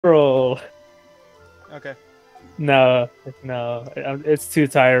Roll. Okay. No, it's too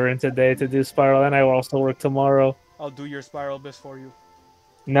tiring today to do spiral, and I will also work tomorrow. I'll do your spiral bits for you.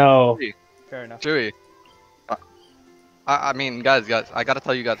 No. Fair enough. Chewy. I mean, guys, I gotta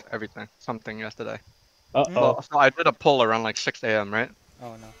tell you guys something yesterday. Uh-oh. So I did a poll around like 6 a.m. right?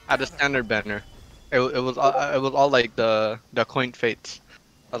 Oh no. At the standard banner. It was all like the coin fates.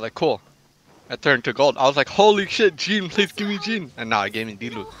 I was like, cool. I turned to gold. I was like, holy shit, Gene, please give me Gene. And now it gave me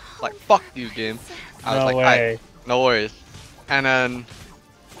D-Loot. Like, fuck you, game. I was No like, way. no worries. And then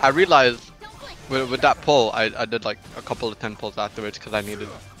I realized with that poll, I did like a couple of 10 polls afterwards because I needed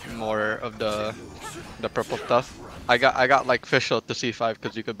more of the purple stuff. I got like Fischl to C5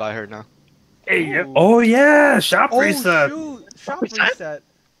 because you could buy her now. Hey, oh yeah, shop Oh reset. shoot! Shop reset.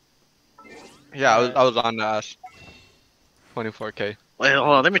 Yeah, I was on the Ash. 24k. Wait, hold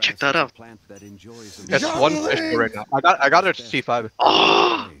on, let me check that out. It's one Fischl right now. I got her to C5.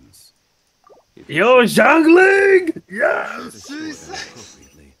 Oh! Yo, Zhongling! Yes! Yes!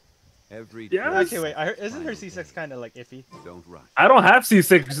 Okay, wait. Isn't her C6 kind of like iffy? I don't have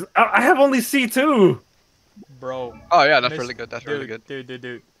C6. I have only C2. Bro. Oh yeah, that's really good. That's dude, really good.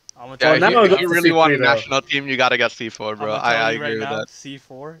 Dude. I'm gonna Yeah, tell if you, you really want a C3 though. national team, you gotta get C4, bro. I agree right with now, that.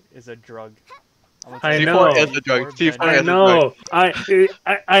 C4 is a drug. I C4 know. is a drug. C4 I is a drug. know.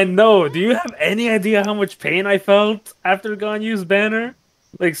 I know. Do you have any idea how much pain I felt after Ganyu's banner?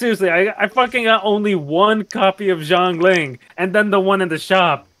 Like seriously, I fucking got only one copy of Zhongling, and then the one in the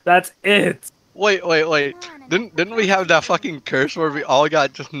shop. That's it. Wait. Didn't we have that fucking curse where we all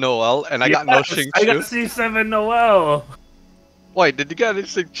got just Noel and I got no Yes, Xing I got Chu? C7 Noel. Wait, did you get any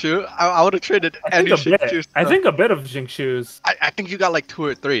Xing Chu? I would have traded any Xing Chu. I think a bit of Xingqius. I think you got like 2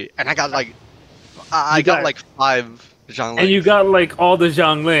 or 3, and I got like I got like 5 Zhang. And you got like all the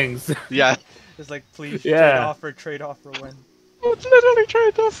Zhonglings. Yeah. It's like, please Yeah. trade off for win. It's literally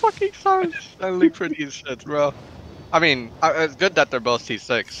trying to fucking start and leak for these shits, bro. I mean, it's good that they're both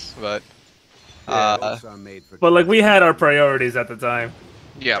C6, but But like we had our priorities at the time.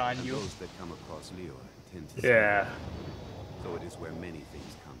 yeah. Ganyu. Yeah.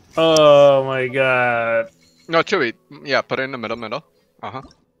 Oh my god. No, Chewy. Yeah, put it in the middle. Uh-huh.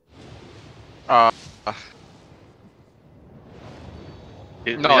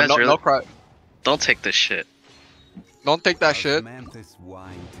 No cry. Don't take this shit. Don't take that shit.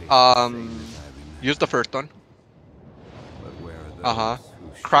 Use the first one. Uh-huh.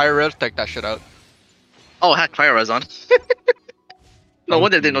 Cryo take that shit out. Oh, heck, fire was on. No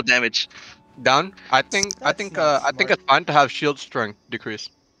wonder they did no damage. Down. I think it's fine to have shield strength decrease.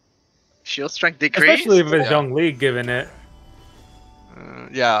 Shield strength decrease? Especially if it's Yeah. Zhongli giving it.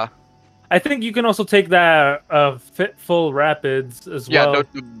 Yeah. I think you can also take that Fitful Rapids as well. Yeah,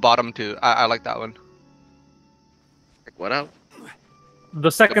 the bottom two. I like that one. Like, what out? The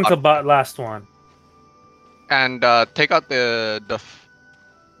second to last one. And take out the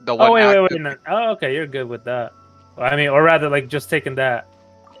one. Oh wait. active- No. Oh, okay, you're good with that. I mean, or rather, like just taking that.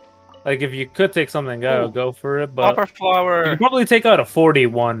 Like if you could take something out, go for it. But Copper flower. you could probably take out a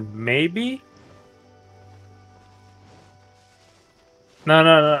 41, maybe. No.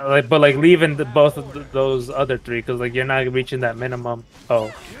 Like, but like leaving both of those other three, because like you're not reaching that minimum.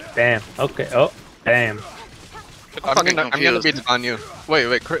 Oh, damn. Okay. Oh, damn. I'm gonna beat it on you. Wait.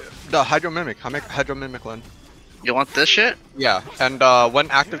 The Hydro Mimic. Hydro Mimic one. You want this shit? Yeah, and when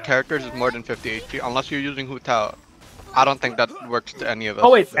active characters is more than 50 HP, unless you're using Hu Tao, I don't think that works to any of us.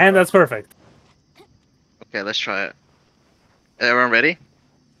 Oh wait, and that's perfect. Okay, let's try it. Everyone ready?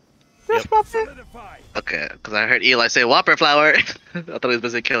 Yes, Whopper. Okay, because I heard Eli say Whopper flower. I thought he was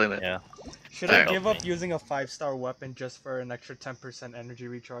busy killing it. Yeah. Should I Alright. give up using a 5-star weapon just for an extra 10% energy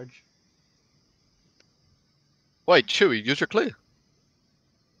recharge? Wait, Chewy, use your clue.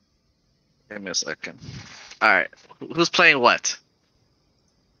 Give me a second. Alright, who's playing what?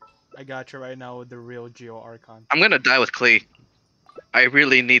 I got you right now with the real Geo Archon. I'm gonna die with Klee. I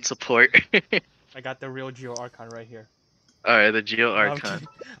really need support. I got the real Geo Archon right here. Alright, the Geo No, I'm Archon. kidding.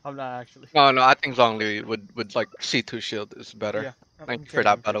 I'm not actually. No, I think Zhongli would like C2 shield is better. Yeah, Thank you for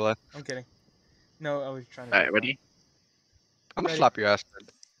that, by the way. I'm kidding. No, I was trying to. Alright, ready? I'm gonna Ready. slap your ass, man.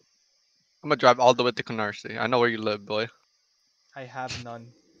 I'm gonna drive all the way to Canarsie. I know where you live, boy. I have none.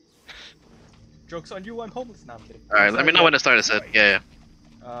 Joke's on you, I'm homeless. No, I'm kidding. Alright, let me know when to start a set. Yeah.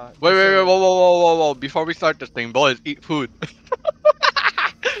 Wait, whoa, before we start this thing, boys, eat food.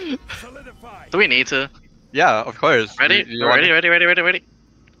 Do we need to? Yeah, of course. Ready? You Ready?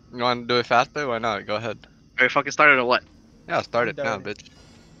 You wanna do it faster? Why not? Go ahead. Are we fucking started or what? Yeah, start it I'm now, done. bitch.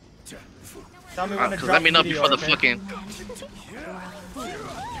 Tell me when to Cause drop let me know meteor, before the okay? fucking.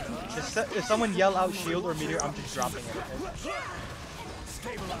 If someone yell out shield or meteor, I'm just dropping it. Okay?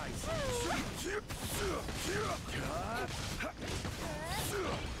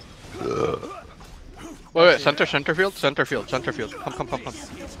 Wait, center field. Come.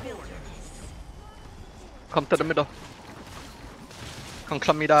 Come to the middle.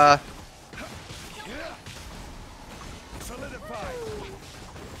 Come mida.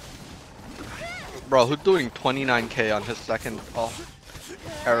 Bro, who's doing 29k on his second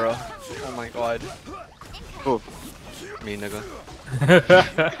arrow? Oh my god. Oh, Me, nigga.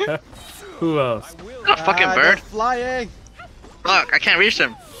 Who else? fucking they're bird. flying. Fuck, I can't reach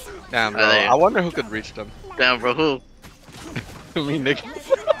them. Damn, bro. There. I wonder who could reach them. Damn, bro, who? Me,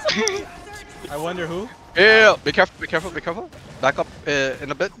 nigga. I wonder who. Yeah, be careful. Back up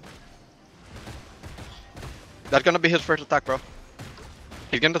in a bit. That's gonna be his first attack, bro.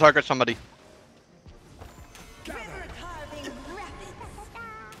 He's gonna target somebody.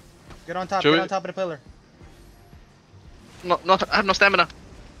 Get on top. Should Get we- on top of the pillar. No, I have no stamina.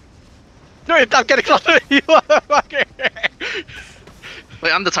 No, stop getting close to you, motherfucker!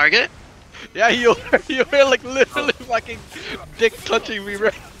 Wait, I'm the target? Yeah, you were like literally fucking dick touching me,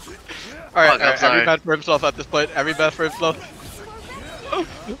 right? Alright, I'm sorry. every man for himself at this point. Every man for himself.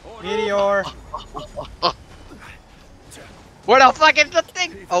 Meteor. Where the fuck is the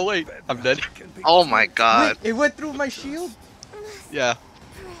thing? Oh wait, I'm dead. Oh my god. Wait, it went through my shield. Yeah.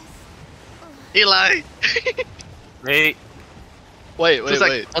 Eli! Wait. Wait. 1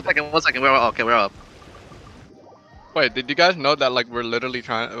 second. We're up. Okay, we're up. Wait, did you guys know that like we're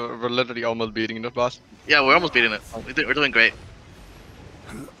literally almost beating this boss? Yeah, we're almost beating it. We're doing great.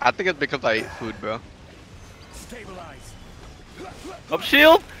 I think it's because I ate food, bro. Up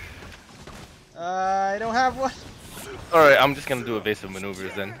shield. I don't have one. All right, I'm just gonna do evasive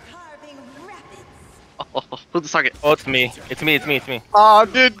maneuvers then. Oh, who's the target? Oh, it's me. It's me. Oh,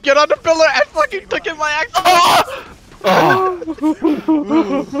 dude, get on the pillar! I fucking took in my axe. Oh!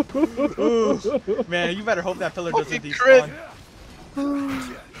 Ooh. Man, you better hope that pillar doesn't Fucking crit.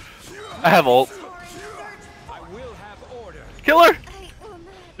 despawn. I have ult. Killer.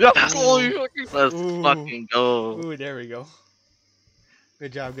 Yeah, Let's Ooh. fucking go. Ooh, there we go.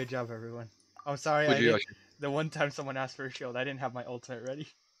 Good job, everyone. I'm sorry, Would you the one time someone asked for a shield, I didn't have my ultimate ready.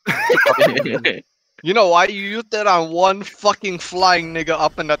 You know why? You used it on one fucking flying nigga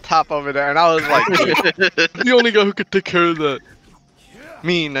up in the top over there, and I was like, the only guy who could take care of that.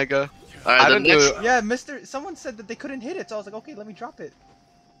 Me, nigga. I Alright, the didn't do next. it. Yeah, someone said that they couldn't hit it, so I was like, okay, let me drop it.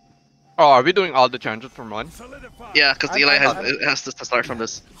 Oh, are we doing all the changes from one? Yeah, because Eli has to start from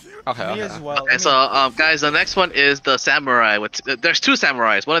this. Okay, Me okay. as well. Okay, so guys, the next one is the samurai. There's 2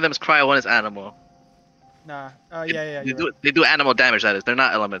 samurais. One of them is cryo, one is animal. Nah. Yeah. They do animal damage. That is, they're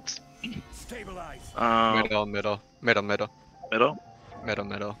not elements. Middle. Middle.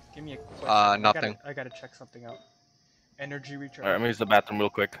 Give me a quick. Nothing. I gotta check something out. Energy recharge. All right, let me use the bathroom real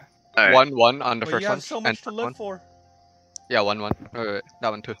quick. All right. One on the Well, first you one. have so much to and live one. for. Yeah, one. Wait, that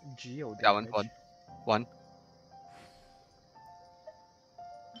one too. Geo That one. damage. One.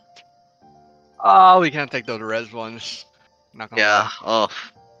 Oh, we can't take those res ones. Not gonna Yeah. lie. Oh.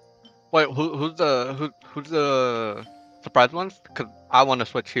 Wait, who's the surprise ones? Cause I want to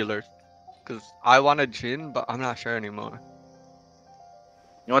switch healers. Cause I wanted Jin, but I'm not sure anymore.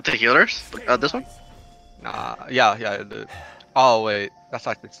 You want the healers? This one? Nah, yeah. Oh wait, that's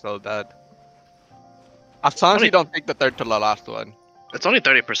actually so bad. As long as you don't take the third to the last one. It's only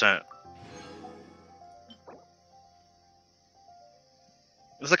 30%.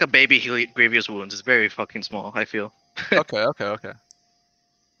 It's like a baby heal grievous wounds. It's very fucking small, I feel. Okay.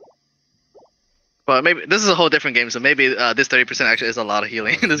 But maybe this is a whole different game, so maybe this 30% actually is a lot of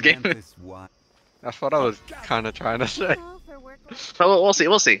healing in this game. That's what I was kind of trying to say. So we'll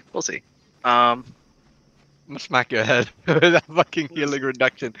see. I'm gonna smack your head with that fucking healing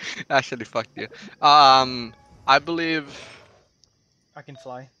reduction. Actually, fucked you. I believe I can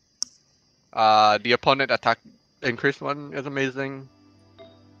fly. the opponent attack increase one is amazing.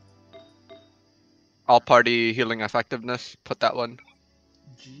 All party healing effectiveness. Put that one.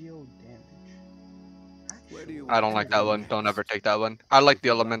 Geo damage. I don't like that one. Don't ever take that one. I like the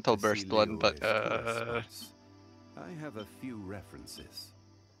elemental burst one, but I have a few references.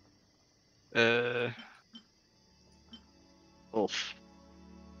 Oof.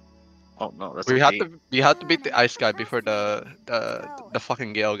 Oh no, that's we okay. had to beat the ice guy before the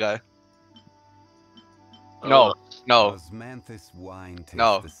fucking Gale guy. No, no, Osmanthus wine tastes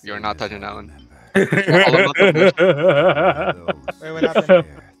no, the you're same not as touching I that one. remember. Wait, what happened? Share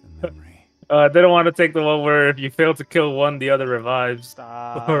the memory. They don't want to take the one where if you fail to kill one, the other revives.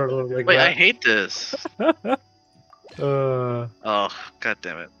 Stop. Or like Wait, I that. hate this. Uh, Oh, god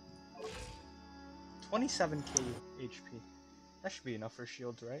damn it. 27k HP. That should be enough for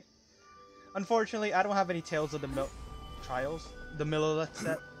shields, right? Unfortunately, I don't have any Tales of the Trials. The Millilith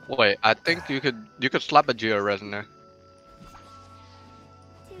set. Wait, I think you could slap a Geo Res in there.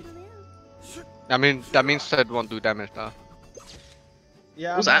 I mean, that means Cid won't do damage now.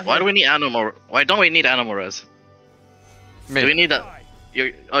 Yeah. Who's that? Why do we need animal? Why don't we need animal res? Me. Do we need that?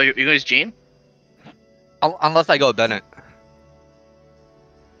 You guys Gene? Unless I go Bennett.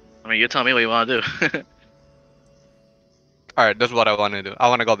 I mean, you tell me what you want to do. Alright, this is what I want to do. I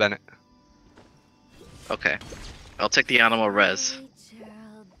want to go Bennett. Okay, I'll take the animal res.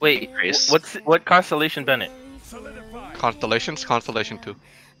 Wait, Grace. what constellation Bennett? Constellations? Constellation 2.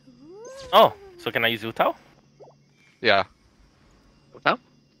 Oh, so can I use Utao? Yeah. Huh?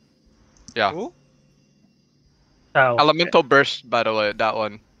 Yeah. Who? Ow. Elemental Burst, by the way, that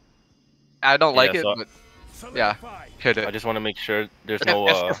one. I don't like Yeah, it, so- but yeah, hit it. I just want to make sure there's It's no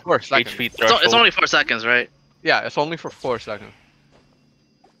for 4 seconds. HP It's, threshold. it's only 4 seconds, right? Yeah, it's only for 4 seconds.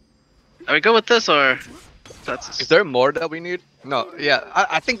 Are we good with this or? That's Is there more that we need? No, yeah,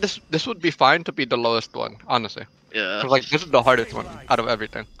 I think this would be fine to be the lowest one, honestly. yeah. 'Cause, like, this is the hardest one out of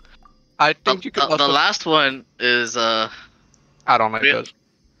everything. I think you could The also... last one is I don't like Real- this.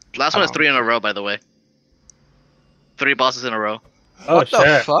 last one is Oh. 3 in a row, by the way. 3 bosses in a row. Oh What the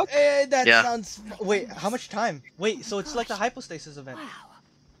shit. fuck? That Yeah. sounds. Wait, how much time? Wait, so it's like the hypostasis event.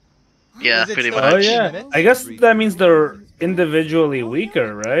 Yeah, Is it pretty still- Oh much. yeah. minutes? I guess that means they're individually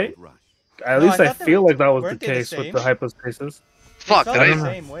weaker, right? Rush. At No, least I I thought they feel like that was the weren't they the case with same? the hypostasis. Fuck, It did felt don't the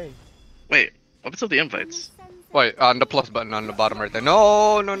know. same way. Wait, what's up the invites? Wait, on the plus button on the bottom right there.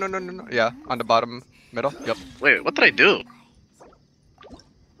 No. Yeah, on the bottom middle. Yep. Wait, what did I do?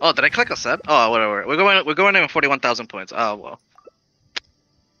 Oh, did I click a set? Oh, whatever. We're going in with 41,000 points. Oh well.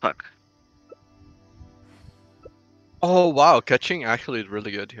 Fuck. Oh wow, catching actually is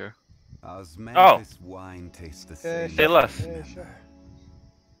really good here. Osmanthus wine tastes the same. Say less. Yeah, sure.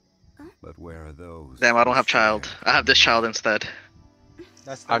 But where are those? Damn, I don't who have child. share? I have this child instead.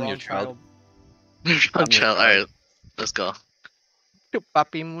 That's the I'm wrong your child. I'm child. Alright, let's go.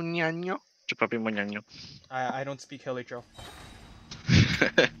 Papi muñaño. Chupapi muñaño. I don't speak Hilichro.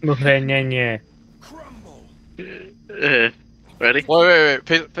 Ready? Wait.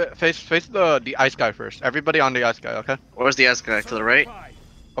 Face the ice guy first. Everybody on the ice guy, okay? Where's the ass guy? To the right?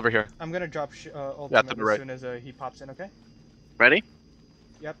 Over here. I'm gonna drop ultimate to the as right. soon as he pops in, okay? Ready?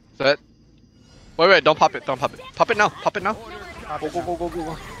 Set. Wait, don't pop it, don't pop it. Pop it now, pop it now. Pop Go, it go, now. go, go, go,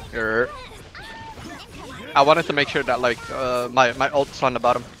 go. Here. I wanted to make sure that like my ult's on the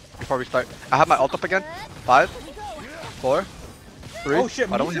bottom before we start. I have my ult up again. 5, 4, 3. Oh shit,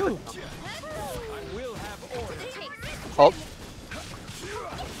 Why me don't we too! ult?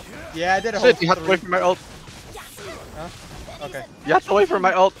 Yeah, I did a whole Shit, you have to wait for my ult. Okay. You have to wait for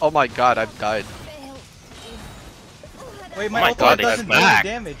my ult. Oh my god, I've died. Wait, my my ultimate God, they doesn't do smacked.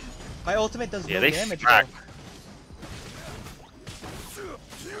 any damage. My ultimate does Yeah, no they damage smacked. though.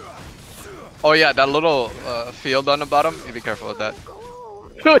 Oh yeah, that little field on the bottom. You be careful with that.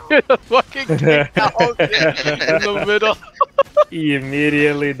 The fucking kick out in the middle. He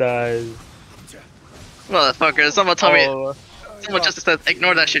immediately dies. Motherfucker, someone told me. Oh, Someone just said,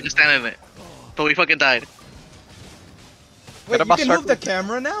 ignore that shit, just stand in it. But we fucking died. Wait, you about can move circle? the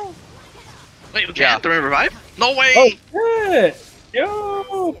camera now? Wait, we can't Yeah. have to revive? No way! Oh shit!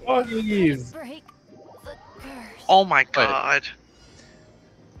 Yo, puggies! Oh my god.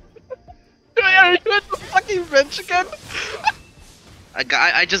 Are you at the fucking bench again?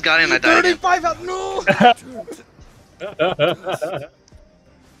 I just got in, I died again. 35 out! No!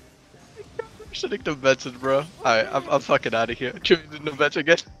 Shouldn't the benches, bro. Alright, I'm fucking out of here. Choosing the bench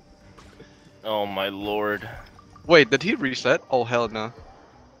again. Oh my lord. Wait, did he reset? Oh hell no.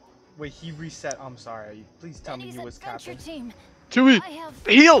 Wait, he reset. I'm sorry. Please tell me he was capping. Chewie,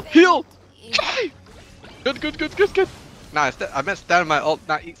 heal, heal. Good. Nah, I meant stand my ult,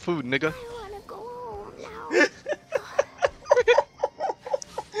 not eat food, nigga.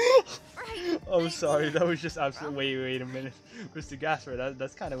 Oh, sorry. That was just absolute. Wait a minute, Mr. Gasper.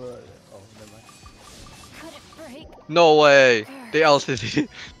 That's kind of a. Oh, never mind. No way. They LCD.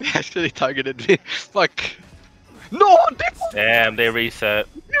 They actually targeted me. Fuck. No, they Damn, they reset.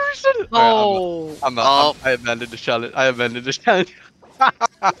 reset it. Oh. I abandoned the challenge.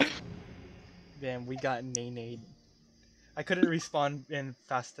 Damn, we got nay-nayed. I couldn't respawn in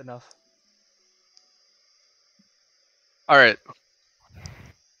fast enough. Alright.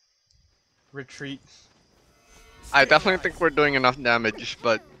 Retreat. I definitely think we're doing enough damage,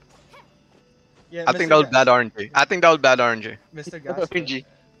 but Yeah, I think that was bad RNG. Mr. Gasper.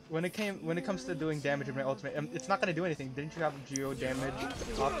 When it comes to doing damage with my ultimate, it's not gonna do anything. Didn't you have geo damage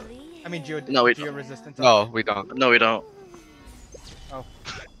up? I mean geo No, we geo resistance up? No, we don't. No, we don't. Oh.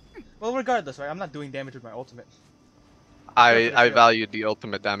 Well, regardless, right? I'm not doing damage with my ultimate. I value the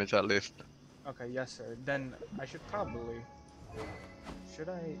ultimate damage at least. Okay, yes, sir. Then I should probably. Should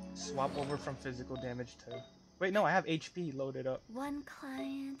I swap over from physical damage to? Wait, no, I have HP loaded up. One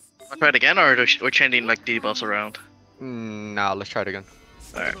client. I'll try it again, or we're changing like debuffs around. Nah, let's try it again.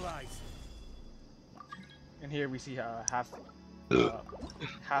 Alright. And here we see half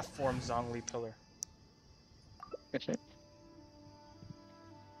form Zhongli pillar.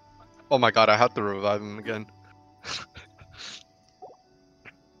 Oh my god, I have to revive him again.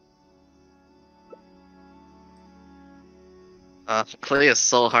 Clay is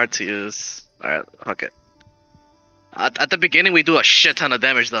so hard to use. Alright, okay. At the beginning, we do a shit ton of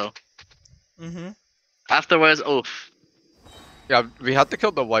damage though. Mm-hmm. Afterwards, oof. Yeah, we had to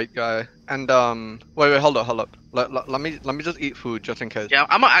kill the white guy. And wait, hold up. Let me just eat food just in case. Yeah,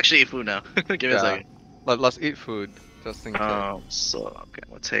 I'm gonna actually eat food now. Give me a second. Let's eat food just in case. So okay,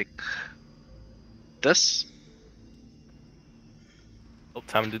 we'll take this. Oh,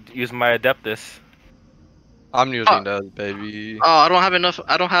 time to use my Adeptus. I'm using that, baby. Oh, I don't have enough.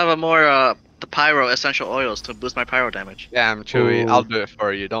 I don't have a more the pyro essential oils to boost my pyro damage. Damn, Chewy, Ooh. I'll do it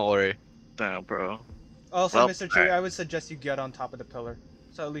for you. Don't worry. Damn, bro. Also, Well, Mr. Chewy, alright. I would suggest you get on top of the pillar,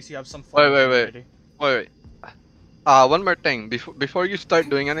 so at least you have some fun. Wait. One more thing. Before you start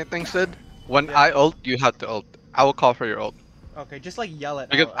doing anything, Cid, when Yeah. I ult, you have to ult. I will call for your ult. Okay, just like yell it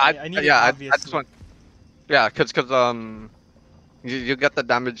Because out. I need yeah, it obvious. I just want. Yeah, cause you get the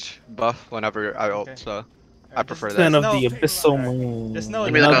damage buff whenever I ult, Okay. so I prefer Son that. of the Abyssal Moon. Just know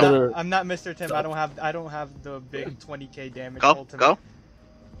Give me the Another... I'm not Mr. Tim. I don't have the big 20k damage Go, ultimate. go.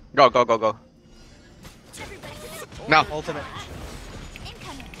 Go. Now. Ultimate.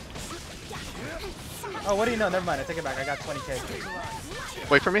 Oh, what do you know? Never mind. I take it back. I got 20k.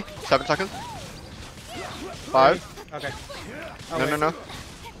 Wait for me. 7 seconds. 5. Okay. Oh, No, wait. no.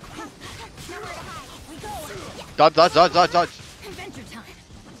 Dodge.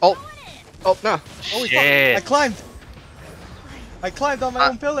 Oh, no. Holy Shit. fuck! I climbed on my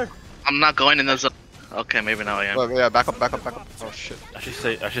own pillar. I'm not going in the zone. Okay, maybe now I am. Wait, yeah, back up. Oh shit. I should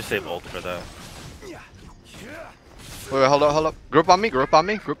save ult for that. Wait, hold up. Group on me.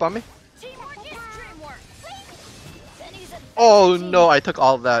 Oh no, I took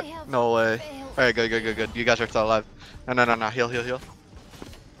all of that. No way. Alright, good. You guys are still alive. No. Heal.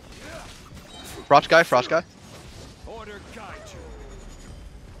 Frost guy.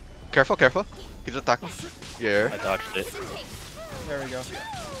 Careful. He's attacking. I Yeah. dodged it. There we go.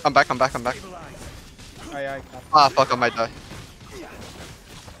 I'm back. Aye. Ah, fuck, I might die.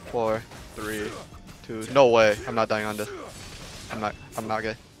 4, 3, 2. No way. I'm not dying on this. I'm not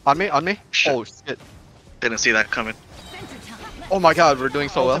good. On me. Shit. Oh shit. Didn't see that coming. Oh my god, we're doing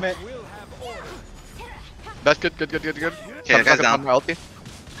so well. Ultimate. That's good. Okay, guy's down. My ulti.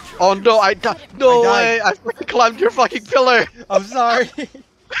 Oh no, I died. No I died. way. I fucking climbed your fucking pillar. I'm sorry.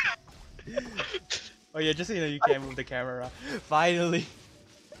 Oh yeah, just so you know, you can't move the camera around. Finally.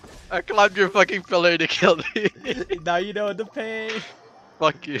 I climbed your fucking pillar to kill me. Now you know the pain.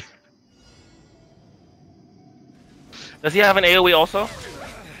 Fuck you. Does he have an AoE also?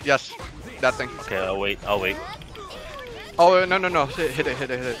 Yes, that thing. Okay, I'll wait. Oh no. Hit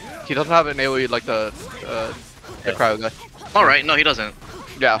it. He doesn't have an AoE like the cryo guy. Alright, no, he doesn't.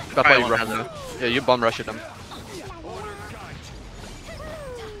 Yeah, that's why Cryo you one rush has him. Yeah, you bum rush him.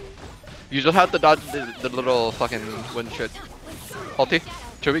 You just have to dodge the little fucking wind shit. Ulti,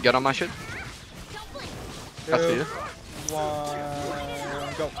 should we get on my shit? That's to you.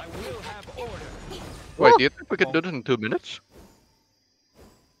 1, go. Wait, do you think we could do this in 2 minutes?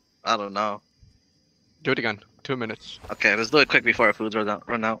 I don't know. Do it again. 2 minutes. Okay, let's do it quick before our foods run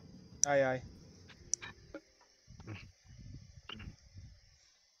out. Aye.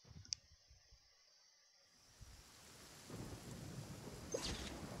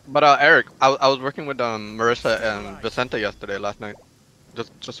 But Eric, I was working with Marissa and Vicente last night,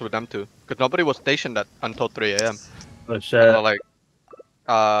 just with them two, cause nobody was stationed until 3 a.m. Oh And shit. like,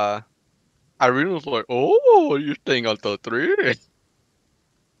 Irene was like, "Oh, you're staying until 3?"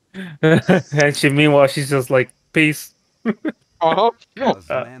 And meanwhile, she's just like, peace. No,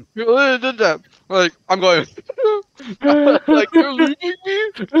 Osman you really did that. Like, I'm going. Like, you're leaving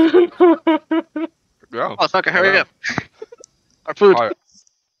me. Yeah. Oh, fucker, hurry up. Our food. Alright.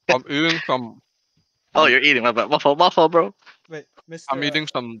 I'm eating some. Oh, you're eating. My bad. Muffle, bro. Wait, Mr. I'm eating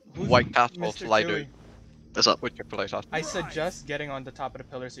some who's White Castle Mr. slider Chewy? What's up? with Chick-fil-A sauce. I suggest getting on the top of the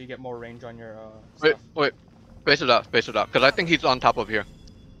pillar so you get more range on your Wait, stuff. space it out, cause I think he's on top of here.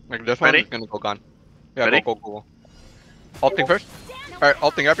 Like this one Ready? is gonna go gone. Yeah, Ready? go. Ulting first. Alright,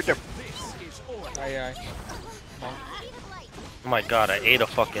 ulting right there. Aye. Oh my god, I ate a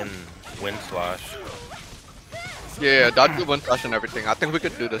fucking wind slash. Yeah, dodge the one slash and everything. I think we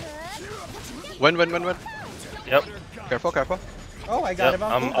could do this. Win. Yep. Careful. Oh, I got Yep. him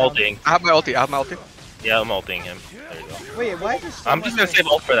on I'm cooldown. ulting. I have my ulti. Yeah, I'm ulting him. There you go. Wait, why is there so I'm just much- gonna save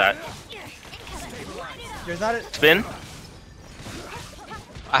ult for that. There's not a... Spin.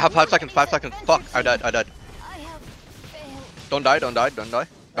 I have 5 seconds. Fuck, I died. Don't die.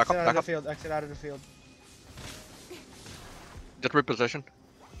 Back Exit out of the up. field. Exit out of the field. Just reposition.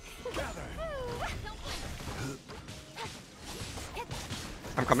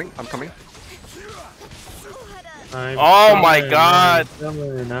 I'm coming. Oh my god.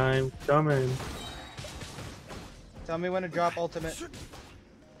 I'm coming. Tell me when to drop ultimate.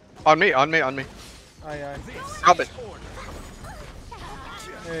 On me. Aye. Drop it.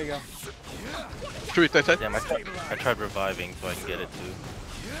 There you go. Truth, I said. Damn, I tried reviving so I can get it too.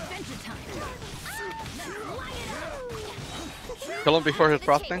 Kill him before his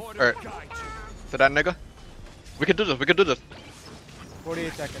frosting. Or to that nigga. We can do this.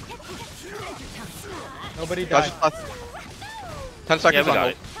 48 seconds. Nobody Dodge died. his flash. 10 seconds Yeah, we on got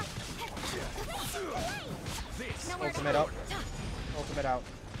ult. it. Ultimate up. Ultimate out.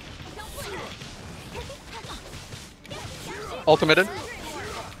 Ultimate in.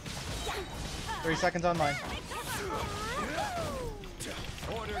 3 seconds on mine.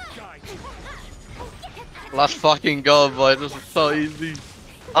 Let's fucking go, boy. This is so easy.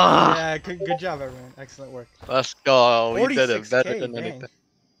 Yeah, good job, everyone. Excellent work. Let's go. We did it 46K, better than dang. anything.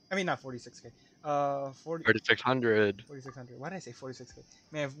 I mean, not 46K. 3600. 4600. Why did I say 46K?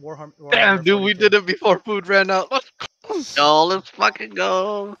 Man, Warhammer. Damn, dude, we did it before food ran out. Yo, let's fucking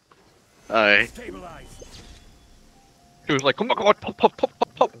go. Alright. He was like, come on,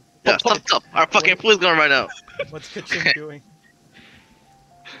 pop. Yeah, stop. Our fucking food's gonna run out. What's Kitchen doing?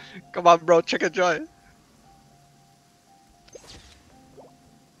 Come on, bro, chicken joy.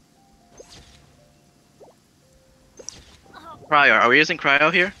 Cryo, are we using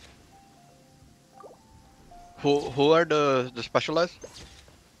cryo here? Who are the specialized?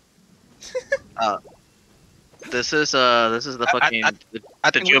 This is the fucking I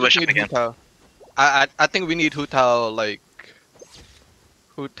the think we just Jewish need again. Hu Tao. I think we need Hu Tao, like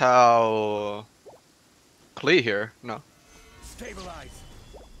Hu Tao Klee here. No.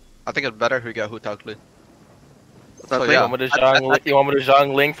 I think it's better if we get Hu Tao Klee. So, You yeah. want me to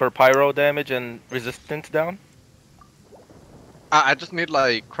Zhang Ling for pyro damage and resistance down? I just need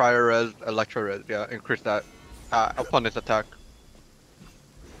like cryo res, electro res. Yeah, increase that upon his attack.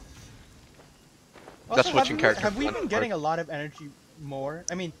 That's Also, switching characters. Have we one been part. getting a lot of energy more?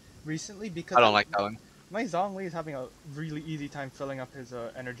 I mean, recently because I don't like that one. my Zhongli is having a really easy time filling up his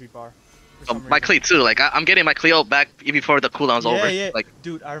energy bar. for some My reason. Klee too. Like I'm getting my Klee ult back even before the cooldown's over. Yeah. Like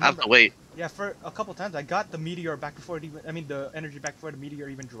Dude, I I have remember. to wait. Yeah, for a couple times I got the meteor back before it even. I mean, the energy back before the meteor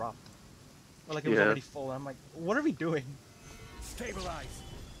even dropped. Or like it was Yeah. already full. And I'm like, what are we doing?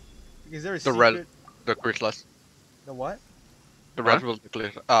 Is there a The secret? red, the increase less. The what? The Huh? res will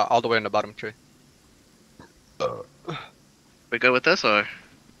decrease. All the way in the bottom tree. We good with this or?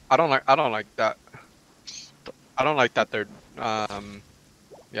 I don't like that. I don't like that third.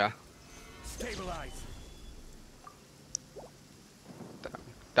 Yeah.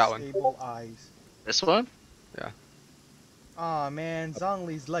 That one. Stable eyes. This one? Aw man,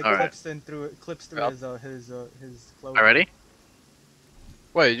 Zhongli's leg Alright. clips through Yep. his clothes. Already?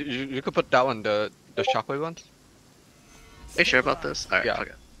 Wait, you could put that one, the shockwave ones. Are you sure about this? Alright, Yeah. fuck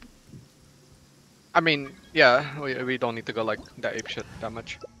it. I mean, yeah, we don't need to go like that ape shit that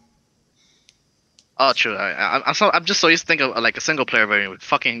much. Oh, true. I'm just so used to think of like a single player variant. We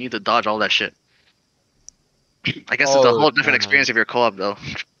fucking need to dodge all that shit. I guess it's a Oh, whole different yeah. experience if you're co-op though.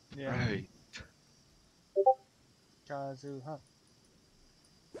 Yeah. Right. Kazuha.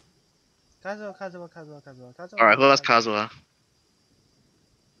 Kazuha. Alright, who has Kazuha?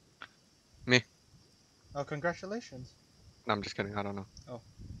 Oh, congratulations. No, I'm just kidding. I don't know.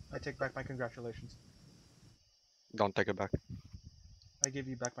 I take back my congratulations. Don't take it back. I give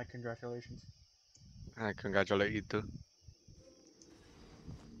you back my congratulations. I congratulate you too.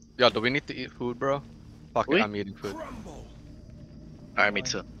 Yo, do we need to eat food, bro? Fuck it, We? I'm eating food. Alright, me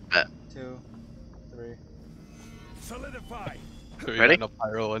too. 2, 3. We Ready? got no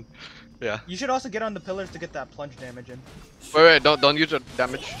pyro one. Yeah. You should also get on the pillars to get that plunge damage in. Wait, don't use the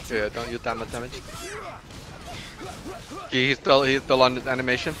damage. Yeah, don't use that much damage. He's still on his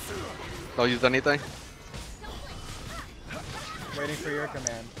animation. Don't use anything. Waiting for your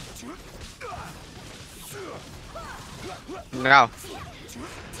command. Now,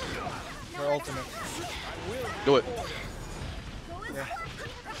 For ultimate. do it. Yeah.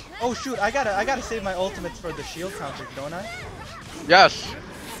 Oh shoot, I gotta save my ultimates for the shield counters, don't I? Yes!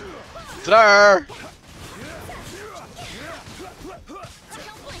 Sir!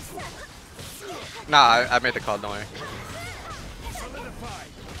 Nah, I made the call, don't worry.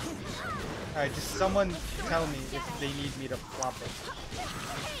 Alright, just someone tell me if they need me to flop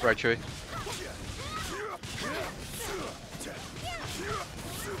it. Right, Chewie.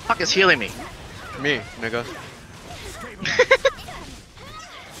 Fuck is healing me. Me, nigga.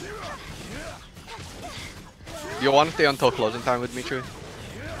 You want to stay until closing time with me, Chewie?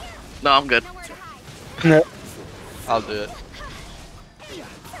 No, I'm good. I'll do it.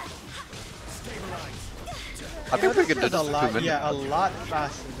 I think we could do this a in 2 lot, minutes. yeah, a lot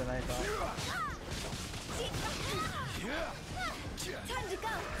faster than I thought.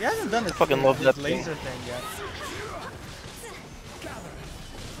 He hasn't done his, Fucking love his that laser thing yet.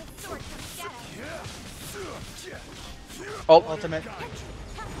 Oh, Ultimate.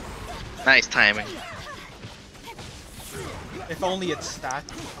 Nice timing. If only it's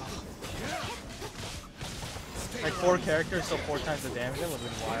stacked. Like 4 characters, so 4 times the damage. That would've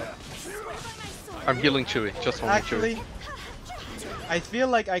been wild. I'm healing Chewie, just only Actually, Chewie. I feel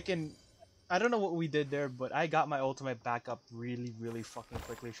like I can. I don't know what we did there, but I got my ultimate back up really, really fucking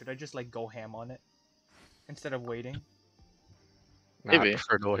quickly. Should I just like go ham on it instead of waiting? Nah, I Maybe.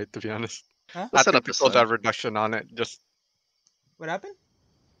 prefer to wait, to be honest. Huh? I Set up think the because sun. that reduction on it, just... What happened?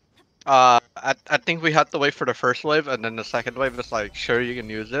 I think we had to wait for the first wave, and then the second wave is like, sure, you can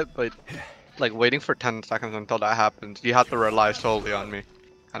use it, but like waiting for 10 seconds until that happens, you have to rely solely on me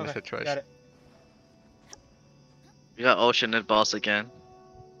kind of Okay, situation. got it. We got Ocean and boss again.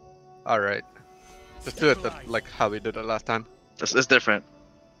 Alright. Just do it like how we did it last time. It's different.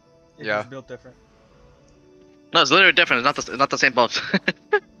 It Yeah. was built different. No, it's literally different. It's not the same boss.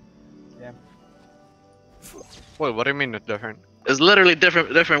 Yeah. Wait, what do you mean it's different? It's literally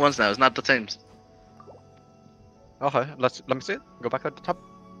different ones now. It's not the same. Okay, let me see it. Go back at the top.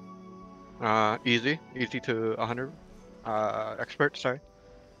 Easy to 100. Expert, sorry.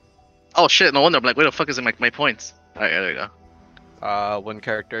 Oh shit! No wonder. I'm like, where the fuck is it? My points. All right, there we go. When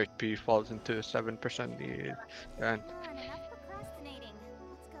character HP falls into 7% need, and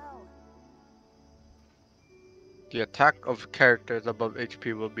the attack of characters above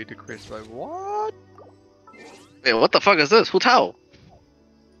HP will be decreased by what? Wait, what the fuck is this? Hu Tao?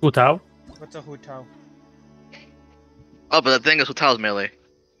 Hu Tao? What's a Hu Tao? Oh, but the thing is, Hu Tao's melee.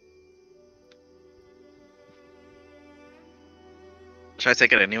 Should I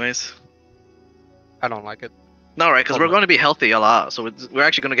take it anyways? I don't like it. No, right? Because Oh, we're no. going to be healthy a lot, so we're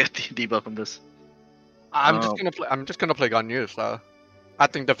actually going to get the debuff from this. I'm Oh. just gonna play Ganyu, so I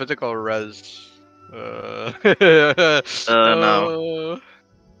think the physical res. No. No.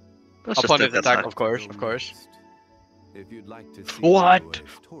 Let's just Upon take his that attack, side. of course. If you'd like to see What?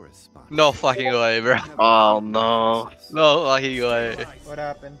 a tourist spot. No fucking way, bro. Oh, no. No fucking way. What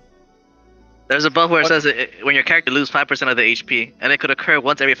happened? There's a buff where it What? says when your character loses 5% of the HP, and it could occur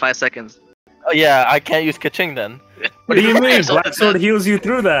once every 5 seconds. Oh yeah, I can't use Kaching then. What do you mean? So- Black Sword heals you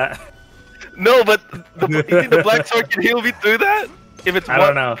through that. No, but you think the Black Sword can heal me through that? If it's I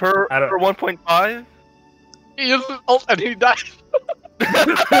don't know. per I don't- 1.5? He uses ult and he dies.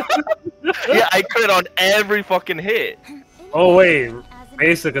 Yeah, I crit on every fucking hit. Oh wait,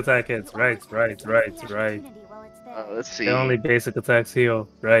 basic attack hits. Right. Let's see. The only basic attacks heal.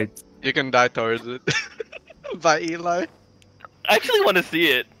 Right. You can die towards it. By Eli. I actually want to see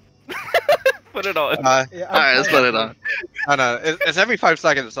it. Put it on. Yeah, Alright, let's put it on. I know. It's every 5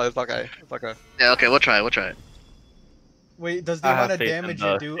 seconds, so it's okay. It's okay. Yeah, okay, we'll try it. Wait, does the I have amount of faith in damage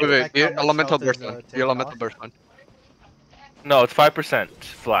the- you do Wait, wait. affect You how much elemental health burst is, one. You taken elemental off? burst one. No, it's 5%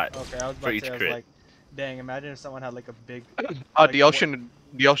 flat. Okay, I was For about each to say, I was crit. like, dang, imagine if someone had like a big The ocean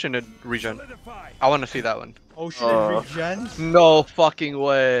regen. I want to see that one. ocean and regen. No fucking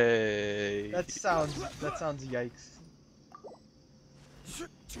way. That sounds yikes.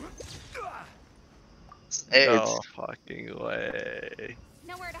 AIDS. No fucking way.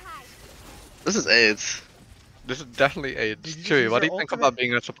 Nowhere to hide. This is AIDS. This is definitely AIDS. Did you just Chewie, use what do your you think ultimate? about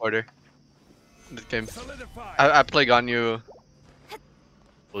being a supporter in this game? I play Ganyu.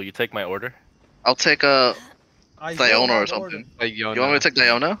 Will you take my order? I'll take a I Diona don't or have something. order. Like You want me to take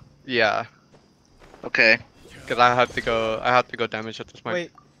Diona? Yeah, Okay. because I have to go damage at this point.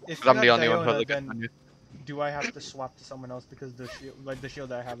 Wait, if 'Cause you I'm have the only one who Diona, has a good then Ganyu. do I have to swap to someone else because the shield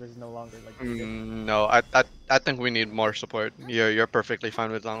that I have is no longer like. good? No, I think we need more support. You're perfectly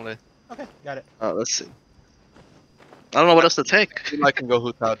fine with Zhongli. Okay, got it. Let's see. I don't know what else to take. I can go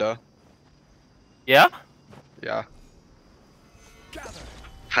Hu Tao though. Yeah? Yeah,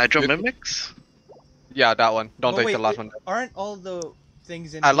 Hydro Good. Mimics? yeah, that one. Don't But take wait, the last one. Aren't all the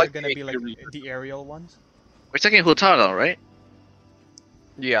things in I here like gonna the be like Reaper. the aerial ones? We're taking Hu Tao now, right?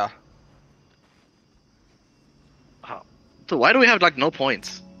 Yeah. Dude, why do we have like no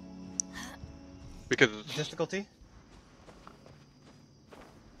points? Because. Difficulty?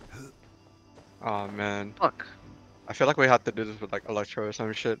 Oh man. Fuck. I feel like we have to do this with like Electro or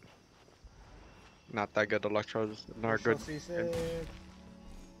some shit. Not that good Electros. Not good.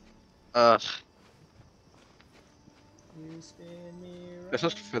 This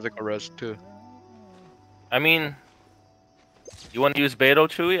is physical res too. I mean, you want to use Beto,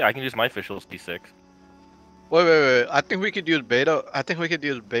 Chewy? I can use my officials D6. Wait. I think we could use Beto. I think we could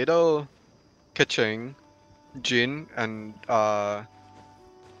use Beto, Keqing, Jin, and Zhongli.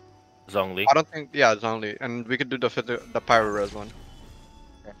 I don't think. Yeah, Zhongli, and we could do the Pyro Res one.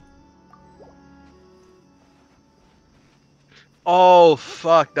 Oh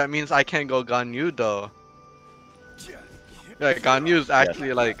fuck! That means I can't go Ganyu though. Yeah, Ganyu is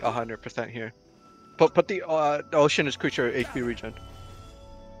actually like 100% here. Put the Oceanist creature HP regen.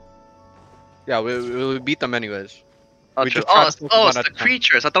 Yeah, we'll beat them anyways. Oh, We true. just try to It's focus one the at a time.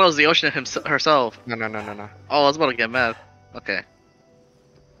 creatures. I thought it was the ocean herself. No. Oh, I was about to get mad. Okay.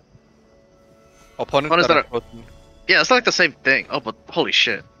 Opponents Opponents that that are close Yeah, it's like the same thing. Oh, but holy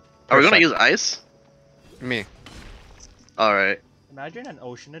shit. Are we gonna use ice? to me. Alright. Imagine an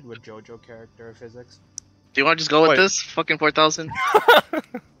Oceanid with JoJo character physics. Do you want to just go with Wait. this? Fucking 4,000?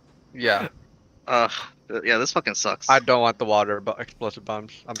 Yeah, Yeah, this fucking sucks. I don't want the water, but explosive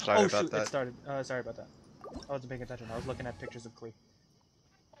bombs. I'm sorry Oh about shoot, it that. started. Sorry about that. I wasn't paying attention. I was looking at pictures of Klee.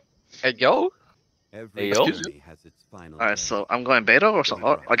 Hey yo. Every yo. journey has its final Alright, end. so I'm going beta or so.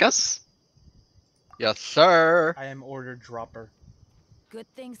 Oh, I guess? Yes, sir. I am order dropper. Good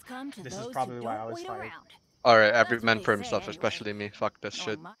things come to This is those probably who why I don't was wait fired. around. All right, every That's man what for they say himself, anyway. especially me. Fuck this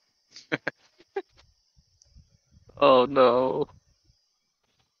shit. Oh, my- Oh no.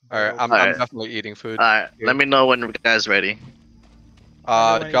 All right, I'm Alright. definitely eating food. Alright, let me know when you guys ready.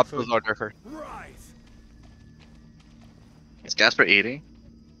 Everyone Drop eat those food. order first. Is Gasper eating?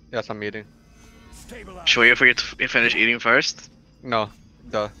 Yes, I'm eating. Should we wait for you to finish eating first? No,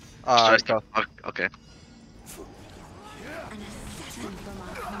 duh. Just- Go. Okay. An assassin from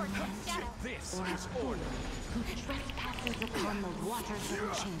our homeland, or a fool who trespasses upon the waters of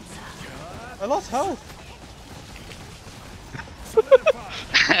Chainsaw. I lost health.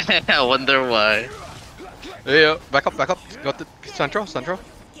 I wonder why. Yeah, back up. Go to central.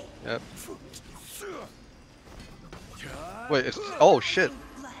 Yep. Wait, it's oh shit.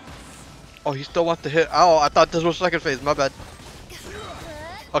 Oh, he still wants to hit. Oh, I thought this was second phase. My bad.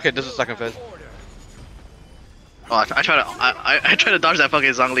 Okay, this is second phase. Oh, I try to dodge that fucking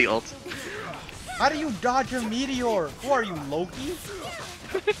Zhongli ult. How do you dodge a meteor? Who are you, Loki?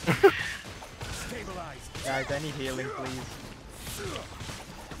 Guys, I need healing, please.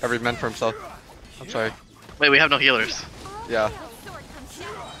 Every man for himself. I'm sorry. Wait, we have no healers. Yeah.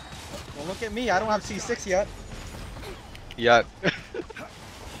 Well, look at me. I don't have C6 yet. Yeah.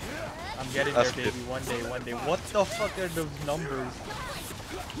 I'm getting That's there, baby. good. One day. What the fuck are those numbers?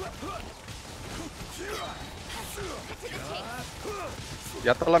 You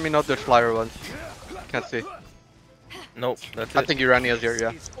have to let me know if there's flyer ones. Can't see. Nope, that's I it. think Urania's here,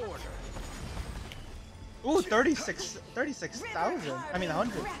 yeah. Ooh, 36,000. I mean,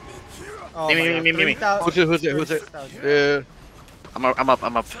 100. Oh Me, my me, God, me, me, me. 30,000 Who's it? 36,000. Yeah. I'm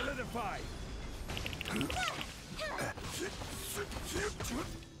up.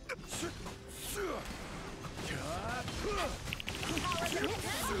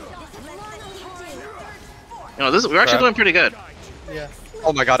 You know, we're actually doing pretty good. Yeah.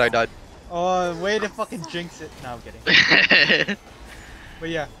 Oh my god, I died. Oh, way to fucking jinx it. No, I'm kidding. But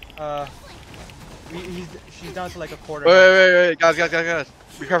yeah, she's down to like a quarter. Wait, guys.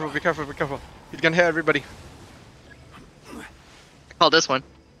 Be careful. He's gonna hit everybody. Call this one.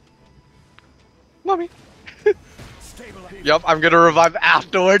 Mommy. Yup, I'm gonna revive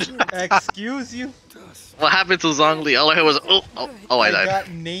afterwards. Excuse you? What happened to Zhongli? All I heard was I died. got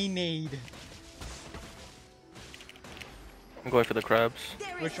nay-nayed. I'm going for the crabs.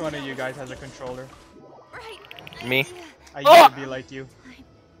 Which one of you guys has a controller? Me? I used to be like you,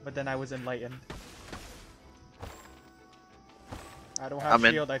 but then I was enlightened. I don't have I'm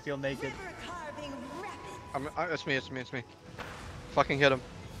in. shield, I feel naked. It's me. Fucking hit him.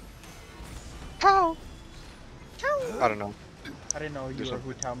 How? I don't know. I didn't know you were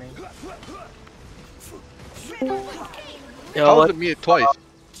Hu Tao Ming. How was it me twice?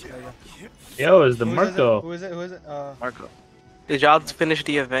 Yo, is the Who is it? Marco? Who is it? Marco. Did y'all finish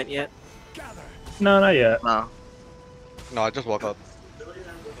the event yet? No, not yet. No. No, I just woke up.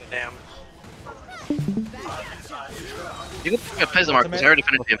 Damn. You can play the Marco. I already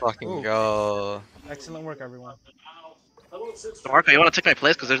finished the event. Fucking Ooh. go. Excellent work, everyone. Marco, you want to take my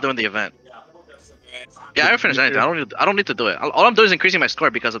place because they're doing the event? Yeah, I haven't finished anything. I don't need to do it. All I'm doing is increasing my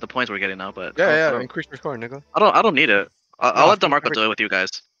score because of the points we're getting now. But Yeah, increase your score, nigga. I don't need it. I'll let finish DeMarco do it with you guys.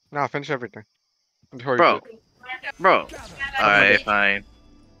 Nah, finish everything. Before you Bro. do it. Bro. Alright, fine.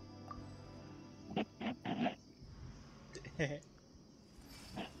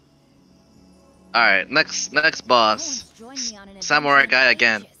 Alright, next boss. Samurai guy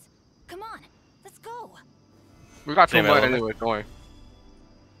again. Come on, let's go. We got two Same more element. anyway, don't worry.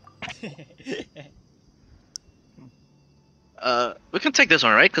 We can take this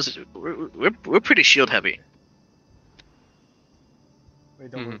one, right? Because we're pretty shield heavy.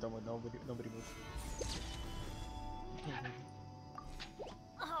 Wait, don't move, don't move, nobody move.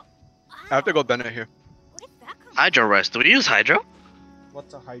 I have to go Bennett here. Hydro Rest. Do we use Hydro?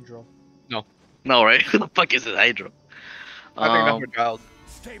 What's a hydro? No, right? Who the fuck is this Hydro? I think that's for child.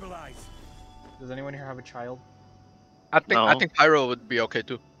 Does anyone here have a child? I No. think Pyro would be okay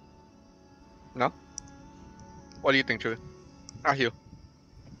too. No? What do you think, Chewie? Not you.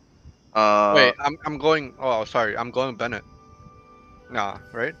 Wait, I'm going. Oh, sorry, I'm going Bennett. Nah,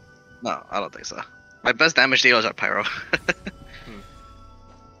 right? No, I don't think so. My best damage dealers are Pyro.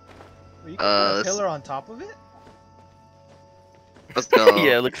 Wait, you can put a pillar on top of it? Let's go.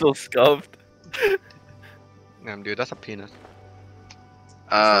 Yeah, it looks so scuffed. Damn, dude, that's a penis.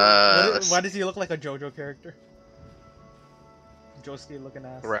 Why does he look like a JoJo character? Josuke looking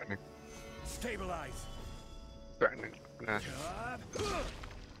ass. Threatening. Threatening. Nah.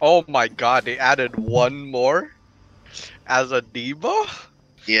 Oh my god, they added one more as a debuff?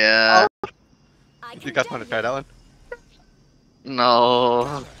 Yeah. You guys want to try that one?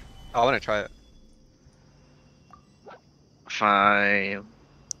 No. I want to try it. Fine.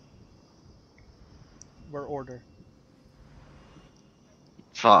 We're order.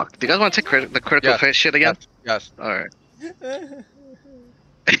 Fuck. Do you guys want to take the critical Yes. shit again? Yes. Alright.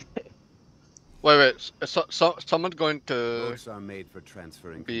 Wait. So someone's going to Boats are made for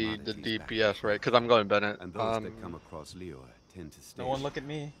transferring be the commodities back DPS, right? Because I'm going Bennett. and those that come across Leo tend to stay. No one look at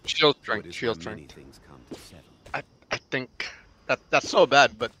me. Shield So it strength. is Shield where many strength. things come to settle. I think that's so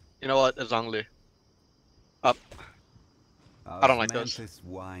bad, but you know what? It's only up. I don't like this. Osmanthus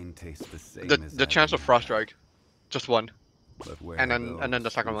wine tastes the same as The chance of Avenir, frost strike, just one, but where and are then the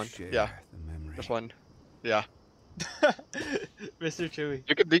those second who one. share Yeah, the memory? just one. Yeah, Mr. Chewy.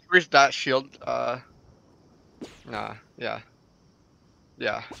 you could decrease that shield. Yeah.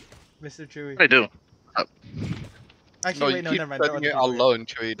 Mr. Chewy. What do I do? Actually, wait, you no, keep never mind. setting it alone,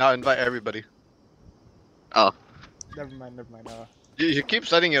 Chewie. Now invite everybody. Oh. Never mind. You keep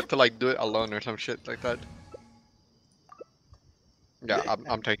setting it to like do it alone or some shit like that. Yeah,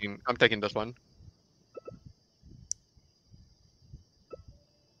 I'm taking this one.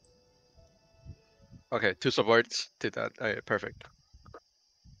 Okay, 2 supports to that. Alright, perfect.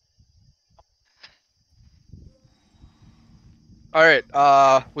 Alright,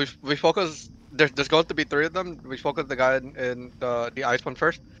 we focus. There's going to be 3 of them. We focus the guy in the ice one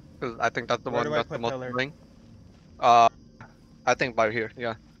first, because I think that's the Where one do I that's the put most pillar? annoying. I think by here,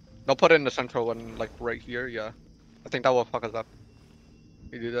 yeah. Don't put it in the central one, like right here, yeah. I think that will fuck us up.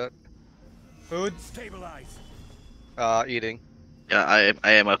 You do that. Food. Eating. Yeah, I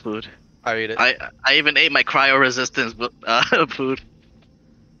ate my food. I eat it. I even ate my cryo resistance food.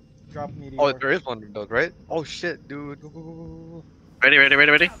 Drop meteor. Oh, there is one of those, right? Oh shit, dude. Go.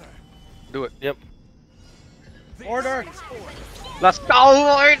 Ready? Do it. Yep. Order. Let's go,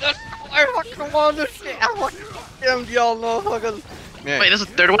 Lord! I fucking want this shit. I fucking y'all motherfuckers. Yeah. Wait, there's a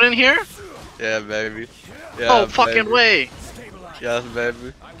third one in here? Yeah, baby. Yeah, Oh, fucking baby. way. Yes,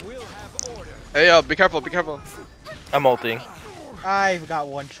 baby. Hey, yo, be careful, be careful. I'm ulting. I've got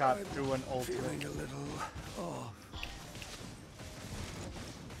one shot through an ultimate.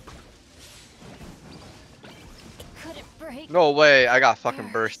 Couldn't break. No way, I got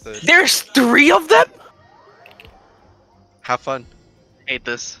fucking bursted. There's 3 of them? Have fun. Hate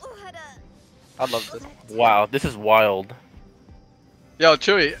this. I love this. Wow, this is wild. Yo,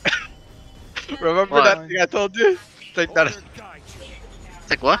 Chewy. Remember What? that thing I told you? Take that.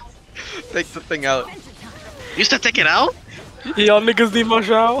 Take what? Take the thing out. You used to take it out? Y'all niggas need my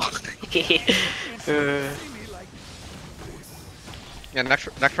shower. Yeah,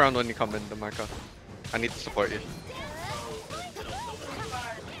 next round when you come in, DeMarco. I need to support you.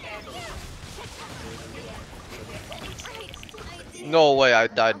 No way I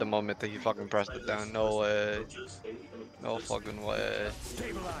died the moment that he fucking pressed it down. No way. No fucking way.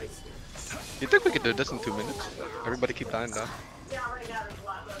 You think we could do this in 2 minutes? Everybody keep dying down.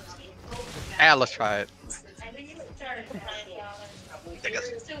 Ah, let's try it.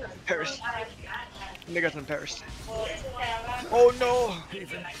 Paris. Niggas in Paris. Oh no!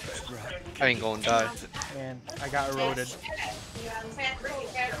 I ain't gonna die. Man, I got eroded.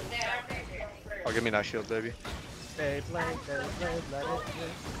 Oh, give me that shield, baby. They play, let it play.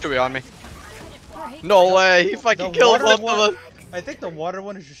 Should be on me. No way! He fucking The killed water both one- of us! I think the water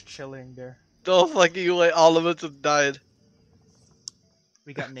one is just chilling there. No fucking way, all of us have died.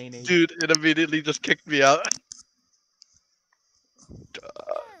 We got Nene. Dude, it immediately just kicked me out.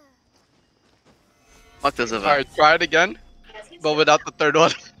 Fuck this event. Alright, try it again, but without the third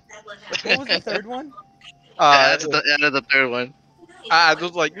one. What was the third one? Yeah, that's the third one. I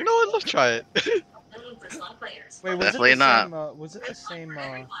was like, you know what, let's try it. Wait, was Definitely it the not. same? Was it the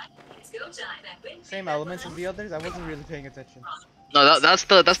same elements as the others? I wasn't really paying attention. No, that's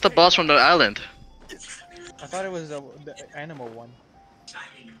the boss from the island. I thought it was the animal one.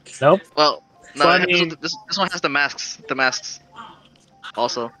 Nope. Well, no, Funny. this one has the masks. The masks.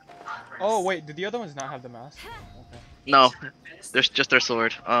 Also, Oh wait, did the other ones not have the mask? Okay. no, there's just their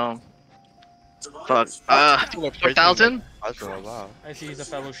sword. Fuck. 4,000? Wow. I see he's a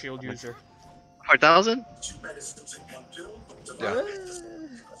fellow shield user. 4,000? Yeah.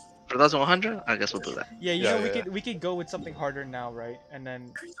 4,100? I guess we'll do that. Yeah, you Yeah, know yeah. we could go with something harder now, right? And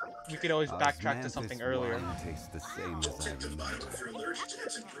then we could always backtrack to something earlier. Wine tastes the same as I remember.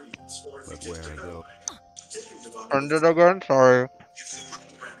 But where are those? Turned it again? Sorry.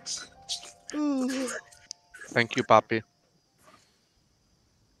 Thank you, Papi.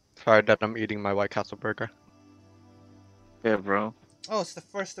 Sorry that I'm eating my White Castle burger. Yeah, bro. Oh, it's the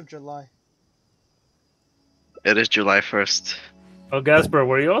 1st of July. It is July 1st. Oh, Gasper,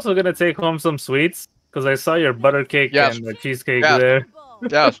 were you also gonna take home some sweets? Because I saw your butter cake Yes. and the cheesecake Yes. there.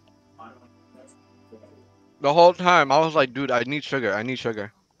 Yes. The whole time I was like, dude, I need sugar. I need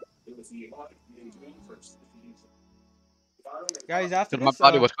sugar. Guys, after Because my this,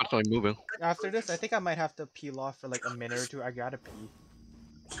 body was constantly moving. after this, I think I might have to peel off for like a minute or two. I gotta pee.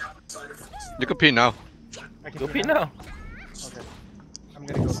 You can pee now. I can Go pee now. Okay. I'm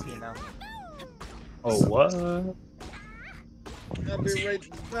gonna go pee now. Oh, what? I'll be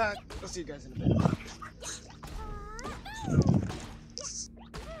right back. I'll see you guys in a bit.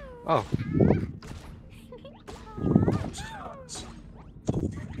 Oh.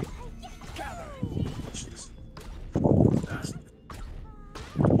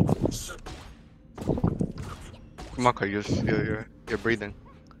 Come on, you're breathing.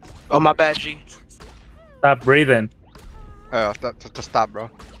 Oh, my bad, G. Stop breathing. To stop, bro.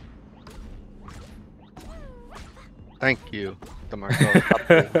 Thank you, DeMarco. Stop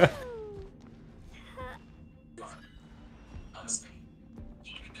breathing.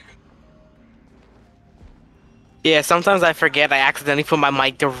 Yeah, sometimes I forget I accidentally put my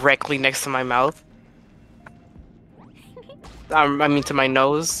mic directly next to my mouth. I mean to my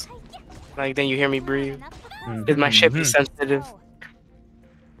nose. Like, then you hear me breathe. Because my ship is sensitive.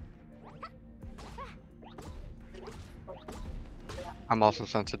 I'm also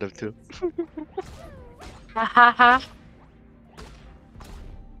sensitive too.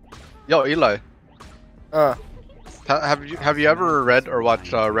 Yo, Eli. Have you ever read or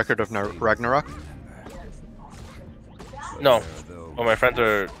watched Record of Ragnarok? No. Well, my friends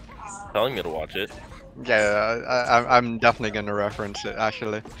are telling me to watch it. Yeah, I'm definitely gonna reference it.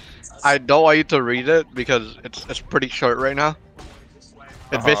 Actually, I don't want you to read it because it's pretty short right now.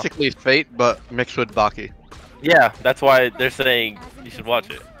 It's basically Fate but mixed with Baki. Yeah, that's why they're saying you should watch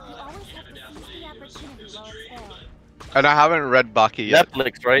it. And I haven't read Baki yet.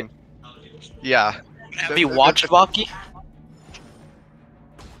 Netflix, right? Yeah. Have you watched Baki?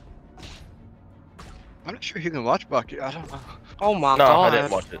 I'm not sure you can watch Baki. I don't know. Oh my No, god. I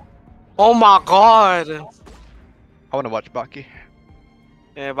didn't watch it. Oh my god. I want to watch Baki.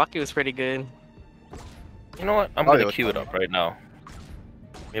 Yeah, Baki was pretty good. You know what? I'm Oh, gonna yeah, queue it up right now.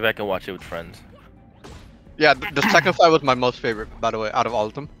 Maybe I can watch it with friends. Yeah, the second fight was my most favorite, by the way, out of all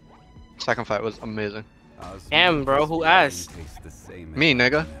of them. Second fight was amazing. Damn, bro, who asked? Me,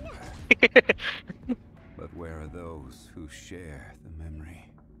 nigga. But where are those who share the memory?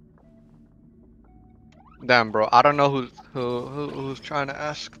 Damn, bro. I don't know who's trying to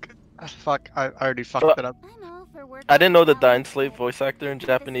ask. Fuck, I already fucked it up. I I didn't know the Dying Slave voice actor in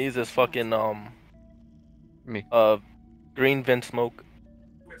Japanese is fucking Me. Green Vin Smoke.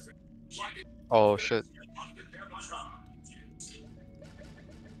 Oh shit.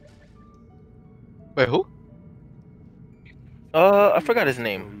 Wait, who? I forgot his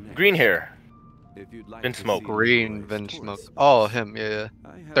name. Green hair. If you'd like Vin to Smoke. see Green the Vin tourist Smoke. spots, Oh, him. Yeah.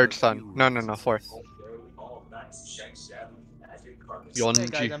 I have Third a son. few No, fourth. Hey guys,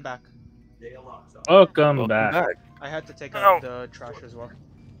 Yonji. I'm back. Welcome Welcome back. back. I had to take No. out the trash as well.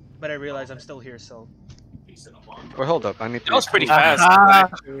 But I realize I'm still here, so. Well, hold up. I need to. That was pretty Ah.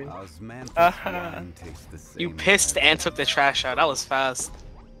 fast. Uh-huh. You pissed and took the trash out. That was fast.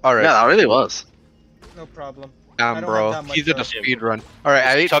 All right. Yeah, that really was. No problem. I Damn, don't bro. have that much, He's in a uh, speed run. All right,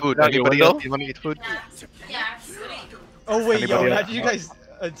 I ate Chuck food. out your Anybody window? else? You want to eat food? Oh wait, yo, Anybody imagine you guys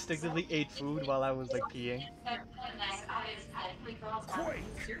instinctively ate food while I was like peeing.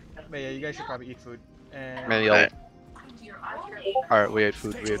 But yeah, you guys should probably eat food. And Man, yo. All right, we ate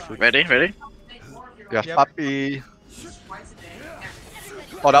food. We ate food. Ready? Ready? Yes, Yep. puppy.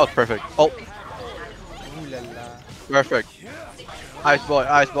 Oh, that was perfect. Oh, ooh la la. perfect. Ice boy,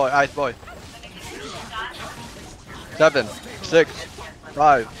 ice boy, ice boy. 7, 6,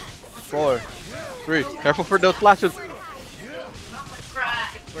 5, 4, 3. Careful for those flashes.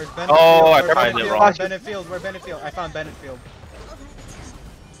 Where's Bennett Oh, I Field? timed it Where's wrong. Bennett Field? Where's Bennett Field? I found Bennett Field.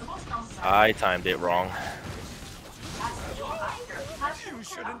 I timed it wrong.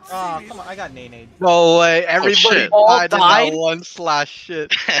 Oh, come on, I got Nene. No way. Everybody shit. All died in died? that one slash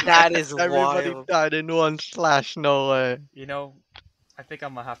shit. That is Everybody wild. died in one slash. No way. You know, I think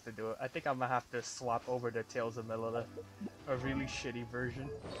I'm gonna have to do it. I think I'm gonna have to swap over to Tales of Melilla, a really shitty version.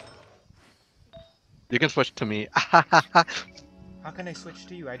 You can switch to me. How can I switch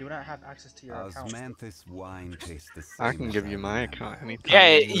to you? I do not have access to your account. Wine tastes the same I can as give you my Diamond. account anytime.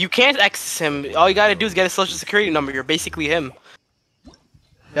 Yeah, you can't access him. All you gotta do is get his social security number. You're basically him.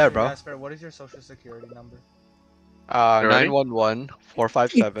 Yeah, bro. Jasper, what is your social security number? You ready? 911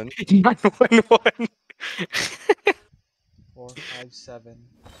 457. 911. 457.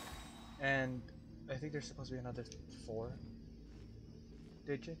 And I think there's supposed to be another 4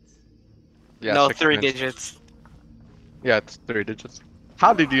 digits. Yeah, No, 6 3 minutes. digits. Yeah, it's 3 digits.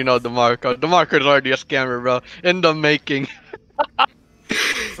 How did you know DeMarco? DeMarco's already a scammer, bro. In the making.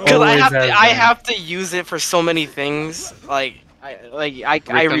 Because Always has I been. have to use it for so many things. I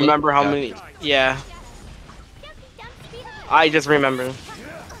Recently? remember how Yeah. many. Yeah. I just remember.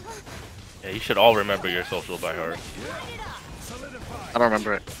 Yeah, you should all remember your social by heart. I don't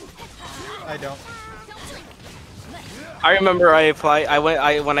remember it. I don't. I remember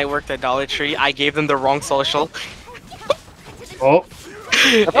when I worked at Dollar Tree, I gave them the wrong social. Oh,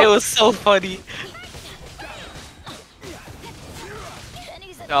 It was so funny.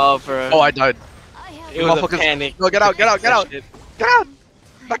 Oh, bro. Oh, I died. It was a motherfuckers- panic. No, get out, get out, get out. Shit. Get out!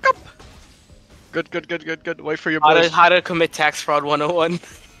 Back up! Good, good, good, good, good. Wait for your How to, boys. how to commit tax fraud 101.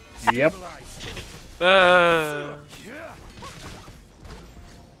 yep. Uh,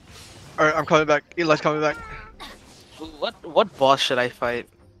 Alright, I'm coming back. Eli's coming back. what boss should I fight?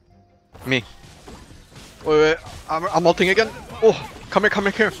 Me. Wait, I'm ulting again. Oh, come here, come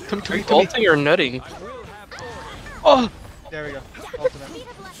here, here. Come to me, to me. Ulting or nutting? Oh, There we go. Ultimate.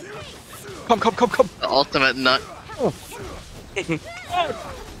 come. The ultimate nut.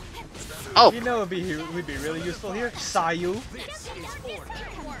 You know would be really useful here? Sayu.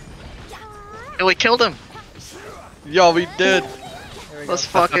 And we killed him. Yo, we did. There we Let's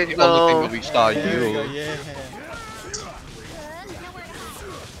go. That's fucking the only thing go. that we saw There we go, you. yeah.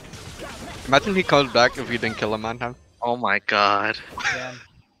 Imagine he comes back if we didn't kill him on time. Oh my god. Damn.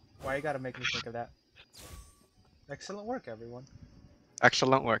 Why you gotta make me think of that? Excellent work, everyone.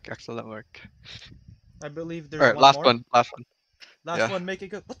 Excellent work, excellent work. I believe there's Alright, one last more. one, last one. Last Yeah. one, make it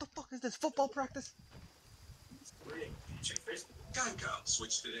good. What the fuck is this? Football practice?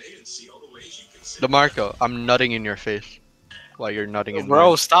 Switch today and see all the ways you can save. DeMarco, I'm nutting in your face. While you're nutting in Bro,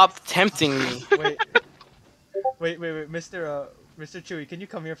 mine. stop tempting me. Wait, Mr. Chewy, can you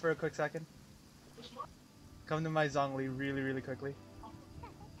come here for a quick second? Come to my Zhongli really quickly.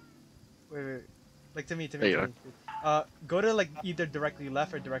 Wait. Like to me. There you Go to like either directly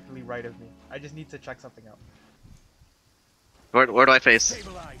left or directly right of me. I just need to check something out. Where do I face?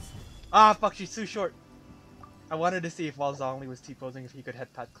 Ah, fuck, she's too short. I wanted to see if while Zhongli was T-posing if he could head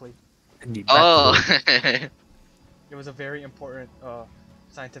pat Klee. Oh. It was a very important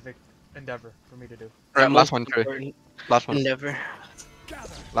scientific endeavor for me to do. Alright, last one, Trey. Last one. Never.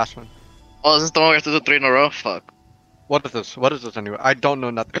 Last one. Oh, is this the one we have to do 3 in a row? Fuck. What is this? What is this anyway? I don't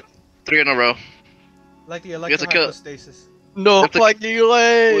know nothing. 3 in a row. Like the have to kill- electrohypostasis. No have to- fucking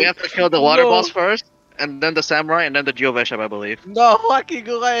way! We have to kill the water No. boss first, and then the samurai, and then the Geoveshab, I believe. No fucking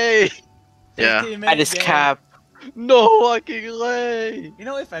way! Yeah. 15 That minutes is game. cap. No fucking way! You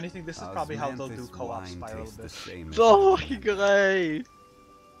know, if anything, this is probably how they'll do co-op Spiral a bit. No fucking way!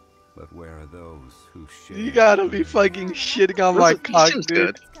 But where are those who share? You gotta be fucking shitting on my This cock, seems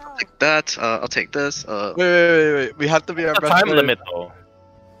dude. good. I'll take that. I'll take this. Wait. We have to be our What's the best time player. limit though?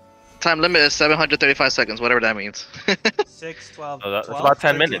 Time limit is 735 seconds, whatever that means. 6, 12, Oh, that's 12, about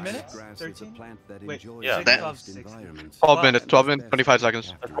 10 13 minutes. 13? Wait, Yeah. 6, That- 12, 16. 12 minutes, 12 minutes, 25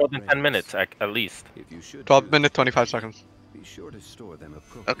 seconds. That's more than 10 minutes at least. 12 minutes, 25 seconds. Be sure to store them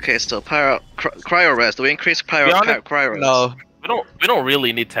appropriately. Okay, still cryo rest. Do we increase To be honest, cryo rest? No. We don't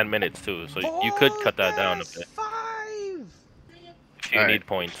really need 10 minutes too, so you could cut that down a bit 5! if you Alright. need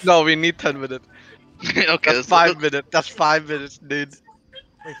points. No, we need 10 minutes. Okay, That's 5 minutes. That's 5 minutes, dude.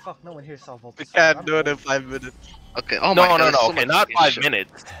 Wait, fuck, no one here saw Volta. We can't do it in 5 minutes. Okay. Oh my No, god. no, there's no. so Okay, much not fucking 5 shit.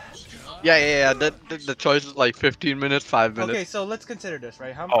 minutes. Yeah. The choice is like 15 minutes, 5 minutes. Okay, so let's consider this,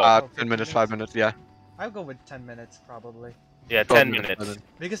 right? How Oh, much? 10 minutes, 5 minutes, yeah. I'll go with 10 minutes, probably. Yeah, 12 10 minutes.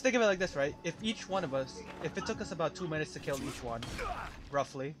 Because think of it like this, right? If each one of us, if it took us about 2 minutes to kill each one,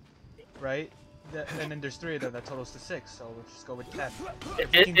 roughly, right? And then there's 3 of them, that totals to 6, so let's just go with 10.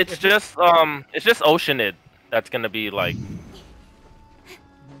 It's just Oceanid that's gonna be like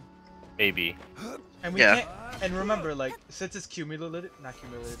maybe. And we Yeah. can't, and remember, like, since it's cumulative, not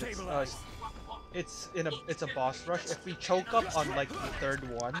cumulative, it's a boss rush. If we choke up on like the 3rd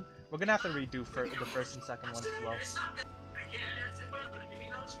one, we're gonna have to redo for the 1st and 2nd ones as well.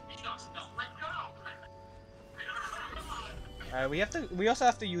 We also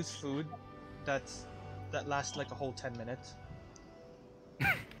have to use food that lasts like a whole 10 minutes.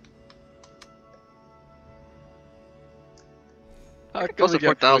 Close to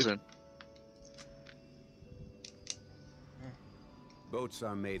 4,000. Boats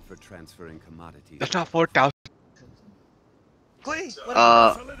are made for transferring commodities. That's not 4,000. Clay,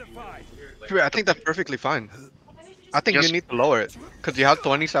 I think that's perfectly fine. I think Just- you need to lower it because you have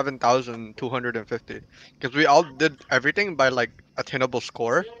 27,250. Because we all did everything by like attainable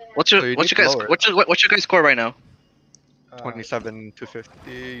score. What's So your you what's need your to guys lower it. what's your guys score right now?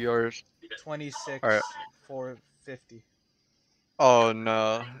 27,250. Yours. 26, Alright. 450. Oh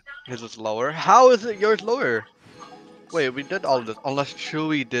no, his is lower. How is it yours lower? Wait, we did all this unless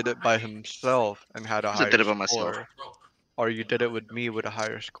Chewy did it by himself and had a I higher did it by myself. score. Or you did it with me with a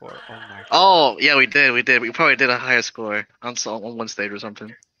higher score. Oh my god. Oh yeah, we did. We probably did a higher score on one stage or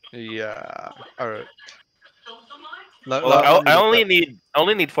something. Yeah. Alright. Well, I only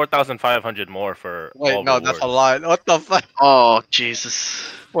need 4,500 more for Wait, all no, the that's a awards. lot. What the fuck? Oh Jesus.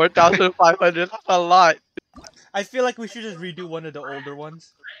 4,500. That's a lot. I feel like we should just redo one of the older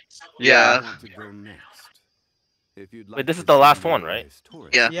ones. Yeah. Want to go next? If you'd Wait, like this to is the last see one, right? various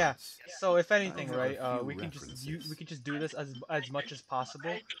tourist Yeah. Yeah. sites, So if anything, I have right, a few we can just references. do this as much as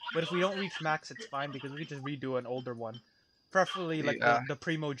possible. But if we don't reach max, it's fine because we can just redo an older one, preferably like Yeah. the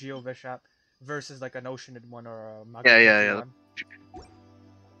Primo GeoVish app versus like an Oceanid one or a Yeah. one.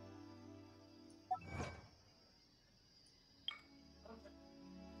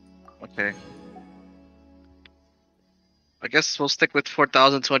 Okay. I guess we'll stick with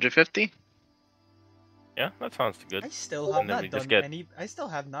 4,250. Yeah, that sounds good. I still have And then not we just done get- any. I still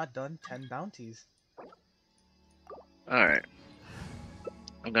have not done 10 bounties. All right.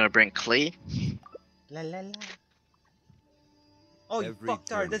 I'm gonna bring Clay. La la la. Oh, you Every fucktard!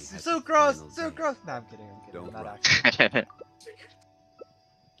 journey This is has so its gross, final so day. gross. Nah, I'm kidding. Don't Not rush. actually.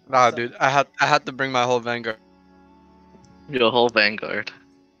 Nah, So- dude, I had to bring my whole Vanguard. Your whole Vanguard.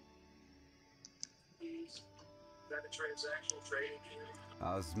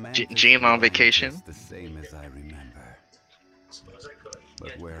 Osmanthus Gene on life is vacation. The same as I remember.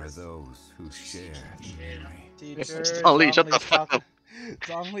 But where are those who share the memory? Teacher, Zhongli, shut the Zhongli's fuck up.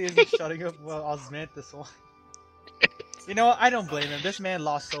 Zhongli isn't shutting up well, Osmanthus one. You know what? I don't blame him. This man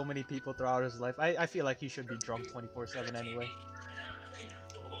lost so many people throughout his life. I feel like he should be drunk 24/7 anyway.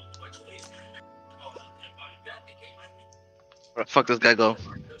 Where the fuck this guy go?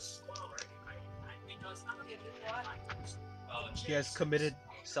 He has committed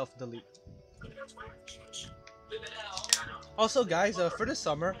self-delete. Also, guys, for the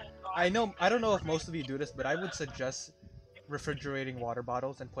summer, I don't know if most of you do this, but I would suggest refrigerating water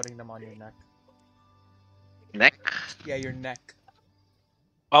bottles and putting them on your neck. Neck? Yeah, your neck.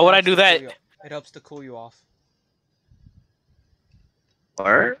 Why would I Helps do to that? cool you- It helps to cool you off.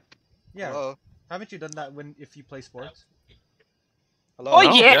 Or? Yeah. Hello. Haven't you done that if you play sports? Hello. Oh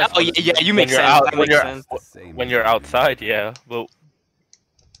No, yeah, yes. oh yeah, you make When you're sense. out- That when makes you're- sense. The same When as you're I outside, remember. yeah. Well,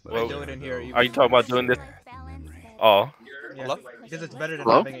 But Well, where do it in here, those you- are you talking about doing this? who share the memory? Oh, Yeah. Hello? Because it's better than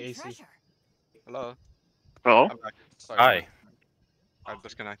Hello? having an AC. Hello. Oh? I'm back. Sorry. hi. I'm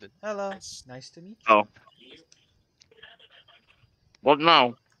disconnected. Hello. Nice to meet you. Oh. Well,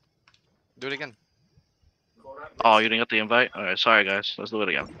 no. Do it again. Oh, you didn't get the invite? Alright, sorry guys. Let's do it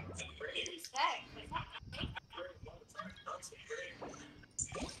again.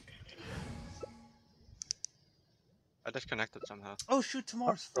 I disconnected somehow. Oh shoot,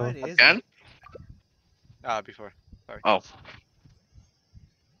 tomorrow's Friday, isn't Again? it? Before. Sorry. Oh.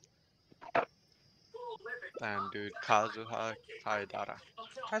 Damn, dude. Kazuha Kaidara.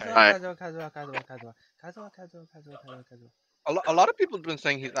 Alright. A lot of people have been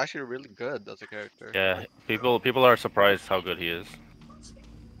saying he's actually really good as a character. Yeah, people are surprised how good he is.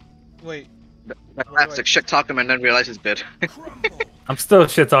 Wait. That classic shit talk him and then realize his bid. I'm still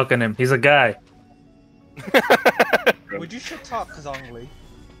shit talking him. He's a guy. Would you shit talk Zhongli?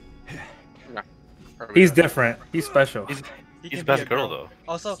 He's different. He's special. He's best girl though.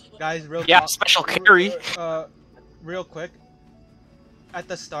 Also, guys, real Yeah, talk, special carry. real quick. At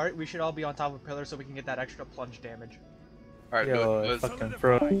the start, we should all be on top of pillars so we can get that extra plunge damage. Alright, Yo, do it. fucking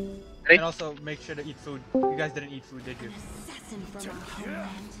bro. And also, make sure to eat food. You guys didn't eat food, did you? Assassin from our homeland.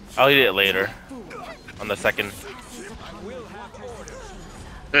 I'll eat it later. On the second.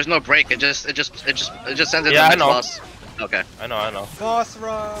 There's no break. It just sends it Yeah, to the I next know. boss. Okay. I know. Boss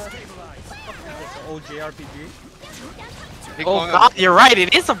rush! Old JRPG? Oh god, you're right,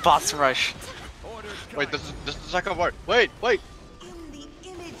 it is a boss rush. Wait, this is the second part. Wait.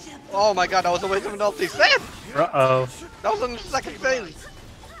 Oh my god, that was a waste of an ulti. Sam! Uh-oh. That was on the second phase.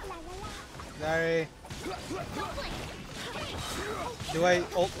 Sorry. Do I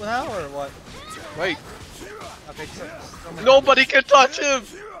ult now or what? Wait. Okay, so Nobody can touch him!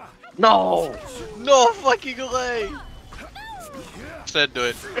 No! No fucking way! Said do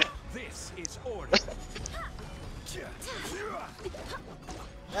it.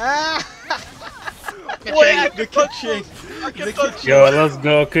 Wait, the kitchen! I can touch him! Yo, let's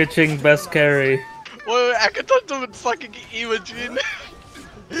go. Kuching best carry. Wait, I can touch him with fucking Imogen.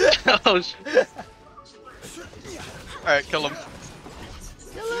 Oh shit. Alright, kill him.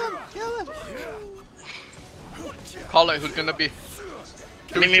 Call it, who's gonna be?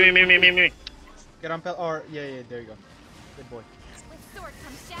 Me. Get on pill or yeah, there you go. Good boy.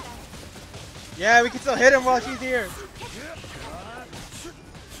 Yeah, we can still hit him while she's here.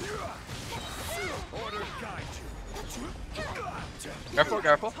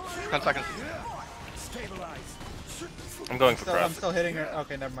 Careful. 10 seconds. I'm going for I'm crap. still hitting her.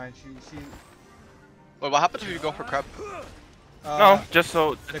 Okay, never mind. She Wait, what happens if you go for crab? No, just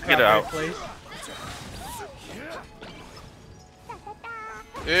so the get it out. place.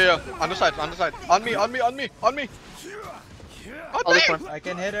 Yeah, on the side. On me. Oh, this one. I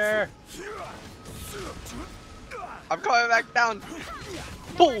can hit her. I'm coming back down.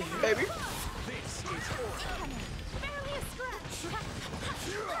 Boom, baby.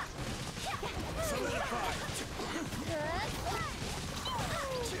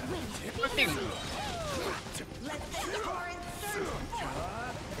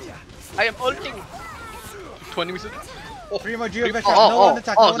 I am ulting. 20 meters. Oh, Primo Geo Bishop. oh, No one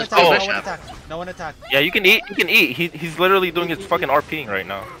attack. oh, No one let's attack. go, No one Bishop. attack. No one attack. Yeah, you can eat. He's literally doing his fucking RPing right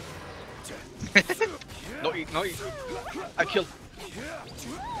now. No eat. I killed.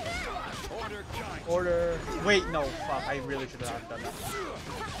 Order. Wait, no. Fuck. I really should have done that.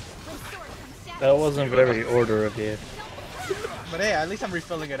 That wasn't very order of you. But hey, at least I'm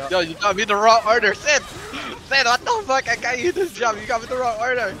refilling it up. Yo, you got me the wrong order. Sid, what the fuck? I got you this job. You got me the wrong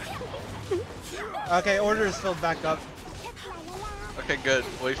order. Okay, order is filled back up. Okay, good.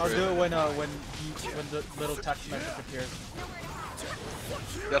 Wait for I'll it. do it when the little text message appears.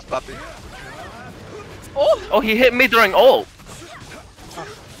 Yes, puppy. Oh, he hit me during ult.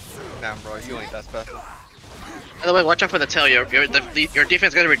 Damn, bro, you ain't that special. By the way, watch out for the tail. Your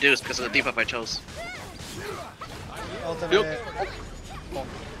defense is gonna reduce because of the debuff I chose. Ultimate.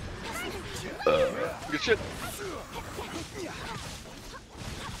 Good shit.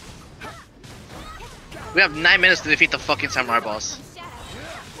 We have 9 minutes to defeat the fucking samurai boss.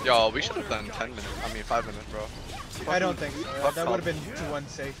 Yo, we should have done 10 minutes. I mean, 5 minutes, bro. I don't think so. That would have been too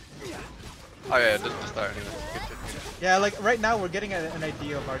unsafe. Oh yeah, this is the start anyway. Good shit. Yeah, like right now we're getting an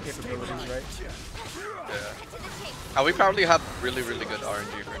idea of our capabilities, right? Yeah. And we probably have really good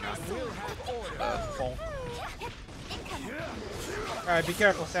RNG for now. Alright, be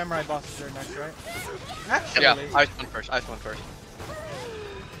careful. Samurai bosses are next, right? Actually, Yeah, ice one first.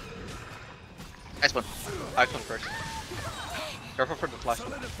 Nice one. Ice one first. Careful for the flash.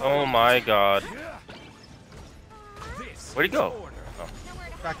 Oh my god. Where'd he go? Oh.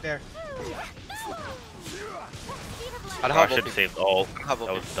 back there. I should have saved all. Have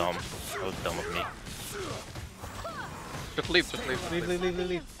That was dumb. That was dumb of me. Just leave.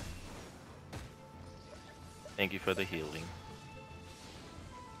 Leave. Thank you for the healing.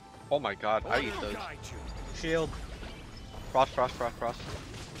 Oh my god, I eat those. Shield. Frost.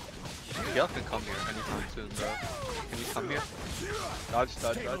 Miguel can come here anytime soon, bro. Can you come here? Dodge.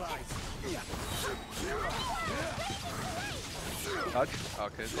 Dodge?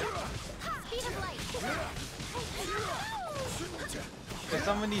 Okay. If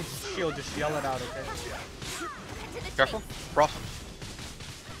someone needs shield, just yell it out, okay? Careful. Frost.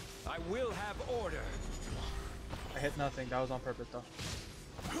 I will have order. I hit nothing. That was on purpose, though.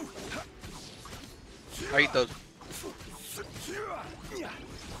 I eat those.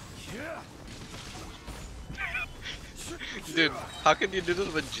 Dude, how can you do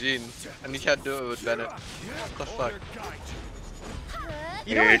this with Jean and you can't do it with Bennett? What the fuck?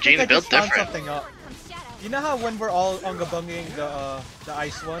 You know, Yeah, I think Jean's I built just found different. something up. You know how when we're all ungabunging the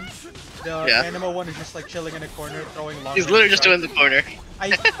ice one, the Yeah. animal one is just like chilling in a corner throwing long. He's literally just doing the corner. I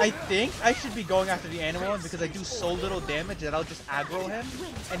think I should be going after the animal one because I do so little damage that I'll just aggro him,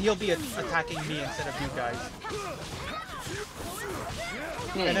 and he'll be attacking me instead of you guys.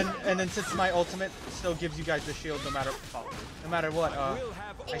 And then since my ultimate still gives you guys the shield no matter what,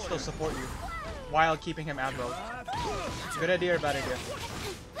 I still support you while keeping him aggro. Good idea or bad idea?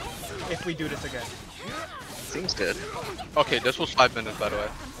 If we do this again. Seems good. Okay, this was 5 minutes by the way.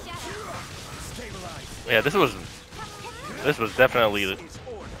 Yeah, this was definitely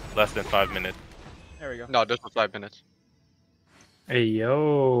less than 5 minutes. There we go. No, this was 5 minutes. Hey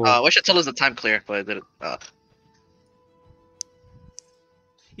yo. We should tell us the time clear, but I did it.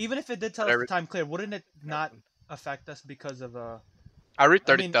 Even if it did tell us the time clear, wouldn't it not affect us because of I read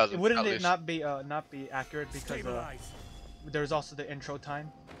I mean, 30,000. wouldn't at it least. not be accurate because there's also the intro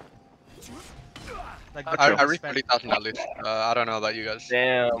time? Like the I time read spent- 30,000 at least. I don't know about you guys.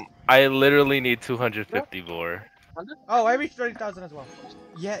 Damn, I literally need 250 more. Oh, I reached 30,000 as well.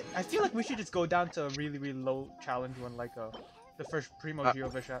 Yeah, I feel like we should just go down to a really low challenge one, like the first Primo Geo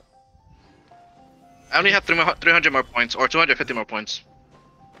Bishop. I only have 300 more points, or 250 more points.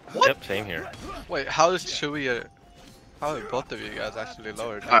 What? Yep, same here. Wait, how is Chewie? How are both of you guys actually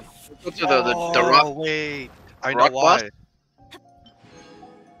lowered? Go to the rock. Wait, I know rock why. boss?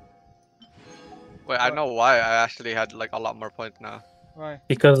 Wait, I know why. I actually had like a lot more points now. Why?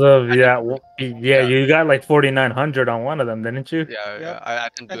 Because of you got like 4,900 on one of them, didn't you? Yeah, Yep. yeah. I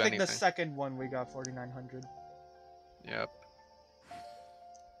didn't I do think anything. the second one we got 4,900. Yep.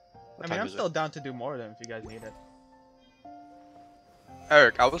 I mean, I'm still down to do more of them if you guys need it.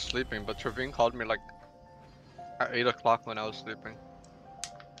 Eric, I was sleeping, but Trevine called me like at 8 o'clock when I was sleeping.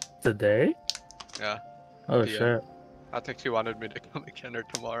 Today? Yeah. Oh Yeah. shit. I think she wanted me to come again or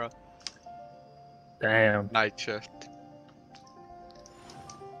tomorrow. Damn. Night shift.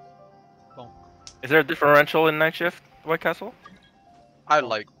 Is there a differential in night shift, White Castle? I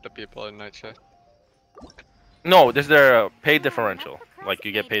like the people in night shift. No, is there a pay differential? Like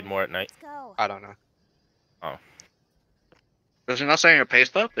you get paid more at night? I don't know. Oh. Does it not say in your pay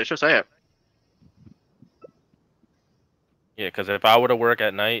stub? They should say it. Yeah, because if I were to work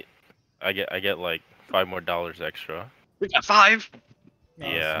at night, I get like $5 more extra. We got 5.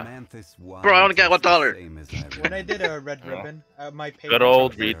 Yeah. Bro, I only got $1. When I did a red ribbon, my pay Good was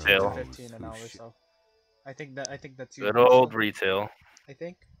old up retail. 15 an hour, so I think that's Good old retail. I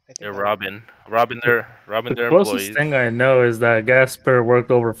think They're that- robbing their Closest employees. thing I know is that Gasper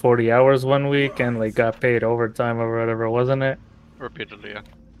worked over 40 hours one week and like got paid overtime or whatever, wasn't it? Repeatedly, yeah.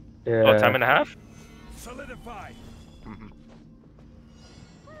 Yeah. Oh, time and a half? Solidify. Mm-hmm.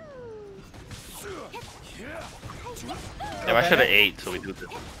 Damn, I should have ate, so we do this.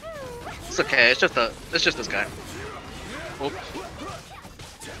 It's okay. It's just this guy. Oops.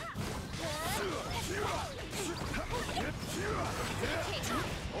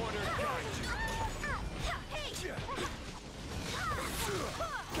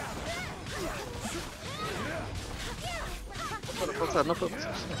 What's that? No focus.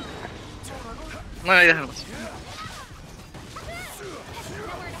 No, yeah.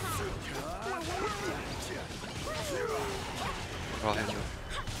 Well, anyway.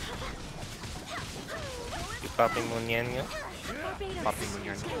 You popping Muñeño? Popping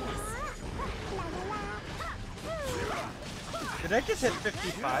Muñeño. Did I just hit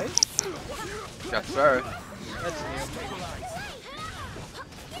 55? Yes, sir. That's new.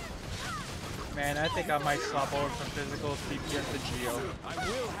 Man, I think I might swap over from physical CPS to Geo.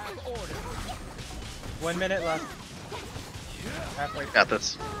 1 minute left. Halfway. Got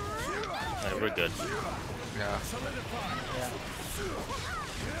this. Alright, we're good. Yeah. Yeah.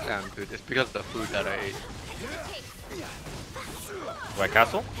 Damn, dude. It's because of the food that I ate. White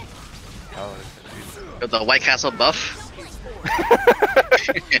Castle? Oh, Got the White Castle buff.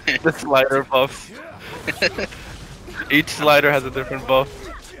 The slider buffs. Each slider has a different buff.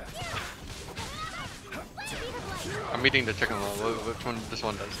 I'm eating the chicken roll. Which one this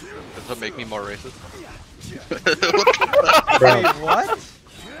one does? Does it make me more racist? Wait, what?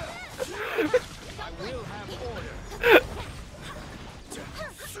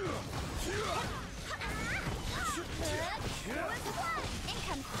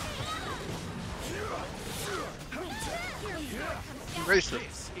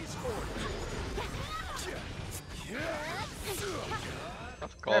 Racist.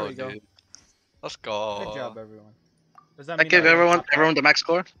 Let's There go, we go. dude. Let's go. Good job, everyone. Does that I mean give everyone topped everyone out? the max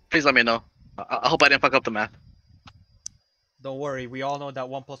score. Please let me know. I hope I didn't fuck up the math. Don't worry, we all know that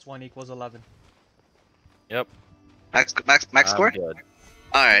 1 + 1 = 11. Yep. Max I'm score. good.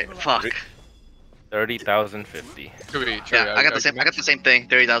 All right. Fuck. 30,050. True. Yeah, I got the same. I got the same thing.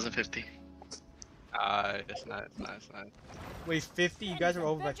 30,050. It's nice. Wait, 50? You guys are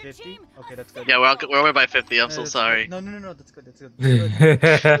over by 50? Okay, that's good. Yeah, we're over by 50. I'm so That's sorry. good. No, that's good, that's good.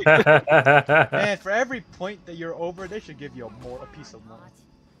 That's good. Man, for every point that you're over, they should give you a piece of more.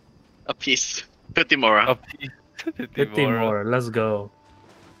 A piece. 50 more. 50 more. Let's go.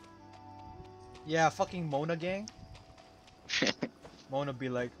 Yeah, fucking Mona gang. Mona be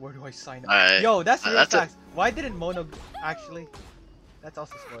like, where do I sign up? Alright. Yo, that's real That's it. facts. Why didn't Mona actually? That's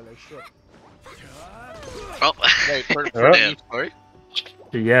also spoiler shit. Oh. Wait, for Oh. the new story?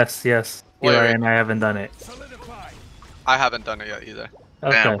 Yes. Wait, Eli wait. and I haven't done it. I haven't done it yet either.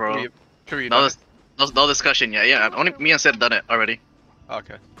 Okay. Damn, bro. True. No discussion yet. Yeah, only me and Sid done it already.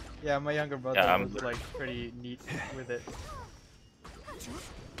 Okay. Yeah, my younger brother Yeah, was like pretty neat with it.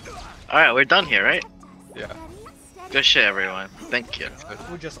 All right, we're done here, right? Yeah. Good shit, everyone. Thank you.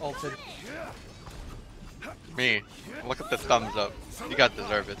 Who just ulted? Me. Look at the thumbs up. You guys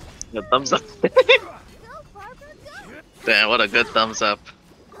deserve it. The thumbs up. Damn, what a good thumbs up.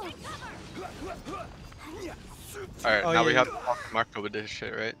 Alright, Oh, now we yeah. have to talk to Marco with this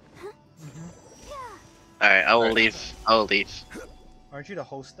shit, right? All right, I will Alright. leave. I will leave. Aren't you the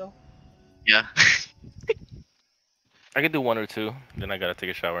host though? Yeah. I can do 1 or 2. Then I gotta take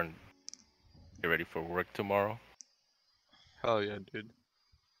a shower and get ready for work tomorrow. Hell yeah, dude.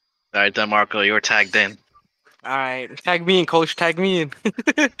 All right, then Marco, you're tagged in. Alright, tag me in, coach. Tag me in.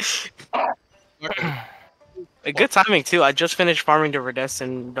 Marco, A good timing too. I just finished farming the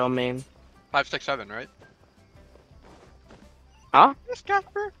Redestin domain. 5, 6, 7, right? Huh? Yes,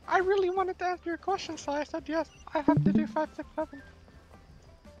 Casper. I really wanted to answer your question, so I said yes. I have to do 5, 6, 7.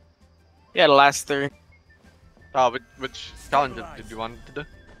 Yeah, the last 3. Which challenges did you want to do?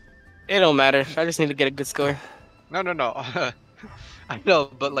 It don't matter. I just need to get a good score. No. I know,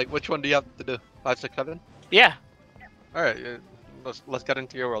 but like, which one do you have to do? 5, 6, 7? Yeah. Alright, let's get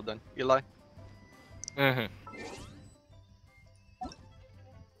into your world then. Eli? Mm-hmm.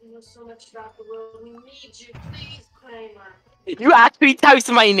 You know so much about the world. We need you. Please, Kramer. You actually typed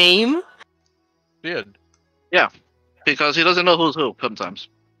my name? Dude. Because he doesn't know who's who sometimes.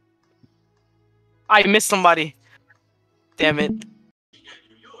 I missed somebody. Damn it.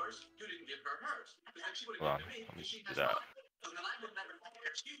 Hold on. Let me do that.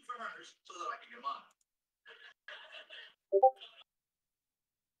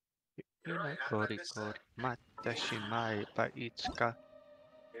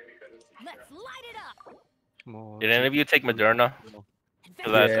 Let's light it up. Did any of you take Moderna?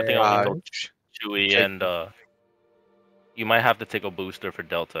 Because I think I only told Chewy and you might have to take a booster for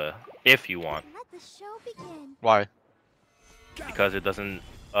Delta if you want, Let the show begin. Why? because it doesn't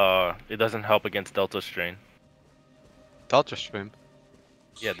help against Delta strain. Delta Stream.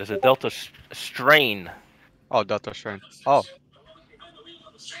 Yeah, there's a Delta strain. Oh, Delta Stream. Oh.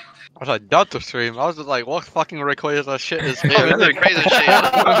 I was like, Delta Stream? I was just like, what fucking Rayquaza shit is Yeah, coming? that's a crazy shit.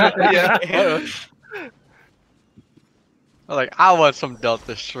 Yeah. I was like, I want some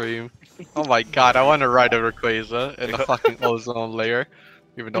Delta Stream. Oh my god, I want to ride a Rayquaza in the fucking ozone layer.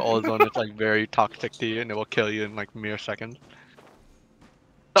 Even though ozone is like very toxic to you and it will kill you in like mere seconds.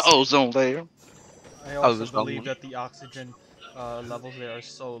 The ozone layer. I also Ozone. believe that the oxygen levels there are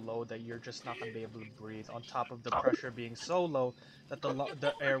so low that you're just not gonna be able to breathe. On top of the pressure being so low that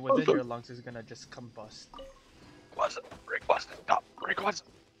the air within your lungs is gonna just combust. Rayquaza, stop, Rayquaza.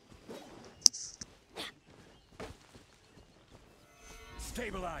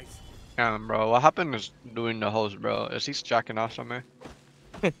 Stabilize. Damn, bro, what happened is doing the host, bro. Is he jacking off somewhere?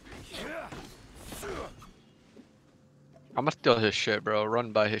 I'ma steal his shit, bro.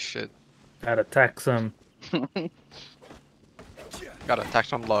 Run by his shit. Gotta tax him. Gotta attack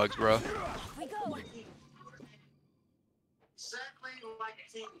some logs, bro. We go.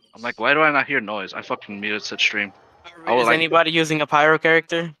 I'm like, why do I not hear noise? I fucking muted such stream. I was Is like, anybody using a pyro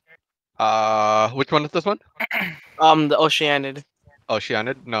character? Which one is this one? The Oceanid.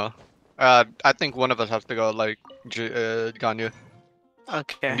 Oceanid? No. I think one of us has to go, like, Ganyu.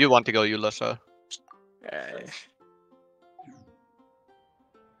 Okay. You want to go, Yula, so. Alright.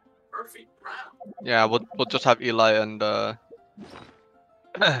 Perfect. Yeah, we'll just have Eli and I'll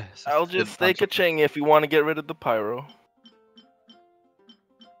just stay ka-ching if you want to get rid of the pyro.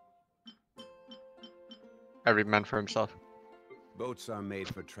 Every man for himself. Boats are made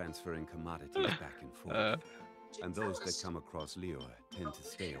for transferring commodities back and forth. And those that come across Leo tend to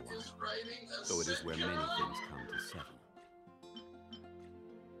stay a while. So it is where many things come to settle.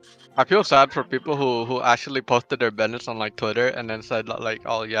 I feel sad for people who actually posted their Bennets on like Twitter and then said like,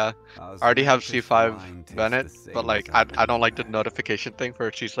 oh yeah, I already have C5 Bennett, but like I don't like the notification thing for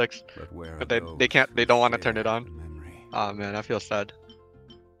C6. But they don't want to turn it on. Oh man, I feel sad.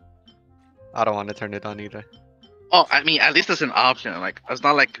 I don't want to turn it on either. Oh, I mean, at least it's an option. Like, it's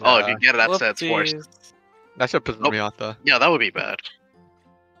not like, oh, if you get it, that's it's forced. That should piss me off though. Yeah, that would be bad.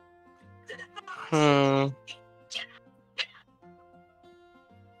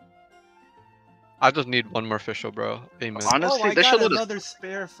 I just need one more official, bro. Amen. Honestly, I got another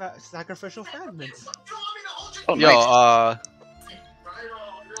spare sacrificial fragments. Oh, yo, nice.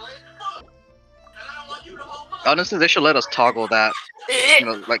 Honestly, they should let us toggle that. You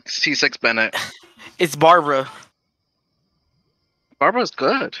know, like C6 Bennett. It's Barbara. Barbara's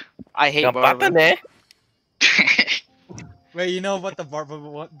good. I hate Barbara. Wait, you know what the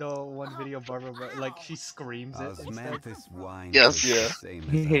one video of Barbara, like she screams it. Yes. Yeah.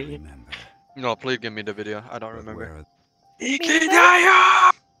 No, please give me the video. I don't remember.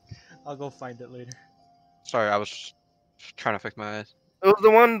 I'll go find it later. Sorry, I was trying to fix my eyes. It was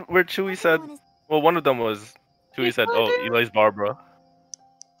the one where Chewie said, well, one of them was Chewie said, "Oh, Eli's Barbara."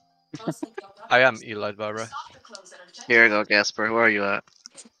 I am Eli's Barbara. Here you go, Gasper. Where are you at?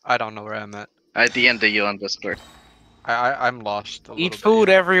 I don't know where I'm at. I DM'd you on Discord. I'm lost. Eat food,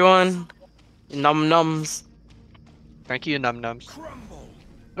 everyone. Num nums. Thank you, num nums.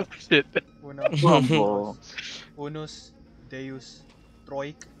 Oh shit. Unus, Deus,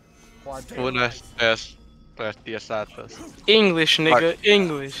 Troik, Quad. Unus, Des, Diesatus. English, nigga.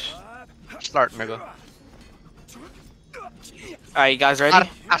 English. Start, nigga. Alright, you guys ready?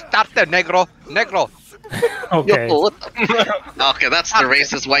 Astarte, negro. Negro. Okay. Yo, what the... Okay, that's the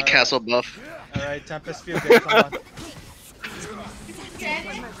racist White Castle buff. Alright, Tempest Field, come on.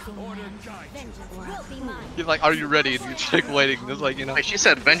 He's like, are you ready? And you're like waiting. Just like, you know. Wait, she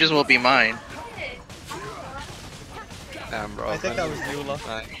said, vengeance will be mine. Damn, bro. I think that was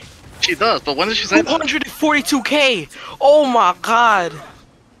Eula. She does, but when did she say that? 242k! Oh my god!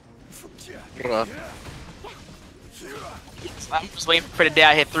 Bruh. I'm just waiting for the day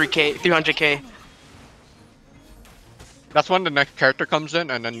I hit 300k. That's when the next character comes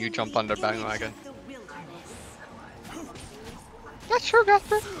in, and then you jump on their bandwagon. That's true,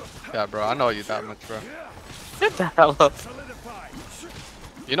 Gasper. Yeah, bro, I know you that much, bro. Get the hell up.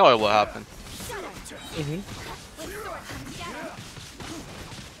 You know it will happen.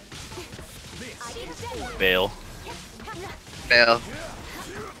 Veil. Fail.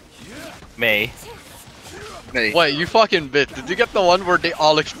 May. Wait, you fucking bitch. Did you get the one where they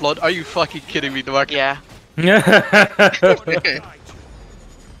all explode? Are you fucking kidding me, Dwark? Yeah. Beg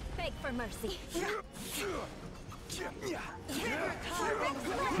for mercy.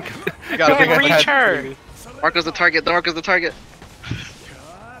 You gotta reach her. Marco's the target. Marco's the target.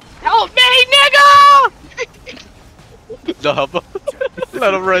 Help me, nigga! Dub.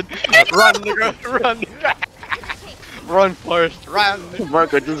 Let him run. Run, nigga. Run. Run first. Run.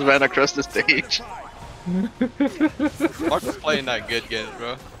 Marco just ran across the stage. Marco's playing that good game,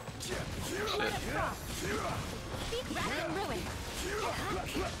 bro. Shit.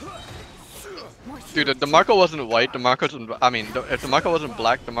 Dude, the Marco wasn't white. The Marco's, I mean, if the Marco wasn't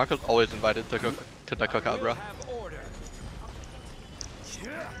black, the Marco's always invited to the cookout, bro.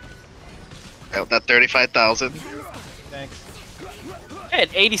 Got that 35,000. Thanks. I had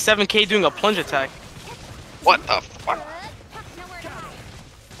 87k doing a plunge attack. What the fuck?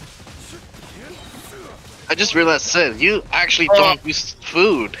 I just realized, Cid, you actually don't use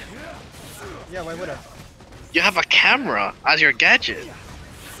food. Yeah, why would I? You have a camera as your gadget.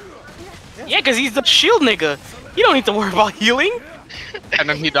 Yeah, because he's the shield nigga. You don't need to worry about healing. And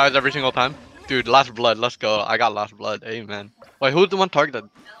then he dies every single time. Dude, last blood, let's go. I got last blood. Amen. Wait, who's the one targeted?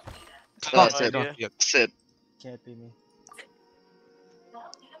 Cid. Cid. Can't be me.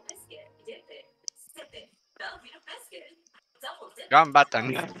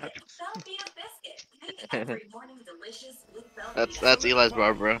 That's Eli's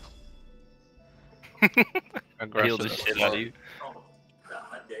Barbara. Heal the shit out of you.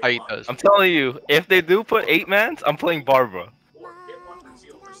 I eat those. I'm telling you, if they do put 8-mans, I'm playing Barbara.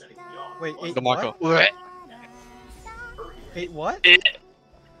 Wait, 8 The Marco. what? 8 what?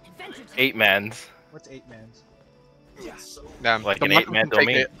 8-mans. What's 8 mans? Damn, Like the an Marco 8-man can take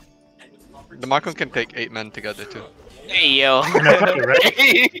domain. it. The Marco can take 8 men together too. Hey yo.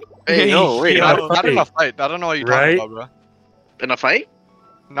 Hey, no, wait. Yo. Not in a fight. I don't know what you're Right? talking about, bro. In a fight?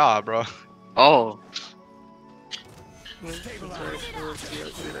 Nah, bro. Oh.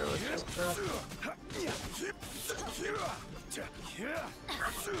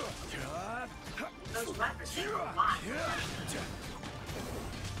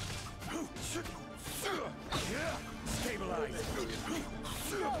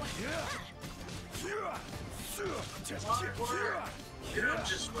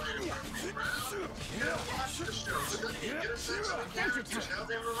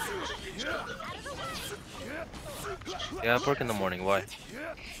 Yeah, I have work in the morning. Why?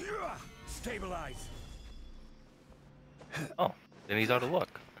 Oh, then he's out of luck.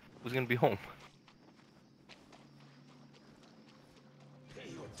 Who's gonna be home?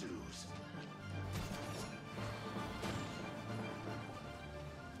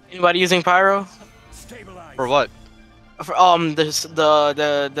 Anybody using pyro? For what? For,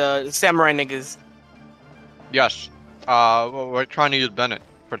 the samurai niggas. Yes. We're trying to use Bennett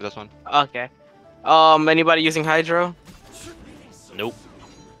for this one. Okay. Anybody using hydro? Nope.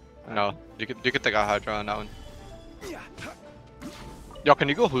 No, you could take a Hydra on that one. Yo, can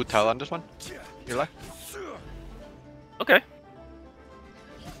you go Hotel on this one? You like? Okay.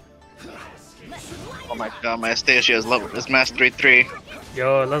 Oh my god, my Astasia is level. It's mastery 3.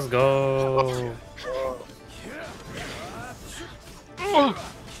 Yo, let's go.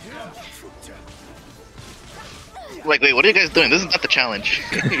 Like, wait, what are you guys doing? This is not the challenge.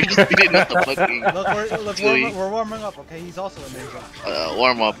 You're just beating up the fucking. Look, we're warming up, okay? He's also a ninja.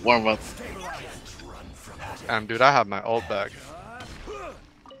 Warm up, warm up. Damn, dude, I have my ult back.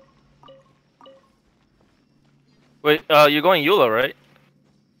 Wait, you're going Eula, right?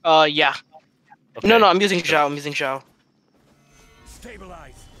 Yeah. Okay. No, I'm using Zhao. I'm using Zhao.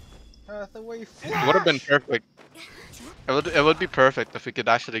 The way It would have been perfect. It would be perfect if we could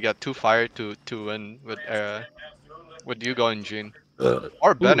actually get 2 fire to win with you going Jean.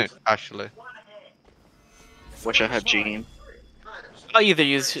 Or Bennett, actually. Wish I had Jean. I'll use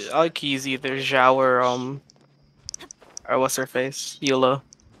either Zhao or what's her face? Eula.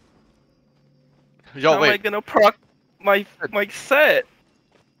 Yo, How am I wait. gonna proc my set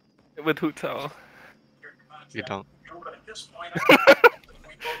with Hotel? You don't.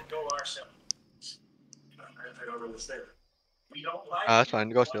 That's fine.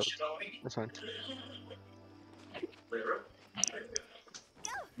 Go still. That's fine.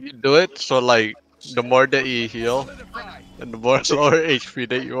 You do it so like the more that you heal and the more lower HP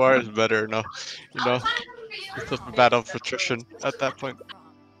that you are is better. No, you know, it's just a battle of attrition at that point.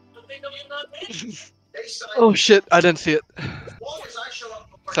 Oh shit! I didn't see it.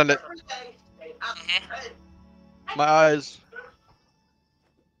 Send it. My eyes.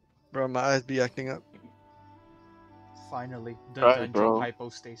 Bro, my eyes be acting up. Finally, the Right, dungeon bro.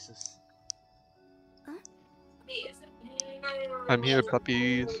 hypostasis. I'm here,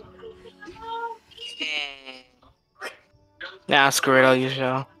 puppies. Nah, screw it. I'll use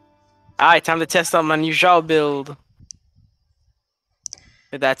Zhao. Alright, time to test out my new Zhao build.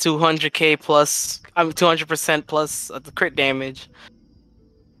 With that 200k plus, 200% plus the crit damage.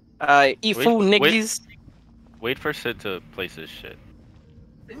 Eat food, niggas. Wait for Cid to place his shit.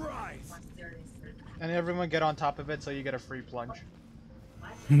 And everyone get on top of it so you get a free plunge.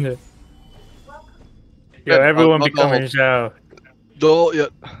 Yo, everyone becoming Zhao. No, yeah.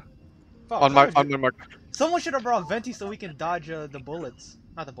 Fuck, On my mark. someone should have brought Venti so we can dodge the bullets.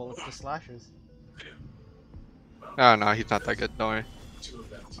 Not the bullets, the slashes. Oh no, he's not that good. Don't worry.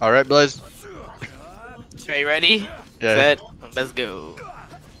 All right, Blaze. Okay, ready? Yeah. Set. Let's go.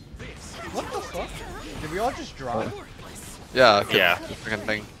 What the fuck? Did we all just drop? Yeah. Yeah. Freaking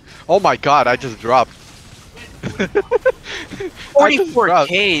thing. Oh my god, I just dropped.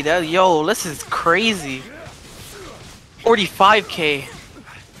 44k. That yo, this is crazy. 45k.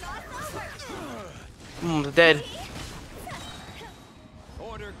 Dead.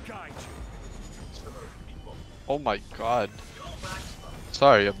 Oh my god.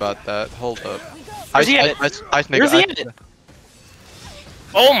 Sorry about that. Hold up. Where's he at? Ice Where's nigga. he Ice at? nigga.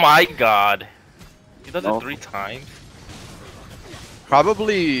 Oh my god! He does it Oh. 3 times.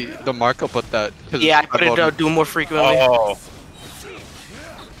 Probably the Marco put that. Yeah, I put it do more frequently. Oh,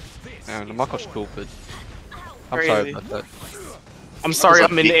 Man, the Marco's stupid. I'm Crazy. sorry about that. I'm sorry, What's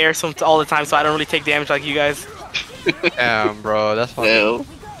up, I'm in the Pete? air all the time, so I don't really take damage like you guys. Damn, bro, that's fine. Ew.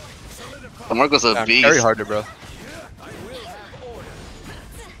 The Marco's a Damn, beast. carry harder, bro.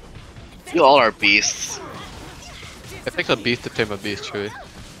 You all are beasts. It takes a beast to tame a beast, Chewie.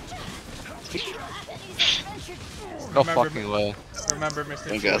 No Remember fucking way. Remember,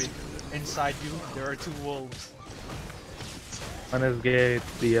 Mr. I guess. Chewie. Inside you, there are two wolves. One is gay,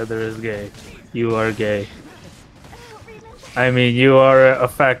 the other is gay. You are gay. I mean, you are a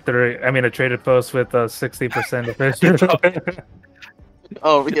factory. I mean, a traded post with a 60% efficiency.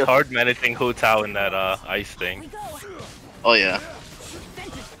 Oh, It's yeah. hard managing Hu Tao in that ice thing. Oh, yeah.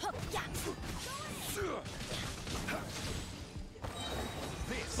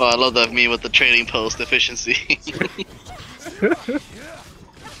 Oh, I love that meme with the trading post efficiency.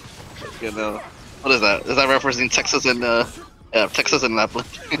 You know, what is that? Is that referencing Texas and yeah, Texas and Lapland?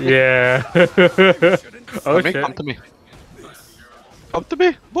 Yeah. Oh shit. Come to me. Come to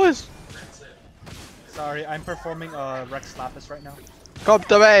me, boys. Sorry, I'm performing Rex Lapis right now. Come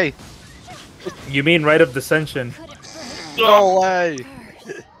to me. You mean right of dissension? No way.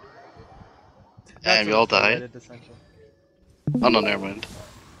 And we all died. Oh no, never mind.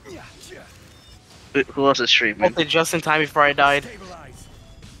 Who else is streaming? Okay, just in time before I died.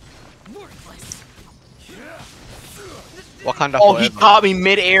 What kind of? Oh, he caught me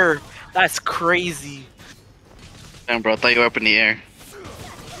mid-air. That's crazy. Damn, bro, I thought you were up in the air.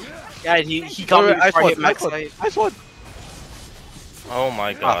 Yeah, he caught me before I hit max height. Nice one. Oh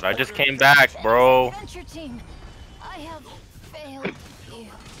my god, I just came back, bro. Adventure team, I have failed you.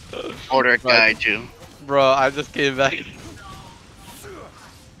 Order guide you. Bro, I just came back.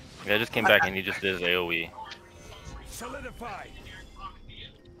 Yeah, I just came back and he just did his AoE.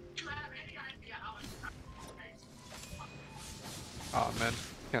 Oh man,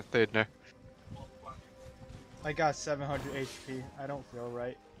 can't stay in there. I got 700 HP. I don't feel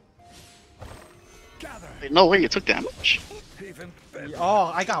right. Wait, no way, you took damage. Oh,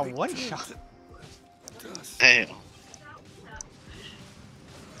 I got one shot. Damn.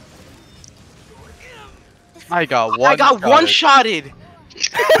 I got one-shotted.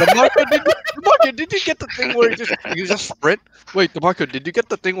 DeMarco, did you get the thing where you just sprint? Wait, DeMarco, did you get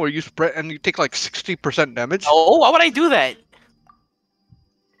the thing where you sprint and you take like 60% damage? Oh, why would I do that?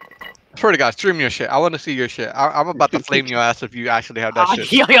 Swear to God, stream your shit. I want to see your shit. I'm about to flame your ass if you actually have that shit.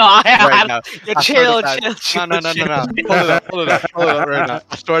 Yo, Right now. chill. No. Hold it up right now.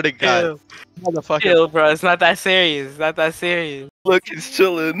 I swear to God. Motherfucker. Chill, bro. It's not that serious. Look, he's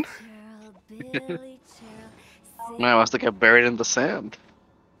chilling. Man, I must have got buried in the sand.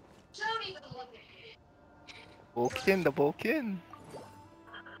 The Vulcan.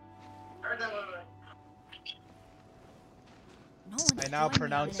 I now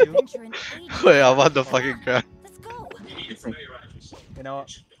pronounce you. Wait, I'm on the fucking ground. You know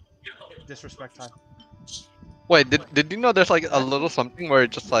what? Disrespect time. Wait, did you know there's like a little something where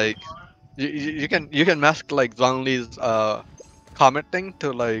it's just like you can mask like Zhongli's comment thing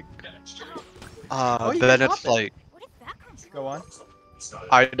to like then it's like Go on.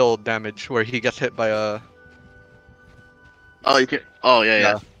 idle damage where he gets hit by a Oh, you can. Oh,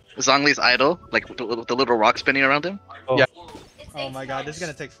 yeah. Zhongli's idol, like with the little rock spinning around him. Yeah. Oh my god, this is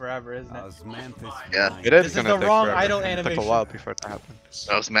gonna take forever, isn't it? Yeah. It is This is gonna the take wrong forever. idle It took animation. a while before that happened.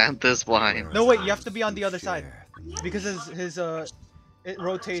 Osmanthus blind. No, wait, you have to be on the other side. Because it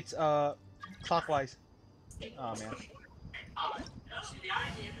rotates clockwise. Oh man.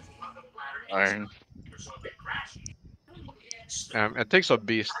 Iron. It takes a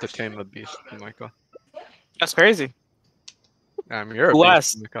beast to tame a beast, Michael. That's crazy. You're a Who beast,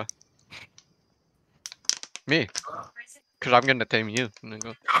 asked? Mika. Me. Cause I'm gonna tame you.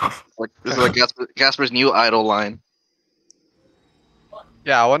 Like this is like Gasper's new idol line.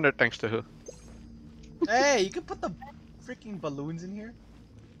 Yeah, I wonder thanks to who. Hey, you can put the freaking balloons in here.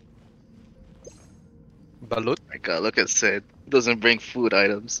 Balut? My God, look at Cid. Doesn't bring food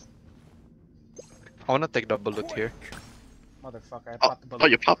items. I wanna take the balut here. Motherfucker, I popped the balloon. Oh,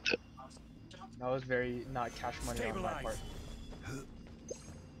 you popped it. That was very not cash money on my part.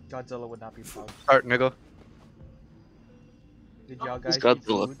 Godzilla would not be proud. Alright, nigga. Did y'all guys eat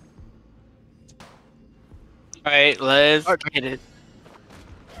Godzilla? food? Alright, let's get it.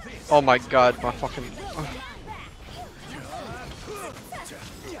 Oh my god, my fucking.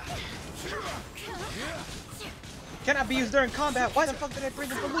 Cannot be used during combat. Why the fuck did I bring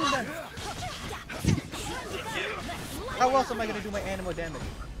the balloon then? How else am I gonna do my animal damage?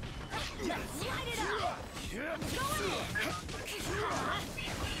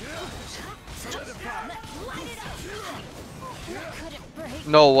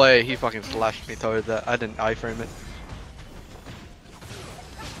 No way, he fucking slashed me towards that. I didn't iframe it.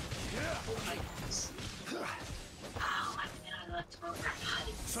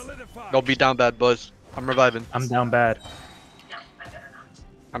 Don't be down bad, Buzz. I'm reviving. I'm down bad.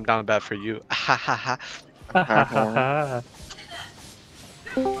 I'm down bad for you. Ha ha ha.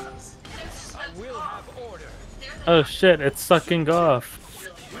 Oh shit, it's sucking off.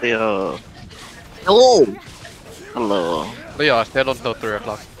 Leo. Hello. Hello. Leo, stay until 3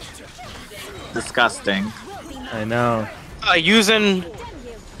 o'clock. Disgusting. I know. Using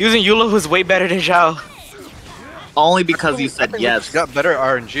Eula was way better than Zhao. Only because you said yes. You got better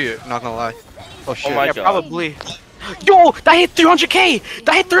RNG, not gonna lie. Oh shit. Oh my Yeah, god. probably. Yo, that hit 300k!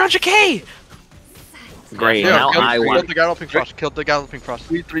 That hit 300k! Great. Yeah, Now I kill want. the galloping frost. Kill the galloping frost.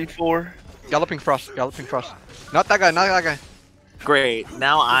 3, 3, 4. Galloping frost. Galloping frost. Not that guy. Not that guy. Great.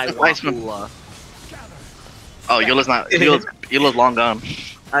 Now I want Weissmann. Ula. Oh, Eula's not. Eula's long gone.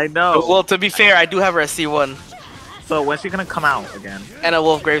 I know. Well, to be fair, I do have her at C1. So when's she gonna come out again? And a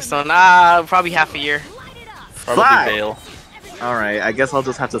Wolf Gravestone. Probably half a year. Probably Fuck. Veil. All right. I guess I'll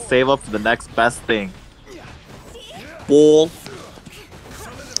just have to save up for the next best thing. Bull.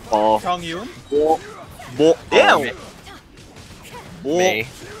 Oh. Chong Yun? Bull. Bull. Ew. Bull. Me.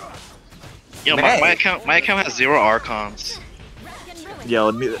 Yo, my account has 0 Archons.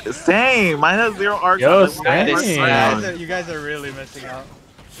 Yo, same. Mine has 0 arcs. Yo, on it. same. You guys are really missing out.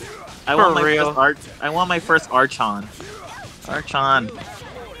 I want For my real. first arch. I want my first Archon. Archon.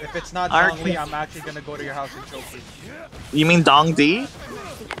 If it's not Arch- Zhongli, I'm actually gonna go to your house and choke you. You mean Dong D?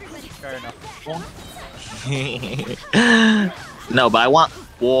 Fair enough. No, but I want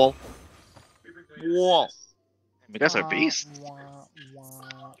Wall. Wall. You guys are beasts.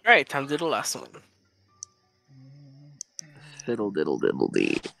 Alright, time to do the last one. Diddle diddle diddle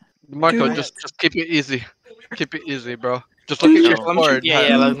dee. Marco, just keep it easy. Keep it easy, bro. Just look at your board.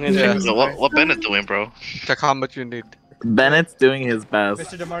 Yeah, let me check. Yo, what Bennett doing, bro? Check how much you need. Bennett's doing his best.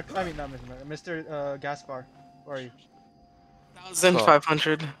 Mr. DeMarco, I mean not Mr. Gaspar. Where are you?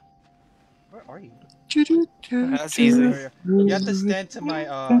 1,500. Where are you? That's easy. There you are. You have to stand to my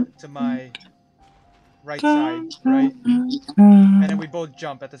right side, right? And then we both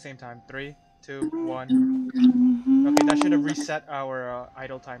jump at the same time. 3, 2, 1. Okay, that should have reset our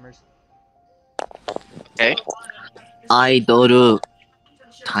idle timers. Okay. Idol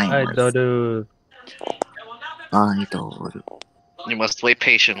timers. Idol. Idol. You must wait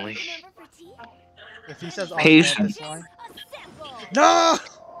patiently. If he says Patient. this line. No!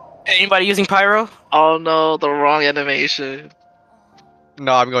 Anybody using Pyro? Oh no, the wrong animation.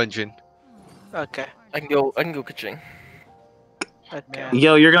 No, I'm going Jin. Okay. I can go Kaching. Okay. Man.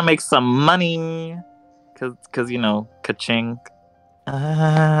 Yo, you're gonna make some money. Cause you know, ka-ching. You're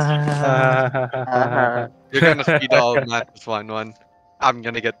gonna speed all Matt's one. I'm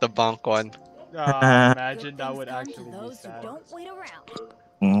gonna get the bonk one. Imagine that would actually be Those who sad. don't wait around.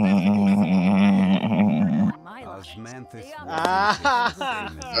 My life. Osmanthus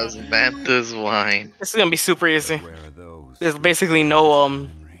Osmanthus wine. This is gonna be super easy. Where are those? There's basically no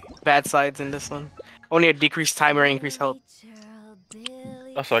bad sides in this one. Only a decreased timer, increased health.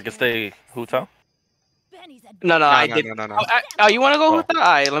 Oh, so I can stay Hutao? No, I did. No. Oh, you wanna go with that?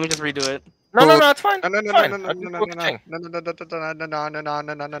 Alright, let me just redo it. No, it's fine. No. Right,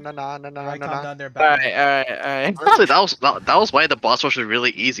 calm down there, Batman. Alright. Honestly, that was why the boss rush was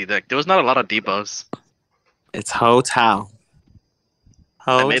really easy. Like, there was not a lot of debuffs. It's Ho Tao.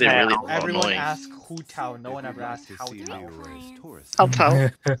 That made it really Everyone annoying. asks Hu Tao, no one ever asks To How see Tao. Leroy's tourist. How Tao?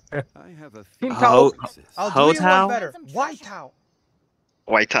 I have a few Ho I'll Ho do you Tao? one better. Why Tao?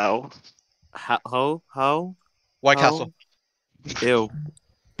 White Tao. Ho. White Ho? Castle. Ew.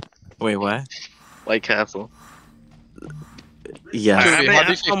 Wait, what? White Castle. Yes. Judy, how do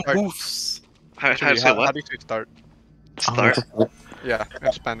you Some say start? boofs. How Judy, to say how what? do you say start? Start? Yeah,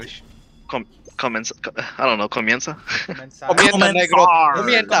 in Spanish. Comienza. I don't know. Comienza? Comenzar. Comienza, negro.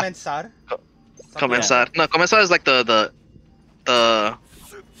 Comienza. Comenzar. Comenzar. No, comenzar is like the The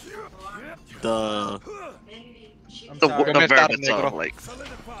I'm the sorry. verb Comenzar, itself. negro. Like,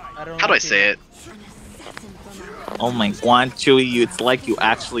 I don't how do know I say it? oh my god, Chewy, it's like you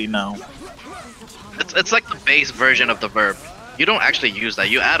actually know. It's like the base version of the verb. You don't actually use that.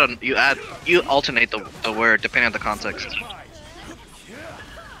 You alternate the word depending on the context.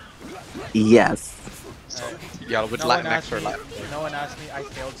 Yes. Yeah, with No one Latinx asked or me. Latin. No one asked me. I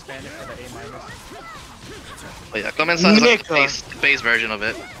failed Spanish for the A minus. But yeah, comenzar is like the Nigga. base version of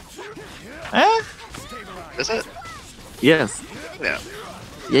it. Eh? Is it? Yes. Yeah.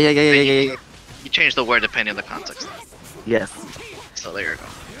 Yeah. You change the word depending on the context. Yes. So there you go.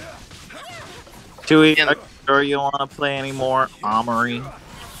 Chewy, Yeah. are you sure you want to play any more Armory?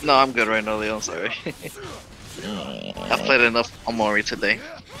 No, I'm good right now, Leo. I'm sorry. I've played enough Omori today.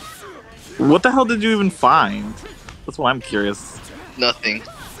 What the hell did you even find? That's why I'm curious. Nothing.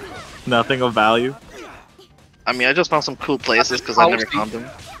 Nothing of value? I mean, I just found some cool places because I never found them.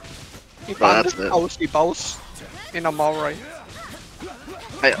 But that's it. Boss. In a mall, right?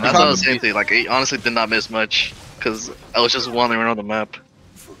 That's what I was saying to you. Like, I honestly did not miss much because I was just wandering around the map.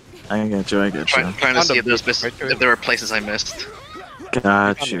 I get you. I get you. Trying to see if if there were places I missed.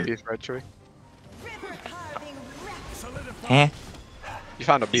 Got you. Beast, right, Chewie? Huh? You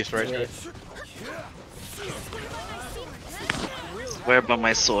found a beast, right? Chewie? Swear by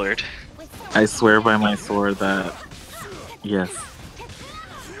my sword. I swear by my sword that yes.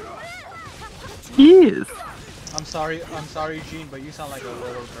 Yes. I'm sorry, Jean, but you sound like a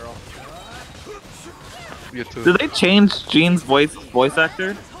little girl. You too. Did they change Jean's voice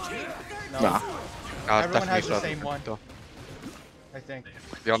actor? No. Nah. Everyone has the same one. I think.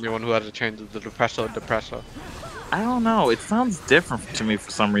 The only one who had to change is the depresso. I don't know. It sounds different to me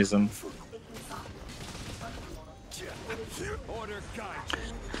for some reason.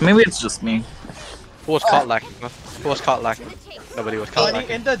 Maybe it's just me. Who was caught lacking? Huh? Who was caught lacking? Nobody was caught Buddy,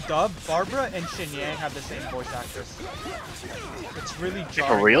 lacking. in the dub, Barbara and Shin Yang have the same voice actress. It's really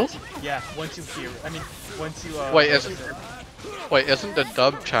jarring. For real? Yeah, once you hear it. I mean, once you Wait, listen isn't to it. wait, isn't the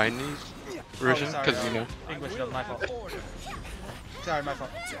dub Chinese version? Oh, sorry, Because you know. English dub, my fault. Sorry, my fault.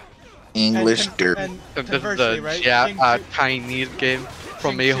 English dirt. And This is conversely, the right? Chinese game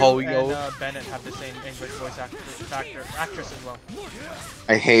from Xing Chu MiHoYo. and Bennett have the same English voice actress as well.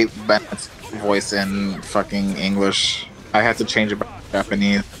 I hate Bennett's voice in fucking English. I had to change it back to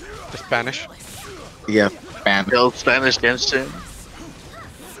Japanese. The Spanish. Yeah, Spanish. Yo, Spanish Genshin.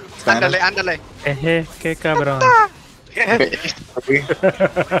 Spanish. Ándale. Qué cabrón.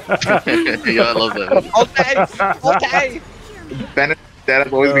 Yo, I love that. Okay. Bennett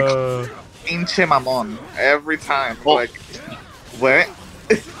that always be pinche mamon every time. Like, what?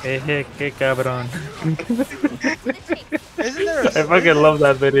 Qué cabrón. Isn't there a I fucking love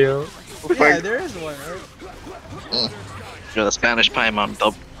that video. Yeah, there is one, right? Yo, the Spanish Paimon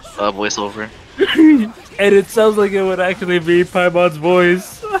dub voiceover. And it sounds like it would actually be Paimon's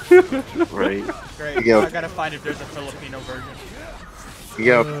voice. Right. Great. Yo. I gotta find if there's a Filipino version.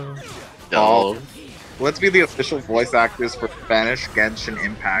 Yo, Yo. let's be the official voice actors for Spanish Genshin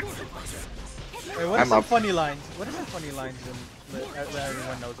Impact. Wait, what are I'm some up. funny lines? What are some funny lines that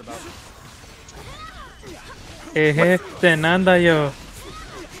everyone knows about? Nanda yo.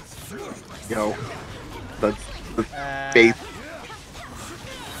 Yo, that's the Uh, base.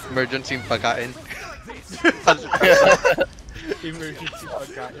 Emergency pagkain. Emergency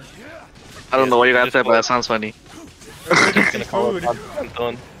pagkain. I don't know what you're gonna say, but that sounds funny. Emergency food.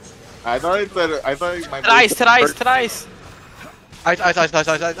 I thought it said. I thought my Today's.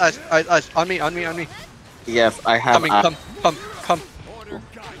 Ice. On me. Yes, I have. Come.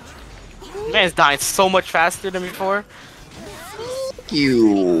 Man's dying so much faster than before.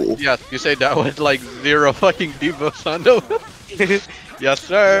 You. Yes, you say that with like 0 fucking debuffs on them. Yes,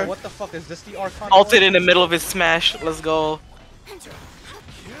 sir. Yo, what the fuck is this? The Archon? Ulted in the middle of his smash. Let's go.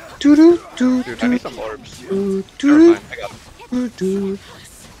 Dude, I need some orbs. Never mind, I got them.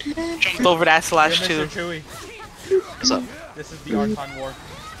 Jumped over that slash Mr. too. Chewie. What's up? This is the Archon War.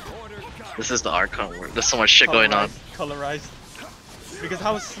 This is the Archon War. There's so much shit going on. Colorized. Because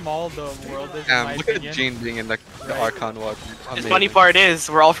how small the world is, in Damn, my look at opinion. Gene being in the Right. Archon Watch. The funny part is,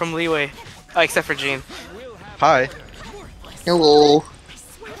 we're all from Leeway. Except for Gene. Hi. Hello.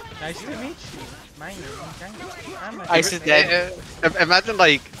 Nice to meet you. My name is Django. I'm a Ice is dead. Imagine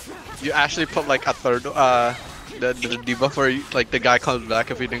like you actually put like a third the debuff where you, like the guy comes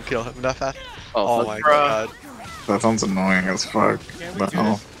back if you didn't kill him that fast. Oh my god. That sounds annoying as fuck. Can we But do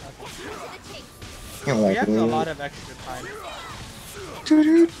oh. this? We have a lot of extra time.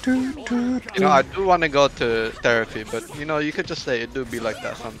 You know, I do want to go to therapy, but you know, you could just say it do be like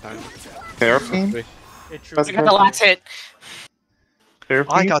that sometimes. Therapy? It That's truly I got the last hit.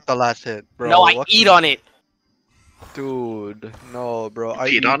 I got the last hit, bro. No, I What eat the- on it. Dude, no, bro. I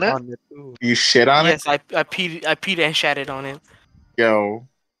peed eat on it? too. You shit on Yes, I peed and shatted on it. it? Yo.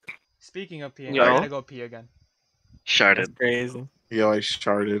 Speaking of peeing, Yo. I gotta go pee again. Sharded. Crazy. Yo, I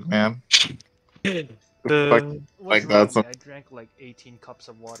sharded, man. The- Like What's that's wrong with me? I drank like 18 cups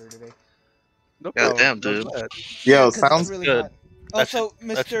of water today. No God problem, damn, no dude. sweat. Yo, 'Cause it's sounds really good. hot. That Also, should-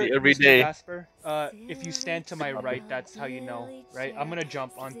 that should Mr. be every Mr. day. Jasper, if you stand to my right, that's how you know, right? I'm gonna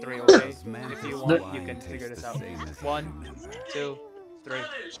jump on 3, okay? If you want, you can figure this out. 1, 2, 3.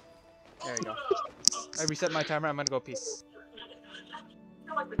 There you go. I reset my timer. I'm gonna go pee.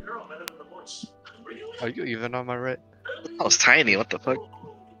 Are you even on my right? That was tiny. What the fuck?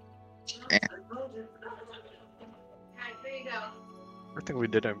 I think we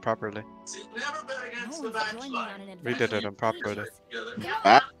did it improperly. We did it improperly.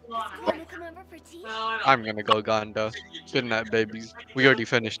 I'm gonna go Gondo. Good night, babies. We already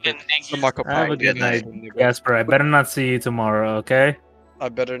finished it. The Marco Have a Polo good night, nigga. Jasper. I better not see you tomorrow, okay? I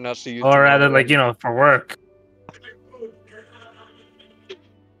better not see you. Or rather, tomorrow. like, you know, for work.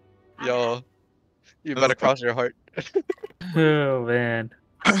 Yo, you better cross your heart. Oh man.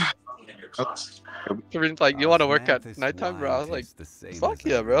 Kieran's like, you want to work at nighttime, bro? I was like, fuck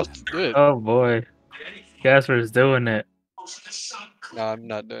yeah, bro. Let's do it. Oh boy. Gasper's doing it. No, I'm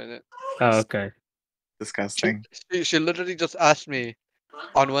not doing it. Oh, okay. Disgusting. She literally just asked me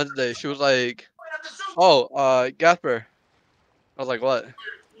on Wednesday. She was like, "Oh, Gasper." I was like, "What?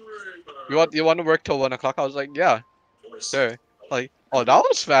 You want to work till 1 o'clock?" I was like, "Yeah, sure." Like, oh, that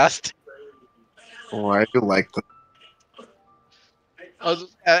was fast. Why do you like that? I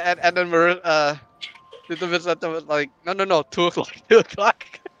was and then we're the visit was like, no, 2 o'clock, 2 o'clock.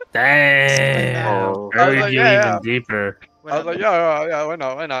 Damn. Oh. I was Buried like, you yeah, even yeah. deeper. I was like, yeah,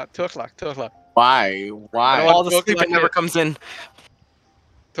 why not? 2 o'clock, 2 o'clock. Why? Why? All the 2 sleep o'clock never hit. comes in.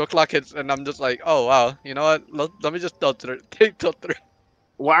 2 o'clock hits, and I'm just like, oh wow, you know what? Let me just take till 3.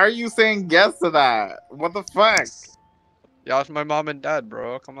 Why are you saying yes to that? What the fuck? Yeah, it's my mom and dad,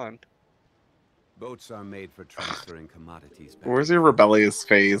 bro. Come on. Boats are made for transferring commodities. Where's your rebellious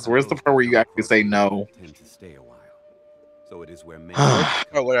phase? Where's the part where you actually say no? Tend to stay a while. So it is where many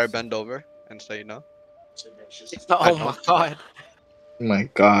Or where I bend over and say no. Oh my god. Oh my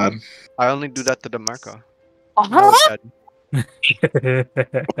god. I only do that to DeMarco.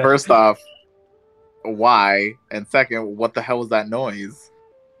 First off, why? And second, what the hell was that noise?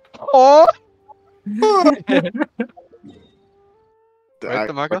 Oh! Right,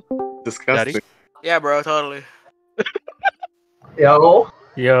 DeMarco? Disgusting. Daddy? Yeah, bro, totally. Yo.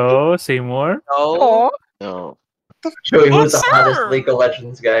 Yo, Seymour. Oh. No. Show you who's the hottest League of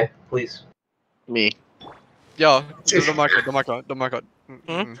Legends guy, please. Me. Yo, DeMarco.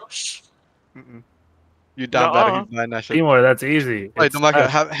 You damn better keep buying that shit. Seymour, that's easy. Wait, It's DeMarco,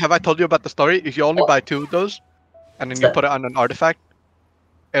 us. have I told you about the story? If you only buy 2 of those, and then you put it on an artifact,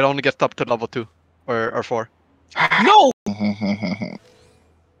 it only gets up to level 2 or 4. No!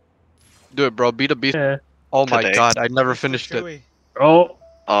 Do it, bro. Beat a beast. Yeah. Oh my Today. god, I never finished it. Chewy. Oh.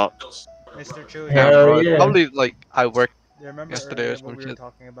 Mr. Chewy. Yeah, Hell bro. yeah. Probably like I worked. Do you remember yesterday earlier or some what we were shit.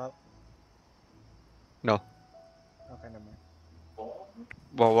 talking about? No. Okay, never mind.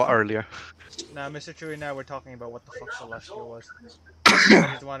 Well, what earlier? Nah, Mr. Chewy and I were talking about what the fuck Celestial was.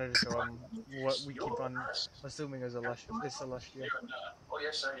 I just wanted to show him what we keep on assuming is Celestial.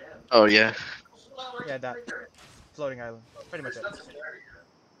 Oh yeah. Yeah, that. Floating island. Pretty much it.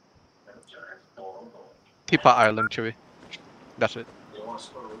 Teapot Island, Chewy. That's it.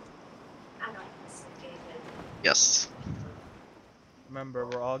 Yes. Remember,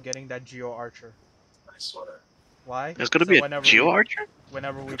 we're all getting that Geo Archer. Why? There's gonna be a whenever Geo we- Archer?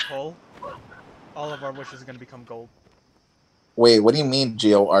 Whenever we pull, all of our wishes are gonna become gold. Wait, what do you mean,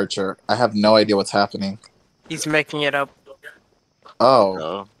 Geo Archer? I have no idea what's happening. He's making it up. Oh.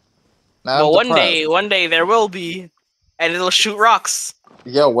 No. Now Well, I'm depressed. one day there will be, and it'll shoot rocks.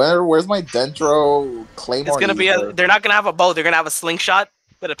 Yo, where's my Dendro Claymore? It's gonna be user? they're not gonna have a bow. They're gonna have a slingshot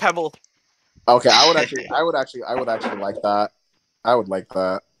with a pebble. Okay, I would actually like that. I would like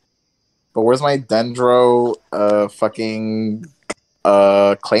that. But where's my Dendro fucking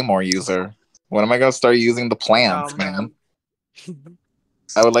Claymore user? When am I gonna start using the plants, man?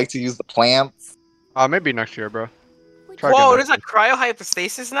 I would like to use the plants. Maybe next year, bro. Whoa, there's a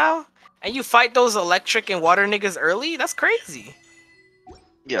cryohypostasis now? And you fight those electric and water niggas early? That's crazy.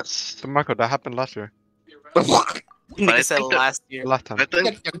 Yes. DeMarco, that happened last year. Nigga said last year. Last time.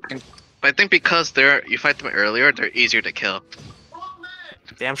 I think because you fight them earlier, they're easier to kill.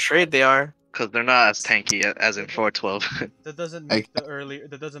 Damn straight they are. Because they're not as tanky as in 412. That doesn't make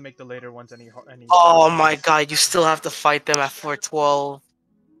That doesn't make the later ones any. Oh my god, you still have to fight them at 412.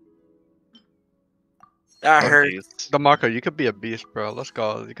 That hurts. DeMarco, you could be a beast, bro. Let's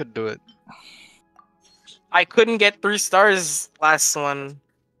go. You could do it. I couldn't get 3 stars last one.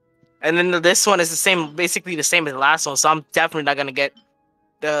 And then this one is the same, basically the same as the last one, so I'm definitely not gonna get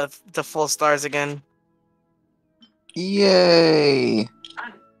the full stars again. Yay!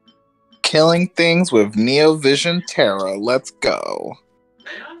 Killing things with Neo Vision Terra. Let's go.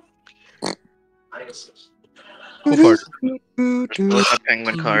 What's the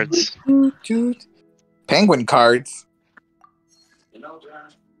penguin cards? Penguin cards.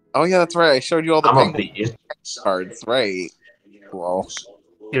 Oh yeah, that's right. I showed you all the I'm gonna penguin beat you. cards, right? Well,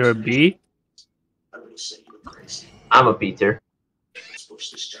 You're a B? I'm a beater.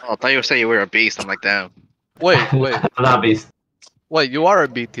 Oh, I thought you were saying you were a beast. I'm like, damn. Wait. I'm not a beast. Wait, you are a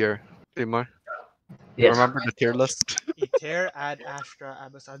B tier, Timur. Yes. Remember the tier list? Eter, Ad, Astra,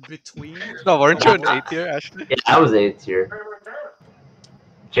 Abyssal, between. No, weren't you an A tier, actually? Yeah, I was 8 tier.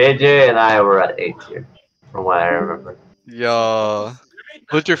 JJ and I were at 8 tier, from what I remember. Yo.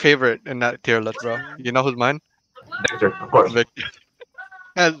 Who's your favorite in that tier list, bro? You know who's mine? Victor, of course. Victor.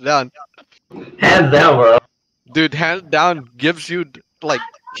 Hands down. Hands down, bro. Dude, hands down gives you like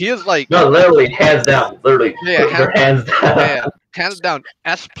he is like No, literally, hands down. Literally, yeah, their hands down. yeah, hands down.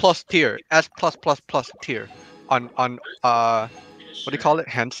 S plus tier, S plus tier on what do you call it?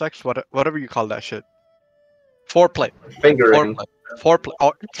 Hand sex? Whatever you call that shit. Foreplay. Fingering. Foreplay.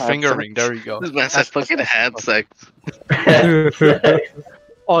 Oh, fingering. There you go. This man said fucking hand sex.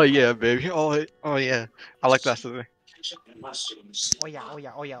 Oh yeah, baby. Oh yeah. I like that today. Oh yeah, oh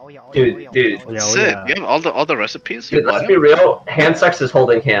yeah, oh yeah, oh yeah, oh Dude, yeah, dude. oh yeah. Sid, you have all the recipes? Dude, let's be real. Hand sex is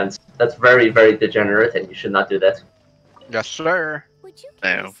holding hands. That's very, very degenerate, and you should not do that. Yes, sir.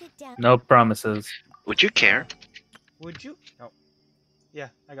 Damn. No promises. Would you care? Would you? No. Yeah,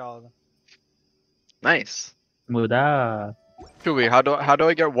 I got all of them. Nice. Muda. Chewy, how do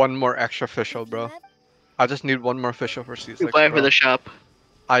I get one more extra official, bro? I just need one more official for C6. You buy it for bro. the shop.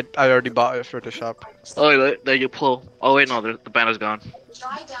 I already bought it for the shop. Oh, there you pull. Oh wait, no, the banner's gone.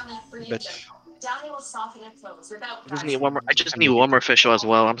 Bitch. I just need one more official as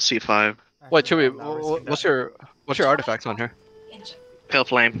well. I'm C5. Wait, Chewy, what's your artifacts on here? Pale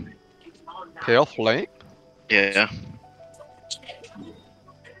flame. Pale flame? Yeah.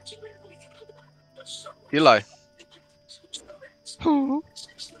 Eli. Tau.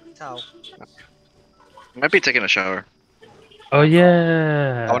 Might be taking a shower. Oh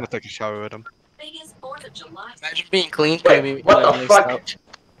yeah. I want to take a shower with him. Imagine being clean. Wait, what the fuck?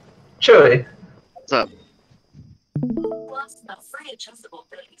 Chewy. What's up?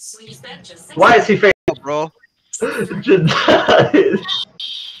 Why is he fake? Bro.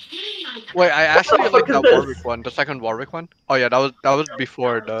 Wait, I actually like that Warwick one, the second Warwick one. Oh yeah, that was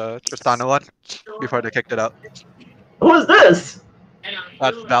before the Tristana one, before they kicked it out. Who is this?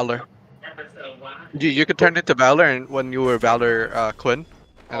 That's Valor. You could turn into Valor and when you were Valor Quinn.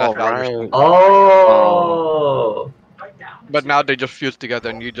 And that's Valor. Oh. But now they just fuse together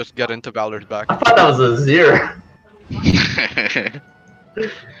and you just get into Valor's back. I thought that was a zero.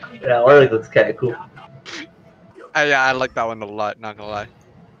 Yeah, Warwick looks kind of cool. Yeah, I like that one a lot. Not gonna lie.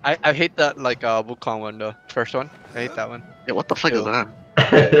 I hate that like Wukong one though. First one. I hate that one. Yeah, what the fuck is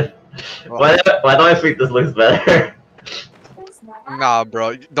that? Why do I think this looks better? Nah,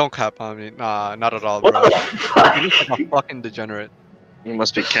 bro. Don't cap on me. Nah, not at all, What bro. the fuck? You look like a fucking degenerate. You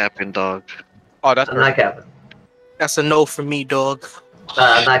must be capping, dog. Oh, that's I'm not capping. That's a no for me, dog.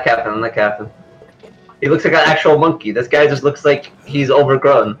 Nah, I'm not capping. I'm not capping. He looks like an actual monkey. This guy just looks like he's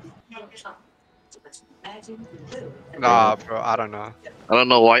overgrown. Nah, bro. I don't know. I don't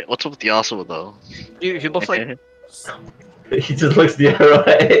know why. What's up with the Yasuo though? He looks like He just looks the other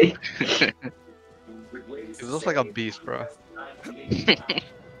way. he looks like a beast, bro.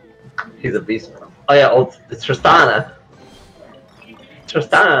 He's a beast, bro. Oh yeah, it's Tristana.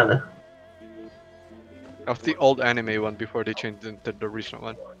 Tristana. Of the old anime one before they changed into the recent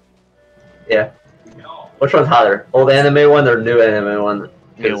one. Yeah. Which one's hotter? Old anime one or new anime one?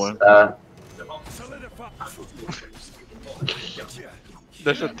 New one.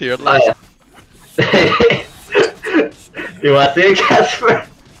 There's a tier Oh list. yeah. You want to see it, Casper?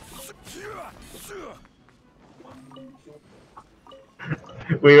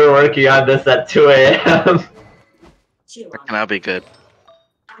 We were working on this at 2 a.m. That cannot be good.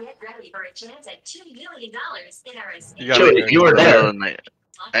 You gotta You were there. Middle of the night.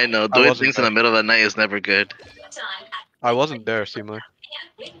 I know, doing wasn't things in there. the middle of the night is never good. I wasn't there, Seymour.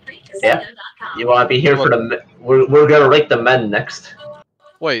 Yeah. You want to be here for the? We're gonna rate the men next.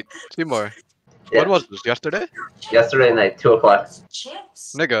 Wait, Seymour. Yeah. When was this? Yesterday? Yesterday night, 2 o'clock.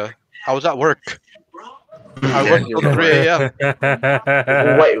 Nigga, I was at work. I worked till 3 a.m.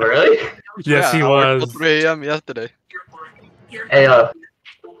 Wait, really? Yes, he I worked was. till 3 a.m. yesterday. Hey,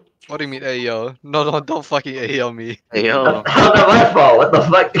 What do you mean, ayo? No, don't fucking ayo me. Hey yo. how's that my fault? What the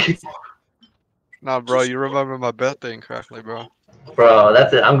fuck? Nah, bro, you remember my birthday incorrectly, bro. Bro,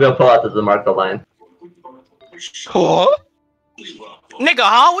 that's it. I'm gonna pull out the DeMarco line. What? Nigga,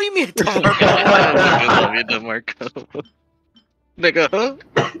 huh? What do you mean? Nigga, huh?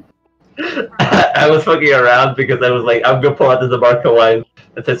 I was fucking around because I was like, I'm gonna pull out the DeMarco line.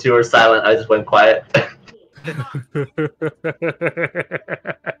 And since you were silent, I just went quiet.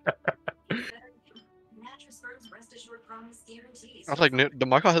 I was like,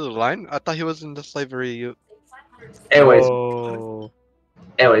 DeMarco has a line? I thought he was in the slavery. Anyways, Oh.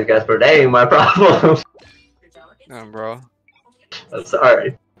 anyways, guys, but that ain't my problem. Damn, bro. I'm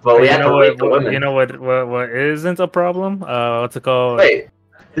sorry, but we You have to know rate the what? women. You know what isn't a problem? What's it called? Wait,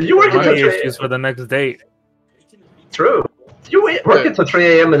 did you work until Money 3 issues for the next date. True. Did you work until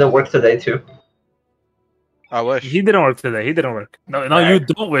 3 a.m. and then work today too? I wish. He didn't work today. He didn't work. No, you Alright.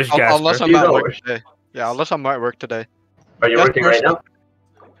 don't wish, Gasper. Unless I'm You at don't work wish. today. Yeah, unless I'm at work today. Are you Yes, working right now?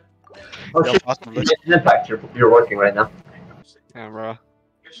 Oh shit! Impact, you're working right now. Yeah, bro.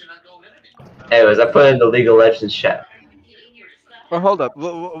 Anyways, I put in the League of Legends chat. Well, hold up.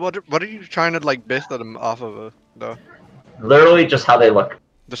 What are you trying to like base them off of, though? Literally just how they look.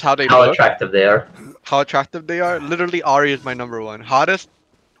 Just how they How look? attractive they are. How attractive they are? Literally, Ari is my #1. Hottest?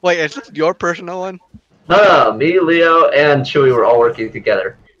 Wait, is this your personal one? No, me, Leo, and Chewy were all working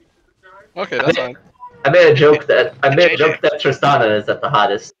together. Okay, that's fine. I made a joke that Tristana is at the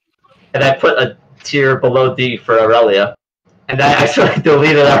hottest, and I put a tier below D for Aurelia, and I actually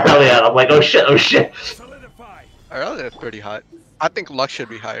deleted Aurelia. And I'm like, oh shit, oh shit. Aurelia is pretty hot. I think Lux should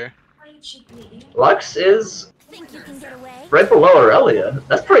be higher. Lux is right below Aurelia.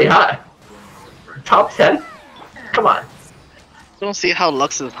 That's pretty high. Top 10? Come on. I don't see how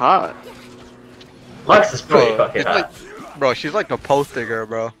Lux is hot. Lux is pretty fucking hot. Bro, she's like a poster girl,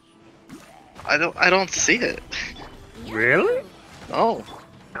 bro. I don't see it. Really? No.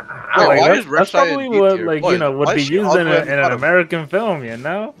 That's probably what, like, you know, would be used in an American film, you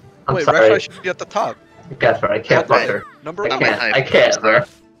know? Wait, Rek'Sai should be at the top. Gasper, I can't fuck her. I can't, bro.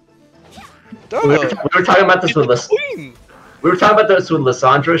 We were talking about this with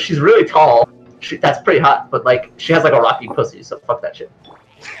Lysandra. She's really tall. That's pretty hot, but like she has like a rocky pussy, so fuck that shit.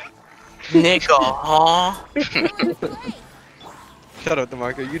 Nigga, huh? Shut up,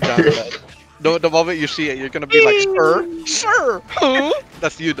 DeMarco. You down with that. The moment you see it, you're gonna be like, sir, huh?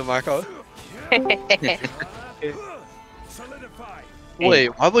 That's you, DeMarco. Wait,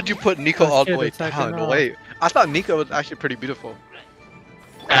 why would you put Nico all the way down? Wait, I thought Nico was actually pretty beautiful.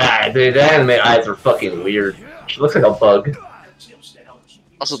 Ah, dude, the anime eyes are fucking weird. She looks like a bug.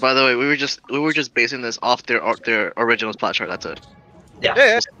 Also, by the way, we were just basing this off their original splash art. That's it.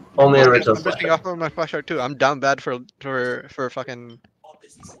 Yeah. Only original I'm basing off of my splash art too. I'm down bad for fucking.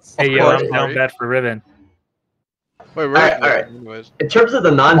 Hey yo, I'm down bad for Ribbon. Wait, Ribbon. Alright. Anyways. In terms of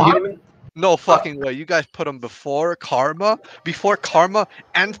the non-human. No fucking way. You guys put them before Karma? Before Karma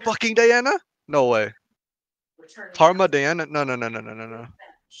and fucking Diana? No way. Karma, Diana? No.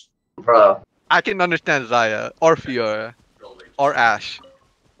 Bro. I can understand Zaya, or Fiora, or Ashe.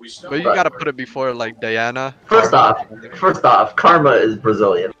 But you gotta put it before, like, Diana. First off, Karma is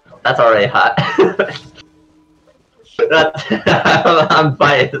Brazilian. That's already hot. I'm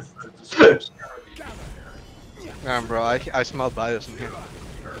biased. Man, bro, I smell bias in here.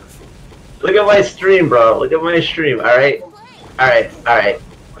 Look at my stream, bro. Look at my stream. Alright? Alright.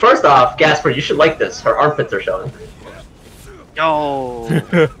 First off, Gasper, you should like this. Her armpits are showing. Yo.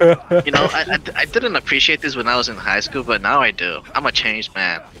 You know, I didn't appreciate this when I was in high school, but now I do. I'm a changed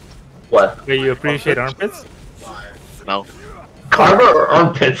man. What? Do you appreciate armpits? No. Karma or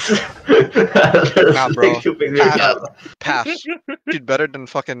armpits? Nah, bro. Pass. She's better than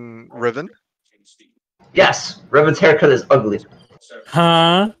fucking Riven. Yes, Riven's haircut is ugly.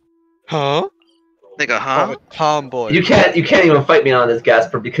 Huh? Nigga, huh? Oh, tomboy. You can't even fight me on this,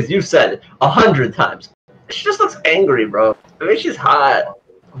 Gasper, because you said 100 times. She just looks angry, bro. I mean, she's hot,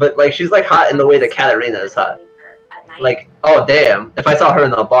 but like she's like hot in the way that Katarina is hot. Like, oh damn, if I saw her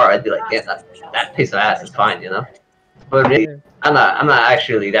in the bar, I'd be like, yeah, that piece of ass is fine, you know. But me, I'm not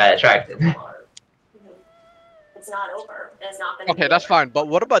actually that attracted. It's not over. It's not been Okay, that's fine. But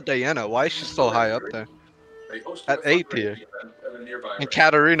what about Diana? Why is she so high up there? At A tier. And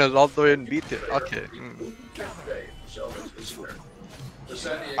Katarina's all the way in B tier. Okay.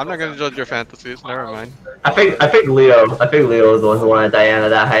 I'm not gonna judge your fantasies. Never mind. I think Leo is the one who wanted Diana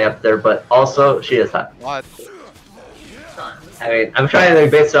that high up there, but also she is hot. What? I mean, I'm trying to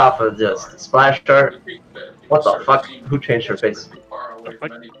base it off of just splash art. What the fuck? Who changed her face?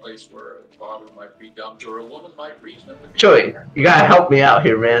 Chewy, you gotta help me out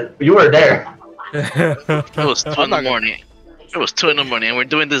here, man. You were there. It was 2 in the morning. It was 2 in the morning, and we're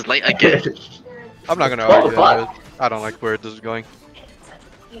doing this late again. I'm not gonna argue that. I don't like where this is going.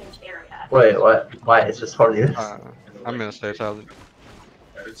 Wait, what? Why? It's just horny. I'm gonna stay silent.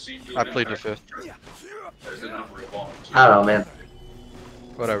 I played the 5th. I don't know, man.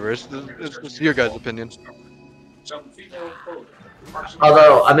 Whatever. It's your guys' opinion.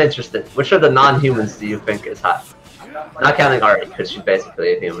 Although, I'm interested. Which of the non-humans do you think is hot? Not counting Ari, because she's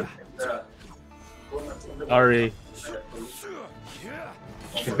basically a human. Ari.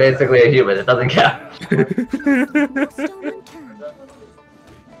 She's basically a human, it doesn't count.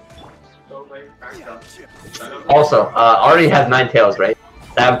 Also, Ari has 9 tails, right?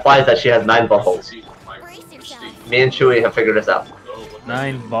 That implies that she has 9 buttholes. Me and Chewy have figured this out.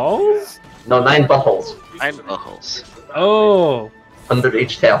 9 balls? No, 9 buttholes. 9 buttholes. Oh. Under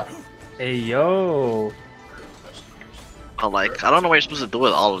each tail. Hey yo. I don't know what you're supposed to do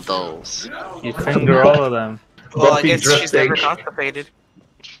with all of those. You finger all of them. Well, I guess she's never constipated.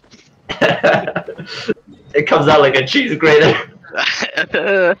 It comes out like a cheese grater.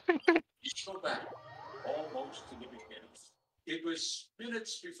 It was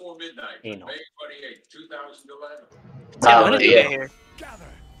minutes before midnight, Hey, no. May 28, 2011. Tim, when did you get here?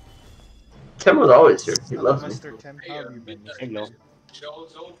 Tim was always here. He Hello, loves me. Mr. Tim. How have you been? Mr. Hello.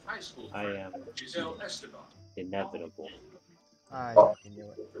 Michelle's old high school I friend, am Giselle Esteban. inevitable. I Oh. fucking knew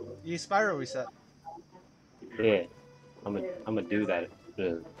it. You Spyro reset. Yeah, I'm gonna do that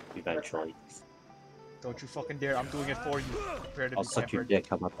eventually. Don't you fucking dare. I'm doing it for you. Prepare to I'll be suck your pampered.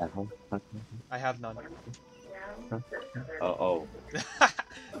 dick. I'm up at home. I have none. Oh.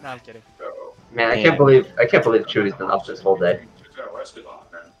 No, I'm kidding. Man, I can't believe Chewie's been up this whole day. Giselle Esteban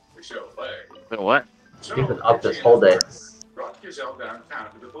and Michelle Legg. Wait, what? He's been up this whole day. Brought Giselle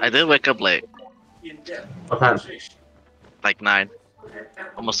downtown to the I did wake up late, in-depth What time? conversation. like 9,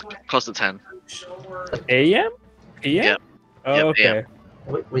 almost close to 10. AM? AM? Yep. Oh, Yep, okay. AM.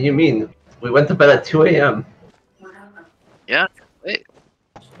 What do you mean? We went to bed at 2 a.m. Yeah. Wait.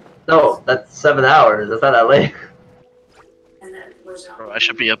 No, that's 7 hours. That's not that late. Bro, I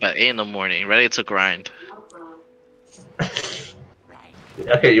should be up at 8 in the morning, ready to grind.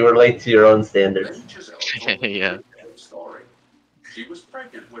 Okay, you were late to your own standards. Then Giselle told the Yeah. story. She was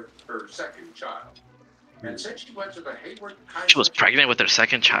pregnant with her second child, and said she went to the Hayward. She was pregnant with her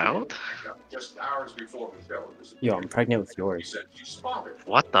second child? Just hours before Michelle was. Yo, I'm pregnant with She yours. said she spotted.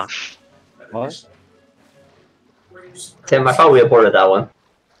 What the f? What? Tim, I thought we aborted that one.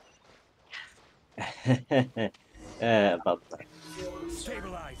 About that.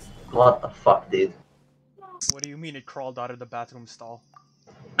 What the fuck, dude? What do you mean it crawled out of the bathroom stall?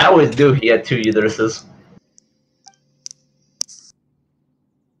 I always knew he had 2 uteruses.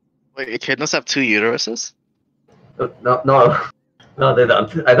 Wait, echidnas have 2 uteruses? No, they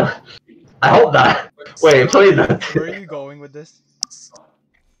don't. I don't. I hope not. Wait, please don't. Where are you going with this?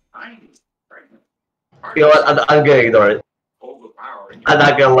 You know what? I'm gonna ignore it. I'm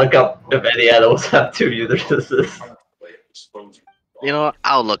not gonna look up if any animals have 2 uteruses. You know what?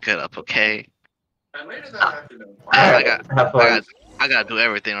 I'll look it up, okay? And later that afternoon, I got, Have fun. I gotta do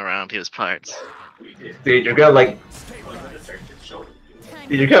everything around his parts. Dude, you're gonna like.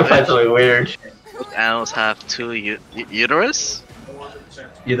 Dude, you're gonna find something weird. Which animals have 2 uterus?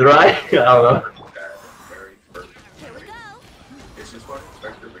 Uteri? I don't know.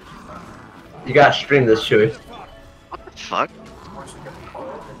 You gotta stream this, Chewie. What the fuck?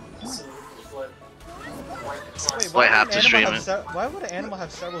 Wait, Why would have an to animal stream have it? why would an animal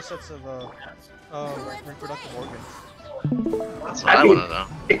have several sets of reproductive organs? That's what I wanna know.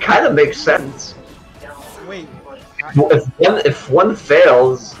 It kind of makes sense. Wait, Well, if one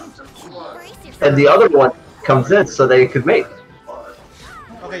fails, and the other one comes in, so they could mate.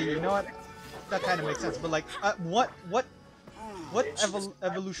 okay, you know what? That kind of makes sense. But like, what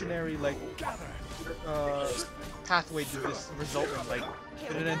evolutionary like pathway did this result in? Like,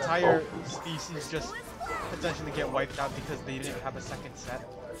 did an entire species just potentially get wiped out because they didn't have a second set?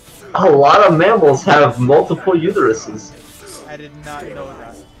 A lot of mammals have multiple uteruses. I did not know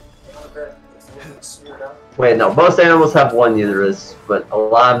that. Wait, no, most animals have 1 uterus, but a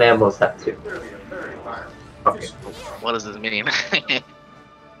lot of mammals have 2. Okay. What does this mean?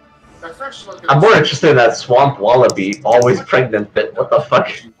 I'm more interested in that swamp wallaby, always pregnant bit. What the fuck?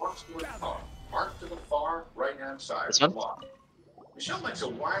 This one? Michelle makes a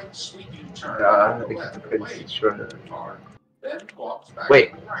wide, sweeping turn. I left, couldn't away see sure. from the car, then walks back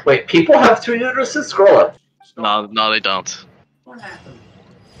Wait, to the right. wait, people have 2 uteruses? Scroll up. No, they don't. What happened?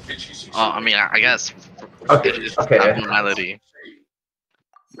 Did she see Oh, I mean, I guess. Okay, It's okay. abnormality.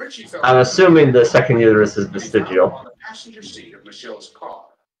 Richie fell I'm assuming the second uterus is vestigial. on the passenger seat of Michelle's car.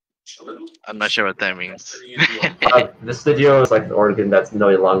 A little I'm not sure what that means. Vestigial is like the organ that's no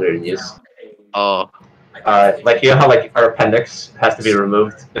longer in use. Oh, Like, you know how like our appendix has to be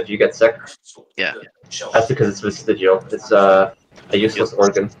removed if you get sick? yeah. That's because it's vestigial. It's a useless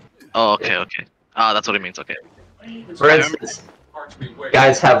organ. Oh, okay, okay. Ah, that's what it means, okay. For instance,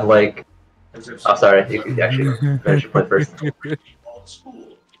 guys have like... Oh, sorry. You can actually finish your point first.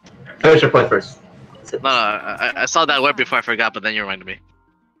 Finish your point first. No, I saw that word before I forgot, but then you reminded me.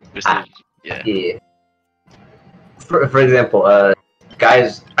 Yeah. Yeah. For example,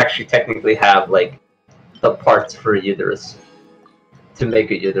 guys actually technically have like the parts for a uterus to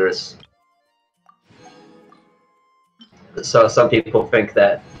make a uterus. So some people think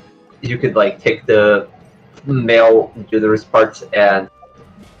that you could like take the male uterus parts and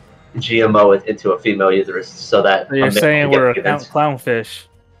GMO it into a female uterus so that So you're saying we're a clownfish,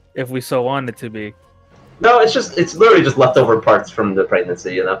 if we so wanted to be. No, it's literally just leftover parts from the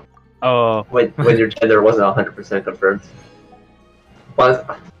pregnancy, you know. Oh. When your gender wasn't 100% confirmed.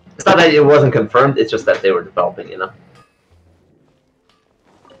 But It's not that it wasn't confirmed, it's just that they were developing, you know?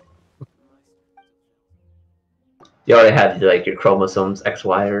 You already had like your chromosomes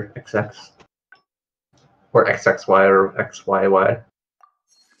XY or XX. Or XXY or XYY.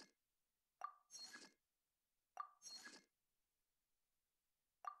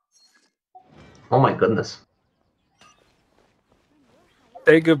 Oh my goodness.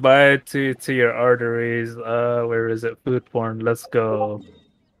 Say goodbye to your arteries. Where is it? Food porn. Let's go.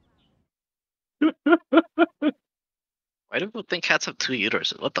 Why do people think cats have 2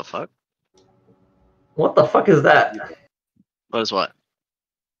 uteruses? What the fuck? What the fuck is that? What is what?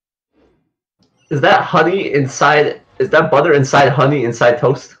 Is that honey inside? Is that butter inside honey inside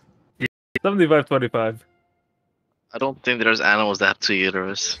toast? 75-25. I don't think there's animals that have 2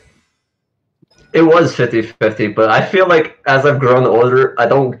 uterus. It was 50-50, but I feel like as I've grown older, I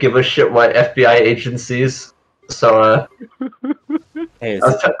don't give a shit what FBI agencies. So, Hey,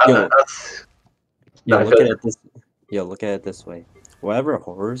 yo, look at it this. Yo, look at it this way. Whatever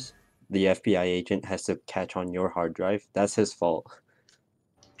horrors the FBI agent has to catch on your hard drive, that's his fault.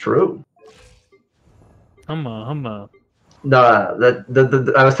 True. Humma.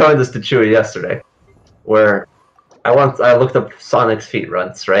 No, I was telling this to Chewy yesterday, where I looked up Sonic's feet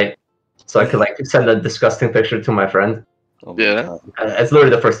runs, right? So I could like send a disgusting picture to my friend. Oh my God. It's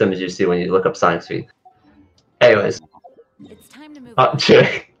literally the first image you see when you look up Sonic's feet. Anyways. It's time to move Oh,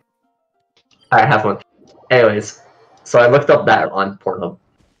 Chewy. I have one. Anyways, so I looked up that on Pornhub.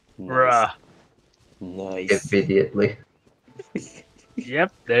 Bruh. Nice. Immediately.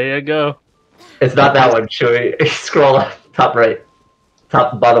 Yep, there you go. It's not that one, Chewy. Scroll up, top right.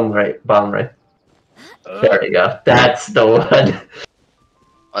 Bottom right. There you go. That's the one.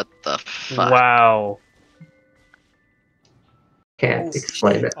 What the fuck? Wow. Can't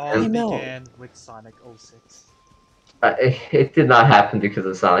explain it. All began with Sonic 06. It did not happen because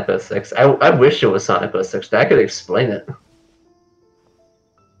of Sonic 06. I wish it was Sonic 06. That could explain it.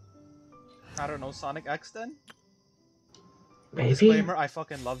 I don't know, Sonic X then? Maybe? Disclaimer, I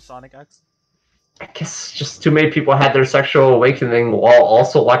fucking love Sonic X. I guess just too many people had their sexual awakening while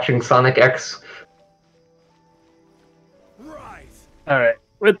also watching Sonic X. Alright.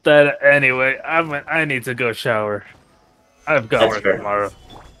 With that, anyway, I need to go shower. I've got That's work fair. tomorrow.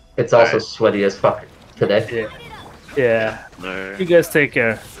 It's also sweaty as fuck today. Yeah. You guys take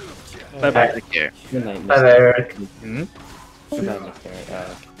care. Bye-bye. Take care. Good night, Bye, Mr. Eric. Good night,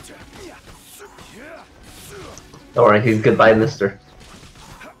 Mr. Don't worry, he's goodbye, mister.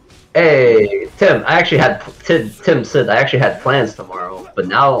 Hey, Tim, I actually had Cid, I actually had plans tomorrow, but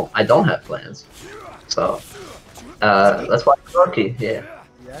now I don't have plans. So, let's watch Loki, yeah.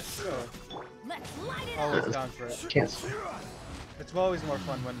 Yes, sir. Always down for it. Chance. It's always more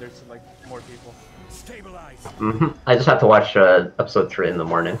fun when there's like more people. I just have to watch episode 3 in the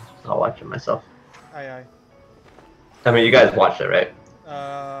morning. I'll watch it myself. Aye. I mean, you guys watched it, right?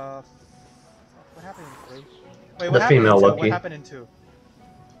 What happened in 3? Wait, The what happened female in 2? Loki. What happened in 2?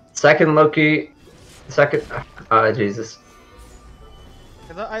 Second Loki, Jesus.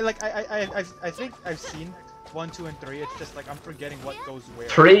 Cause I think I've seen 1, 2, and 3. It's just like I'm forgetting what goes where.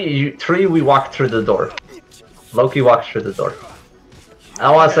 3 we walked through the door. Loki walks through the door. I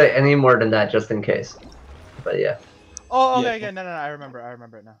don't want to say any more than that just in case. But yeah. Oh, okay, no, I remember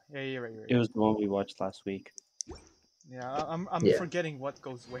it now. Yeah, you're right. It was the one we watched last week. Yeah, I'm forgetting what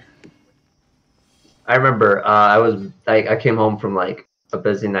goes where. I remember I came home from like a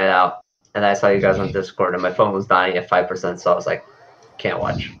busy night out and I saw you guys on Discord and my phone was dying at 5%, so I was like, can't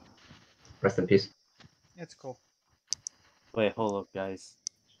watch. Rest in peace. It's cool. Wait, hold up, guys.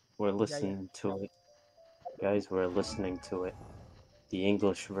 We're listening to it. Guys, we're listening to it. The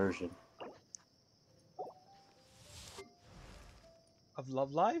English version. Of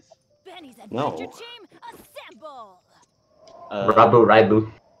Love Live? Benny's No. adventure team assemble. Rabu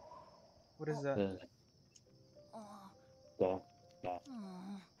Raibu. What is that? Yeah. Or not.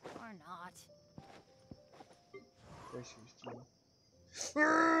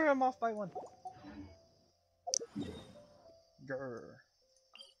 I'm off by 1. Grr.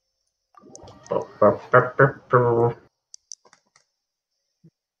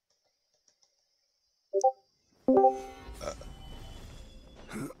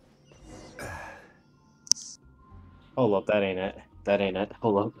 Hold up, that ain't it.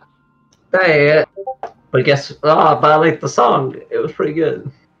 Hold up. Hey, but but I like the song. It was pretty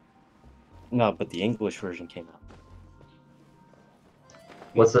good. No, but the English version came out.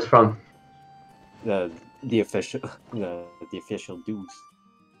 What's this from? The official dues.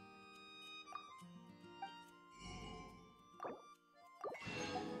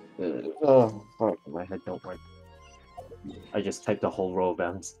 Oh, fuck, my head don't work. I just typed a whole row of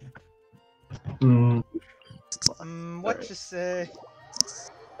M's. What you say?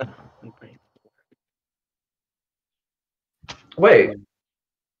 Wait.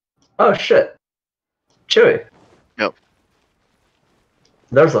 Oh shit. Chewy. Yep.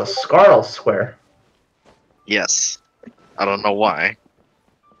 There's a Scarl square. Yes. I don't know why.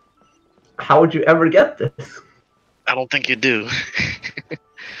 How would you ever get this? I don't think you do.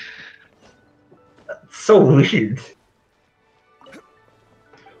 So weird.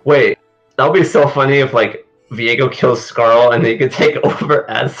 Wait, that would be so funny if like Viego kills Scarl and he could take over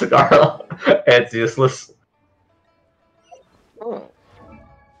as Scarl. It's useless. Oh.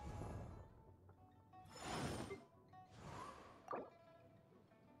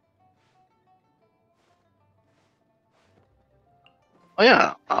 Oh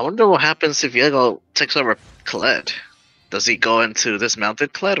yeah, I wonder what happens if Viego takes over Kled. Does he go into this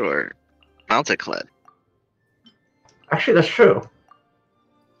mounted Kled or mounted Kled? Actually, that's true.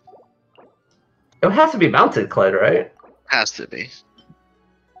 It has to be mounted Kled, right? Has to be.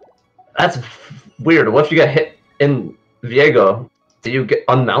 That's weird. What if you get hit in Viego? Do you get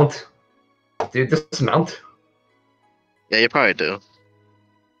unmount? Do you dismount? Yeah, you probably do.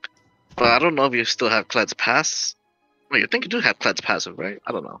 But I don't know if you still have Kled's pass. Well, you think you do have Kled's passive, right?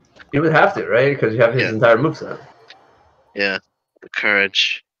 I don't know. You would have to, right? Because you have his entire moveset. Yeah, the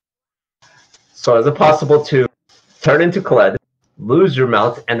courage. So is it possible to turn into Kled, lose your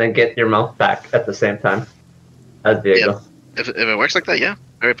mount, and then get your mount back at the same time as Viego? Yeah. If it works like that, yeah,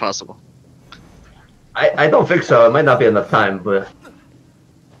 very possible. I don't think so. It might not be enough time, but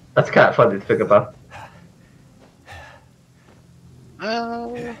that's kind of funny to think about.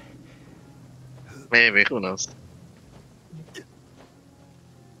 Maybe, who knows?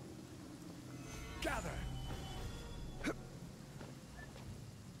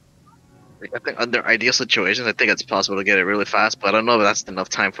 Like, I think under ideal situations, I think it's possible to get it really fast, but I don't know if that's enough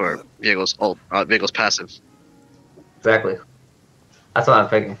time for Viego's passive. Exactly. That's what I'm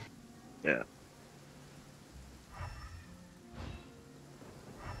thinking. Yeah.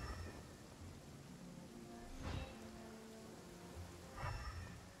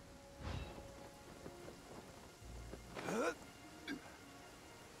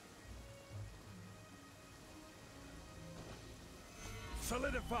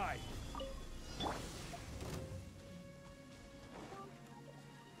 Solidify.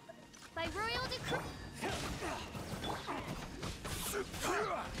 By royal decree.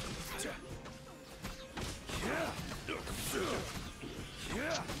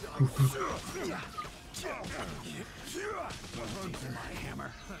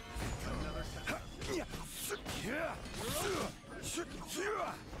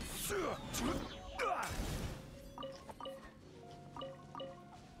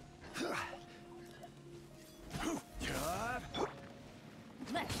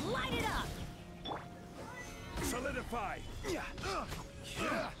 Let's light it up. Solidify.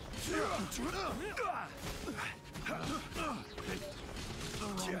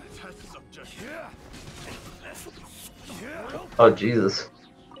 Oh, Jesus.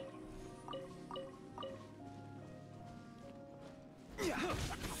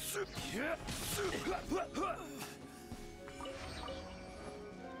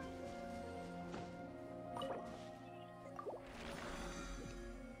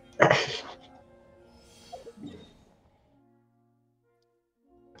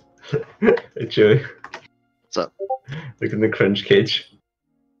 Hey, Joey. What's up? Look in the cringe cage.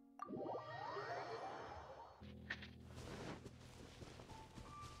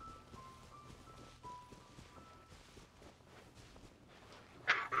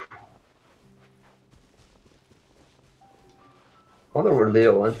 I wonder where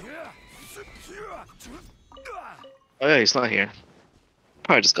Leo went. Oh yeah, he's not here.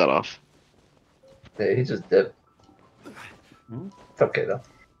 Probably just got off. Yeah, he just dipped. It's okay though.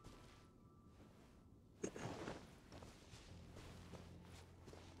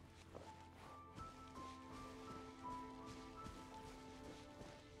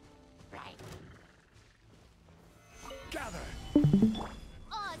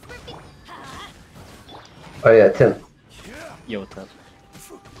 Oh yeah, Tim. Yo, what's up?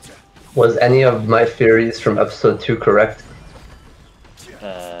 Was any of my theories from episode 2 correct?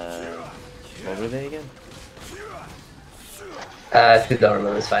 What were they again? If you don't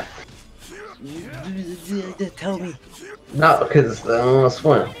remember, it's fine. Tell me. No, because I don't want to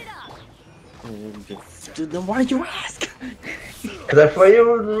spoil. Then why did you ask? Because I thought you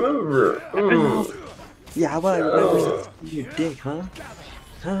would remember. Yeah, well, I remember you dick, huh?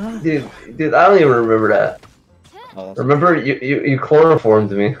 Huh? Dude, I don't even remember that. Oh, remember, you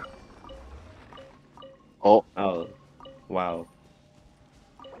chloroformed me. Oh. Oh. Wow.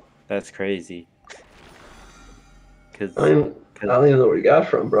 That's crazy. I don't even know where you got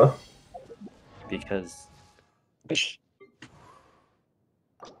from, bro. Because... Did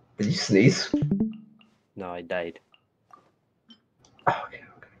you sneeze? No, I died. Oh, okay.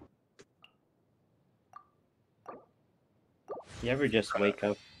 You ever just wake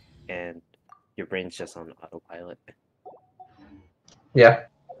up and your brain's just on autopilot? Yeah.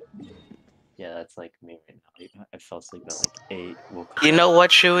 Yeah, that's like me right now. I fell asleep at like 8. Woke up You know what,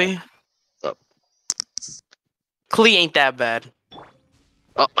 Chewy? What's up? Klee ain't that bad.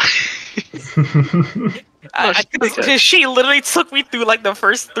 Oh. Cause she literally took me through like the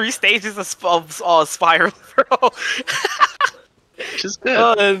first 3 stages of Spiral, bro. She's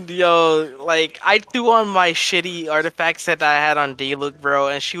good. And yo, like I threw on my shitty artifact set that I had on Daylook, bro,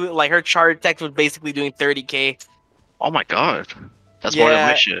 and she would like her charge attack was basically doing 30k. Oh my god. That's more than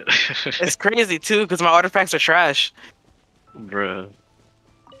my shit. It's crazy too, because my artifacts are trash. Bruh.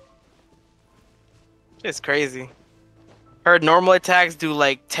 It's crazy. Her normal attacks do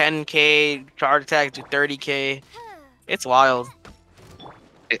like 10k, charge attacks do 30k. It's wild.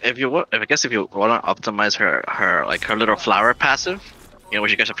 I guess if you want to optimize her like her little flower passive, you know, where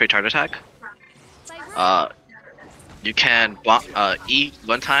she gets a free charge attack. You can E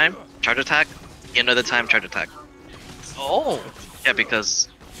one time charge attack, E another time charge attack. Oh. Yeah, because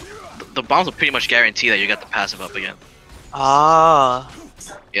the bombs will pretty much guarantee that you get the passive up again. Ah.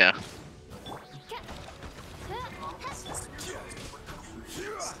 Yeah.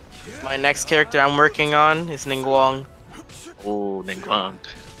 My next character I'm working on is Ningguang. Oh, Ningguang.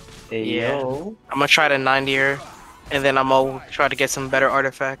 Hey, Yeah. yo. I'm gonna try to 90 her, and then I'm gonna try to get some better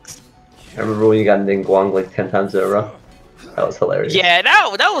artifacts. I remember when you got Ningguang like 10 times in a row. That was hilarious. Yeah,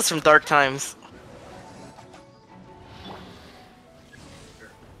 that was from dark times.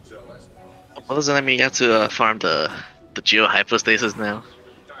 Well, doesn't that mean you have to farm the Geo Hypostasis now?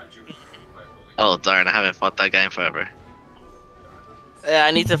 Oh darn, I haven't fought that guy in forever. Yeah,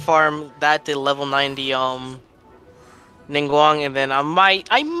 I need to farm that to level 90 Ningguang, and then I might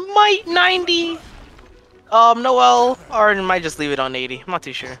 90 Noelle, or I might just leave it on 80. I'm not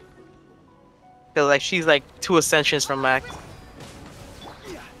too sure. Cause like she's like 2 ascensions from max.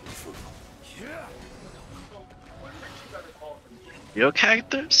 Geo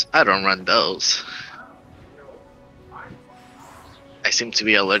characters? I don't run those. I seem to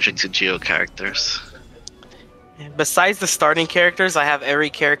be allergic to Geo characters. Besides the starting characters, I have every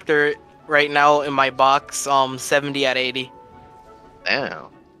character right now in my box 70 at 80. Damn.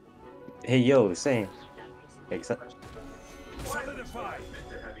 Hey, yo, same. Except...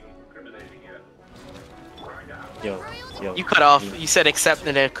 Yo. You cut off. You said accept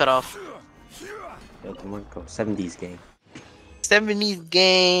and then cut off. Yo, DeMarco, 70s gang. 70s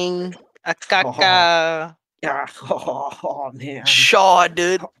gang. Akaka. Yeah. Oh, man. Shaw,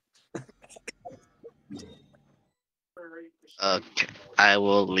 dude. Okay, I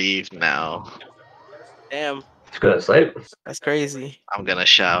will leave now. Damn. It's good to sleep. That's crazy. I'm gonna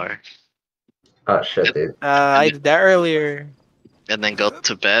shower. Oh shit, dude. I did that earlier. And then go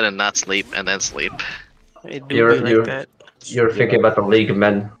to bed and not sleep, and then sleep. It do be like that. You're thinking about the League of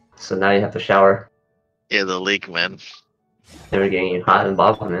Men, so now you have to shower. Yeah, the League men. They were getting you hot and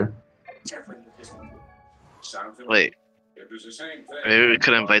bothered, man. Wait. Maybe we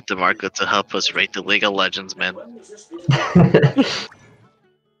could invite DeMarco to help us rate the League of Legends, man.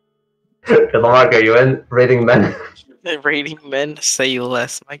 DeMarco, are you in rating men? Rating men, say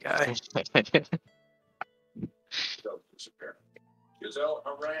less, my guy.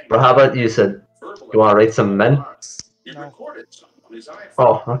 Bro, how about you said you want to rate some men? No.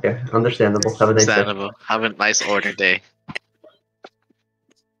 Oh, okay. Understandable. Have a nice day. Understandable. Have a nice order day.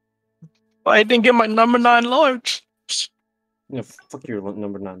 I didn't get my number 9 large. No, fuck your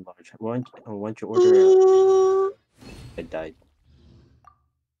number 9 large. Why don't you order I died.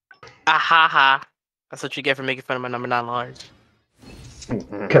 Ahaha. That's what you get for making fun of my number 9 large.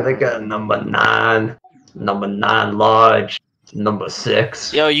 Can I get a number 9? Number 9 large. Number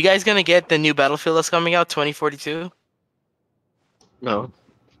 6. Yo, you guys gonna get the new Battlefield that's coming out, 2042? No.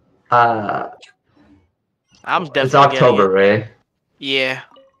 I'm definitely It's October, right? Yeah.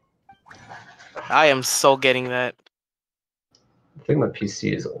 I am so getting that. I think my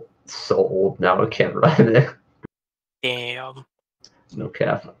PC is so old now I can't run it. Damn. No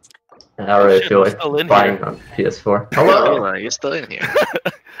cap. I already feel like buying on PS4. Hello! You're still in here.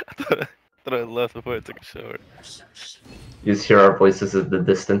 I thought I left before I took a shower. You just hear our voices in the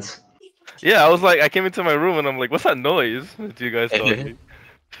distance. Yeah, I was like, I came into my room and I'm like, what's that noise? Do you guys talking?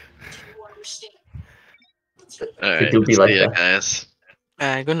 Alright, do be see like ya, that. guys.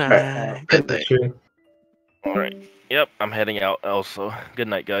 Good night. Good night. Alright. Yep, I'm heading out also. Good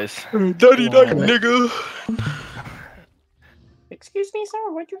night, guys. Daddy night, nigga. Excuse me,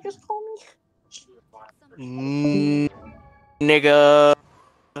 sir. What'd you just call me? Nigga.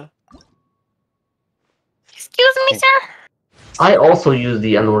 Excuse me, sir. I also use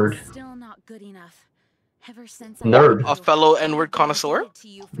the N-word. Still not good enough. Ever since Nerd. A fellow N-word connoisseur?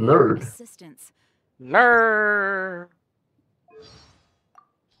 Nerd. Nerd.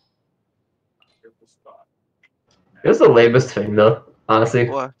 It's the lamest thing, though, honestly.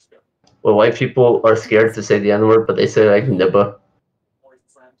 What? Well, white people are scared to say the N-word, but they say like nibba.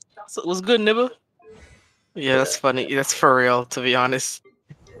 So it was good, nibba. Yeah, that's funny. That's for real, to be honest.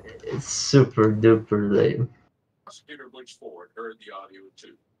 It's super duper lame. Prosecutor Butch Ford heard the audio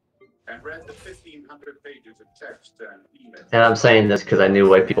too, and read the 1,500 pages of text and email. And I'm saying this because I knew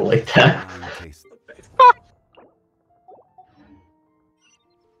white people like that.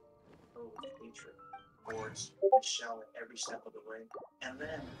 Towards Michelle at every step of the way, and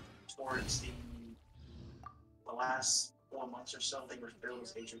then towards the last 4 months or so, they were filled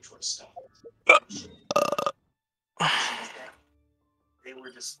with hatred towards stuff. They were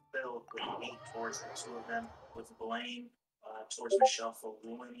just filled with hate towards the two of them, with blame towards Michelle for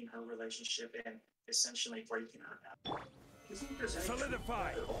ruining her relationship and essentially breaking her down.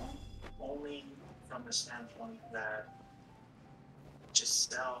 Solidify. Only from the standpoint that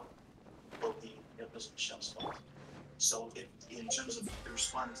Giselle believed it was Michelle's fault. So, in terms of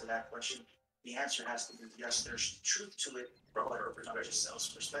responding to that question, the answer has to be yes. There's truth to it from Giselle's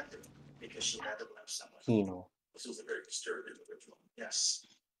perspective because she had to blame someone. This was a very disturbed individual. Yes,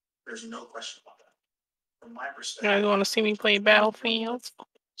 there's no question about that. From my perspective, You guys want to see me play Battlefield?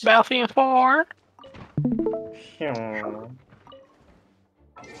 Battlefield 4?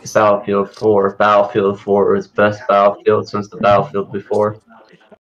 Battlefield 4. Battlefield 4 is best Battlefield since the Battlefield before.